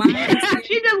 but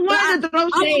she just wanted to throw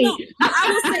shade.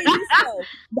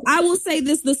 I will say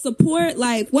this: the support.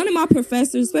 Like, one of my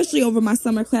professors, especially over my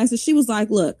summer classes, she was like,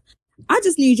 "Look, I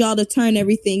just need y'all to turn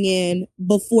everything in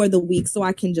before the week so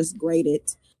I can just grade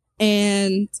it."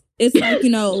 And it's like,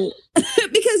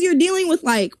 because you're dealing with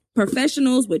like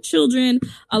professionals with children.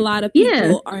 A lot of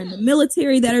people are in the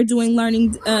military that are doing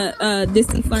learning,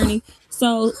 distance learning.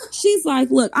 So she's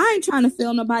like, "Look, I ain't trying to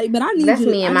fail nobody, but I need That's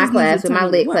me in my class with my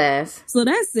lit class. So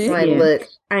that's it. Like, look,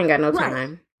 I ain't got no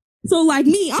time. So like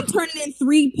me, I'm turning in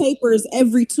 3 papers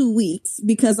every 2 weeks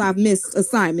because I've missed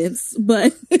assignments.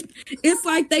 But it's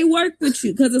like they work with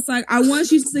you, because it's like, I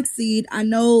want you to succeed. I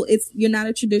know you're not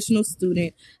a traditional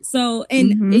student. So,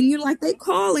 and you're like, they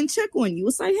call and check on you.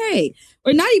 It's like, hey,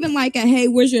 or not even like hey,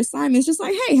 where's your assignments? Just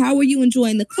like, hey, how are you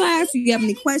enjoying the class? Do you have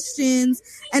any questions?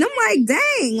 And I'm like,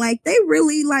 dang, like, they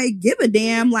really like give a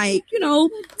damn. Like, tell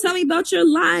me about your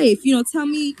life. Tell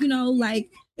me,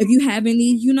 like, if you have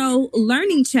any,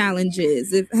 learning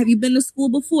challenges, have you been to school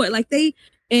before? Like,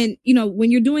 when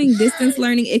you're doing distance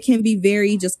learning, it can be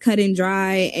very just cut and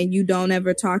dry, and you don't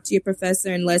ever talk to your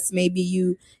professor unless maybe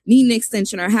you need an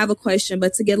extension or have a question.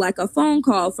 But to get like a phone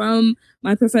call from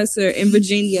my professor in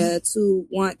Virginia to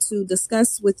want to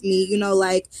discuss with me,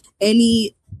 like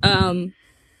any,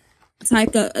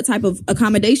 type of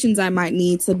accommodations I might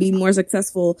need to be more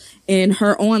successful in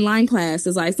her online class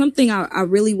is like something I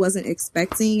really wasn't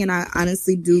expecting. And I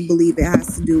honestly do believe it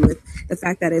has to do with the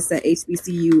fact that it's at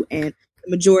HBCU and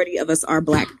the majority of us are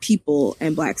Black people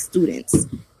and Black students.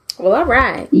 Well, all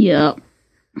right. Yep.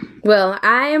 Well,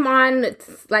 I am on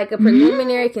like a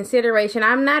preliminary consideration.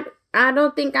 I'm not I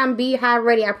don't think I'm Beehive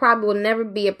ready. I probably will never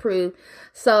be approved.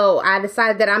 So I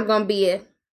decided that I'm going to be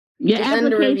your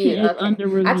application is under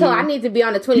review. I told her I need to be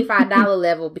on the $25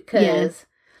 level because,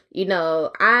 you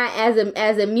know, I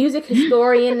as a music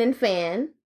historian and fan,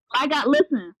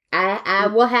 listen. I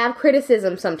will have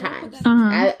criticism sometimes.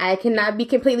 I cannot be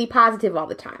completely positive all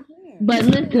the time. But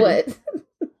listen, what?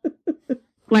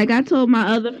 Like I told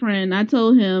my other friend, I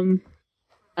told him,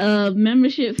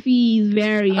 membership fees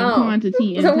vary in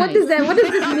quantity and so type. what does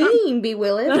this mean, B.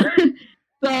 Willis?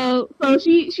 So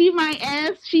she might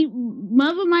ask,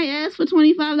 mother might ask for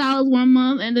 $25 one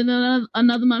month, and then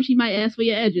another month she might ask for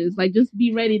your edges. Like, just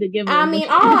be ready to give her. I mean,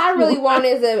 all I really want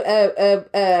is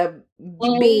a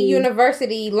B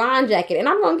University line jacket, and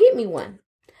I'm gonna get me one.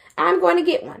 I'm going to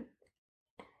get one.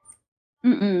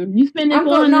 You spending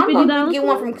 $450? I'm gonna get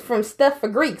one from Stuff for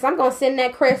Greeks. I'm gonna send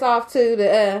that crest off to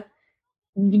the.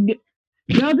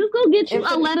 Girl, just go get you a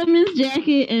Letterman's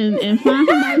jacket and find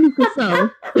somebody who can sew.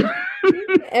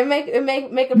 And make a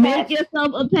patch. Make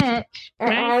yourself a patch.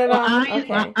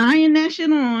 Right? Iron that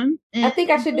shit on. I think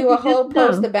I should do a whole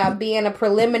post about being a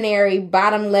preliminary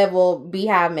bottom level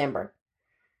Beehive member.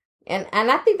 And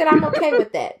I think that I'm okay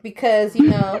with that because, you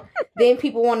know, then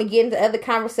people want to get into other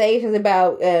conversations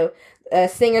about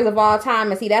singers of all time.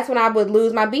 And see, that's when I would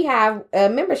lose my Beehive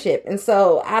membership. And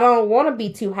so I don't want to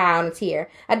be too high on the tier.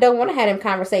 I don't want to have them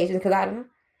conversations because I don't.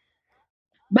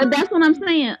 But that's what I'm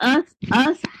saying. Us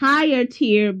higher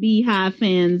tier Beehive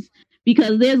fans,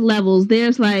 because there's levels.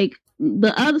 There's like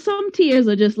some tiers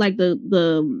are just like the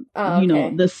you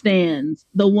know, the stands,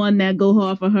 the one that go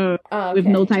hard for her with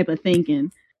no type of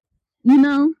thinking. You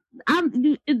know,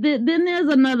 then there's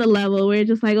another level where it's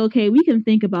just like, okay, we can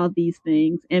think about these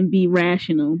things and be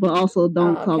rational, but also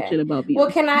don't talk shit about Beyonce.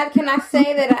 Well, can I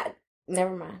say that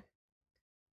never mind.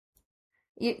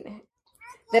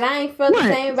 That I ain't feel the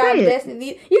same about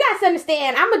Destiny. You guys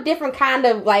understand, I'm a different kind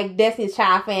of like Destiny's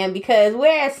Child fan because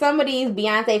whereas some of these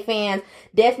Beyonce fans,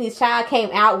 Destiny's Child came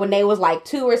out when they was like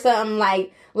 2 or something,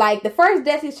 like the first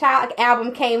Destiny's Child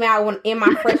album came out in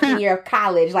my freshman year of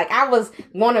college. Like I was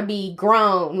wanna be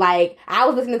grown. Like I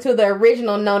was listening to the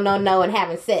original No No No and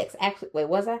having sex. Actually, wait,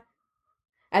 was I?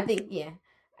 I think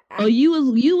Oh, you was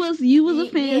a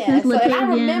fan since Latavia. And I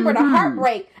remember the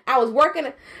heartbreak. I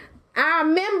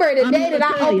remember the day that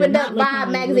I opened up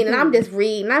Vibe magazine and I'm just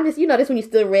reading. You know, this when you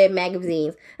still read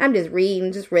magazines. I'm just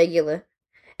reading, just regular.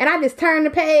 And I just turned the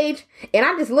page and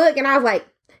I just look and I was like,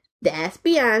 that's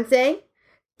Beyonce.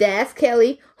 That's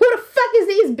Kelly. Who the fuck is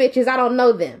these bitches? I don't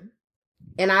know them.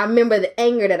 And I remember the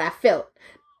anger that I felt.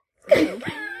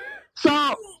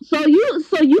 So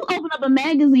you open up a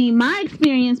magazine. My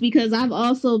experience, because I've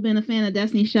also been a fan of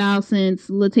Destiny's Child since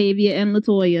Latavia and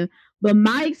LaToya. But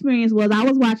my experience was I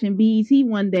was watching BET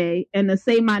one day and the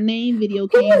Say My Name video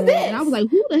came on. And I was like,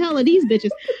 who the hell are these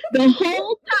bitches? The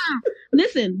whole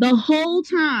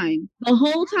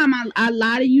time I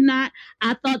lie to you not,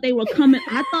 I thought they were coming.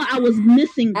 I thought I was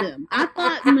missing them. I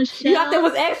thought Michelle. You thought there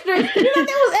was extras?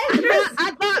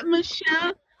 I thought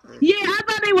Michelle. Yeah, I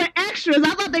thought they were extras.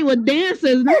 I thought they were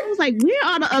dancers. And I was like, where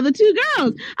are the other 2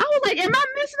 girls? I was like, am I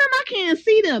missing them? I can't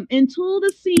see them. Until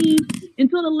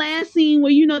the last scene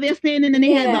where, you know, they're standing and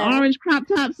they had the orange crop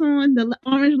tops on, the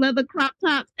orange leather crop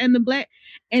tops and the black,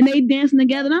 and they dancing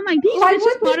together. And I'm like, these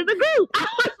bitches part of the group. I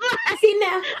was like, see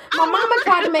now, my mama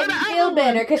tried to make me feel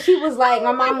better because she was like,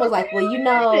 my mom was like, well, you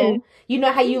know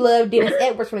how you love Dennis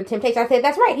Edwards from the Temptations. I said,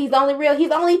 that's right. He's the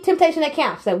only Temptation that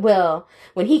counts. She said, well,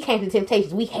 when he came to the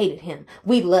Temptations, we hated him.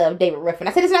 We loved David Ruffin.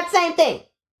 I said, it's not the same thing.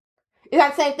 It's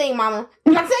not the same thing, mama.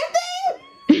 It's not the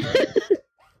same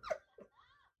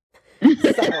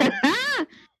thing.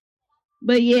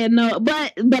 But yeah, no,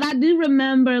 but I do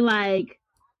remember like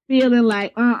feeling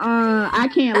like, I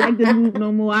can't like this group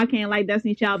no more. I can't like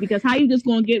Destiny's Child because how you just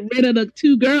gonna get rid of the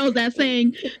 2 girls that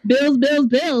sang Bills, Bills,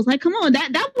 Bills? Like, come on,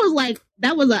 that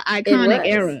was an iconic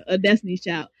era of Destiny's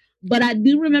Child. But I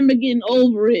do remember getting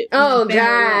over it. Oh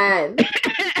God.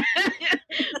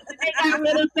 They got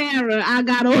rid of Sarah. I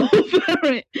got over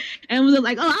it and was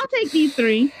like, "Oh, I'll take these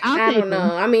 3. I don't know.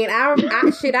 I mean, I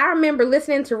remember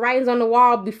listening to Writings on the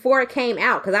Wall before it came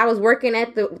out because I was working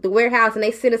at the warehouse and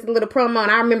they sent us a little promo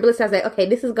and I remember listening. I was like, "Okay,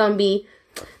 this is gonna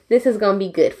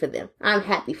be good for them. I'm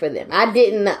happy for them." I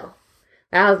didn't know.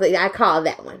 I was like, I called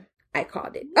that one. I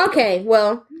called it. Okay,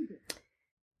 well,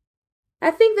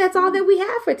 I think that's all that we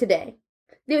have for today.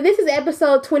 This is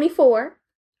episode 24.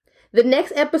 The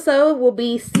next episode will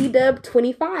be C-Dubb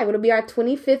 25. It'll be our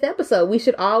 25th episode. We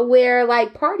should all wear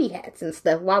like party hats and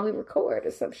stuff while we record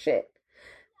or some shit.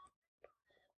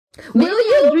 Will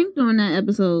you drink during that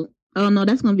episode? Oh no,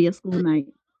 that's gonna be a school night.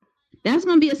 That's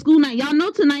gonna be a school night. Y'all know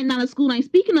tonight not a school night.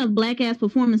 Speaking of black ass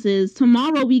performances,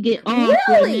 tomorrow we get off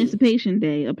for Emancipation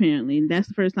Day. Apparently, that's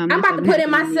the first time. I'm about to put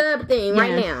in my sub thing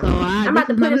right now. So I'm about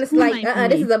to put in this like,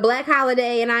 this is a black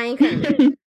holiday, and I ain't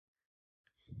coming.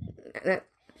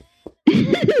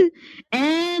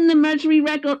 And the Mercury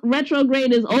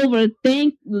retrograde is over.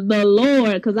 Thank the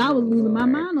Lord, because I was losing my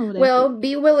mind over that. Well,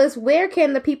 B. Willis, where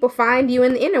can the people find you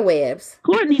in the interwebs?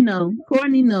 Courtney know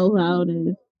how it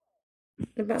is.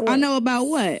 I know about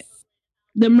what?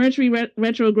 The Mercury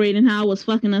retrograde and how it was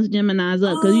fucking us Geminis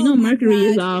up, because Mercury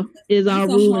is our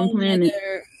ruling planet.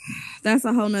 That's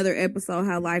a whole nother episode.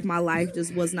 How my life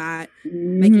just was not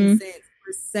making sense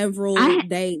for several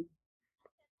days,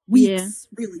 weeks,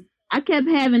 really. I kept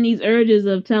having these urges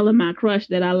of telling my crush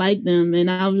that I like them, and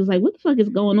I was just like, "What the fuck is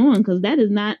going on?" Because that is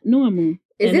not normal.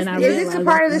 Is this a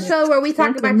part of the show where we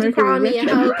talk about you calling me a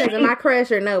hoe because of my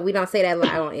crush, or no? We don't say that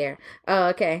live on air. Oh,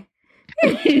 okay.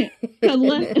 Because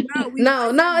what?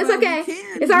 No, it's okay.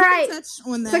 It's all right. It's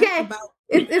okay.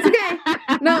 It's okay.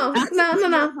 No.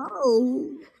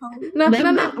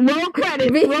 Roll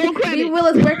credit. Roll credit. B.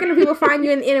 Willis, where can the people find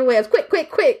you in the interwebs? Quick.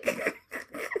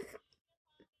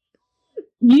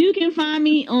 You can find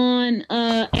me on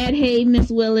at Hey Miss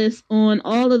Willis on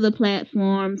all of the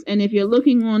platforms, and if you're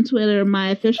looking on Twitter, my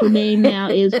official name now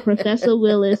is Professor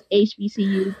Willis,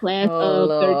 HBCU class of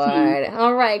 13.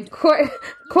 All right,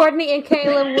 Courtney and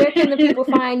Caleb, where can the people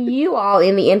find you all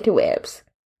in the interwebs?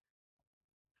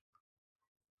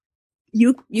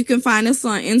 You can find us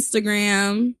on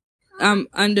Instagram,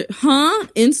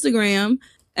 Instagram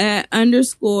at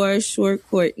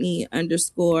 _short_Courtney_.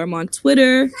 I'm on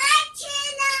Twitter.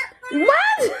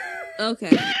 What?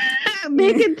 Okay.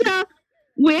 They can tell.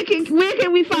 Where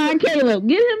can we find Caleb?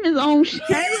 Give him his own shit.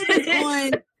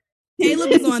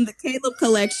 Caleb is on the Caleb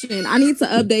collection. I need to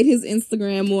update his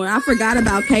Instagram more. I forgot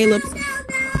about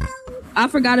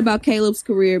Caleb's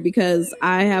career because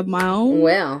I have my own.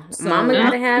 Well, so, Mama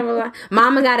gotta have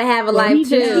a life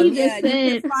too.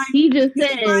 He just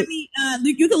said.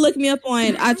 You can look me up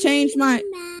on. I changed my.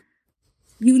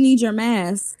 You need your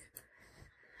mask.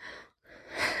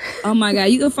 Oh my God!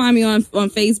 You can find me on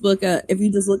Facebook. If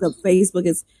you just look up Facebook,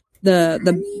 it's the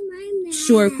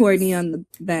short Courtney on the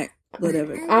back,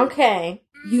 whatever. Okay.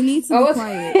 You need to be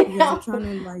quiet. I'm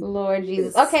trying to Lord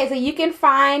Jesus. Okay, so you can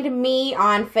find me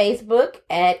on Facebook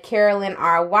at Carolyn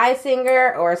R.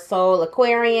 Weisinger or Soul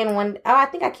Aquarian. I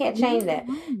think I can't change that.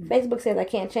 Facebook says I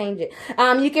can't change it.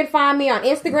 You can find me on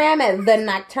Instagram at The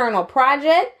Nocturnal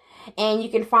Project, and you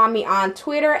can find me on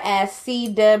Twitter as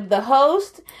C-Dubb the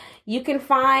host. You can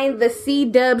find the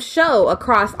C-Dubb show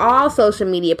across all social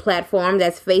media platforms.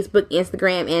 That's Facebook,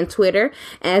 Instagram, and Twitter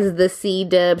as the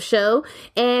C-Dubb show.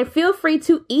 And feel free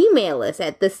to email us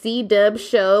at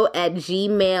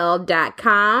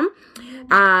thecdubbshow@gmail.com.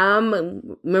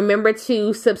 Remember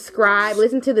to subscribe,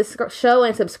 listen to the show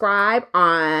and subscribe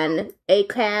on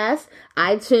Acast,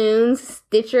 iTunes,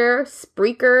 Stitcher,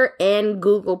 Spreaker, and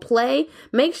Google Play.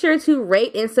 Make sure to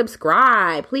rate and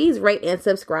subscribe. Please rate and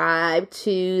subscribe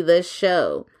to the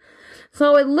show.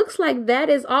 So it looks like that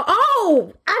is all.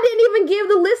 Oh, I didn't even give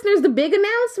the listeners the big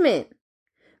announcement.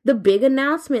 The big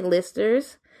announcement,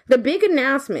 listeners. The big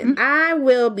announcement. I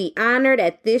will be honored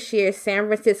at this year's San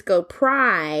Francisco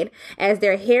Pride as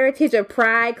their Heritage of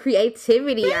Pride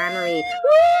Creativity honoree. Woo!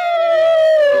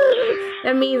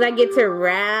 That means I get to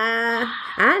ride.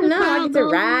 I get to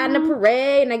ride in the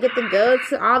parade and I get to go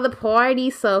to all the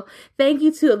parties. So thank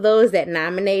you to those that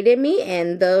nominated me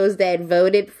and those that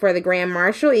voted for the Grand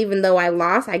Marshal. Even though I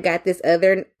lost, I got this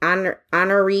other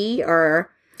honoree or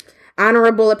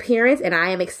honorable appearance, and I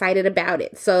am excited about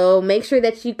it. So make sure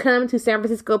that you come to San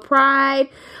Francisco Pride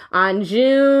on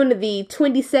June the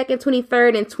 22nd,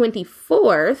 23rd, and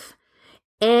 24th,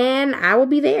 and I will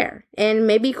be there. And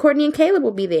maybe Courtney and Caleb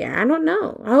will be there. I don't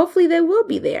know. Hopefully they will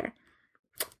be there.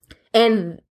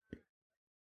 And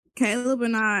Caleb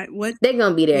and I, they're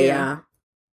gonna be there, y'all.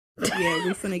 Yeah,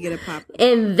 we're finna get a pop.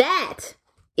 And that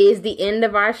is the end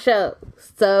of our show.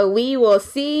 So we will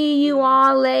see you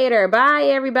all later. Bye,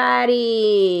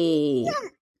 everybody. Yeah.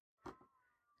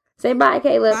 Say bye,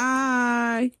 Caleb.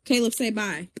 Bye. Caleb, say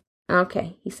bye.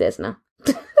 Okay, he says no.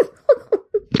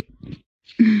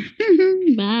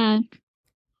 Bye.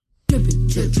 Drippin',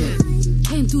 drip, drip.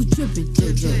 Came through drippin',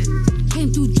 drip, drip.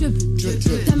 Came through drippin', drip,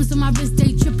 drip. Diamonds on my wrist,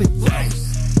 they drippin'.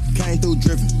 Came through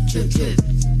drippin', drip, drip.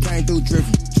 Came through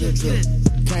drippin', drip, drip.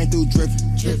 Came through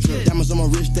drippin', drip, drip. Diamonds on my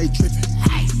wrist, they trippin'.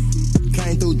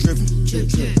 Came through drippin', drip,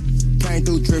 drip. Came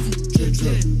through drippin', drip,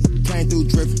 drip. Came through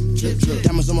drippin', drip, drip.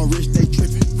 Diamonds on my wrist, they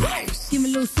trippin'. Give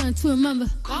me a little something to remember.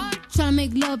 Tryna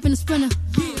make love in a sprinter.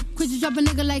 Quit you drop a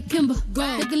nigga like Kimber.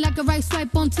 Looking like a right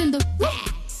swipe on Tinder.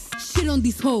 Shit on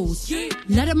these hoes.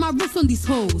 Let up my wrist on these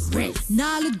hoes.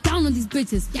 Now I look down on these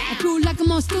bitches. I feel like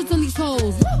I'm on stilts on these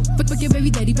hoes. Fuck your baby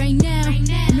daddy right now.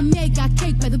 And the maid got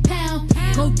cake by the pound.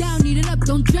 Go down, eat it up,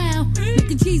 don't drown.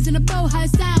 Making cheese in a bow, how it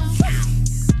sounds.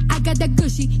 I got that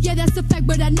gushy, yeah, that's a fact,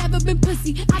 but I never been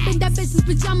pussy. I been that bitch with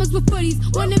pajamas with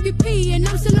footies. One MVP, and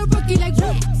I'm still a rookie, like,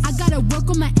 whoop. I gotta work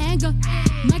on my anger.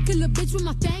 Might kill a bitch with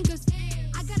my fingers.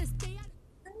 I gotta stay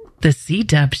out. The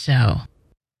C-Dubb Show.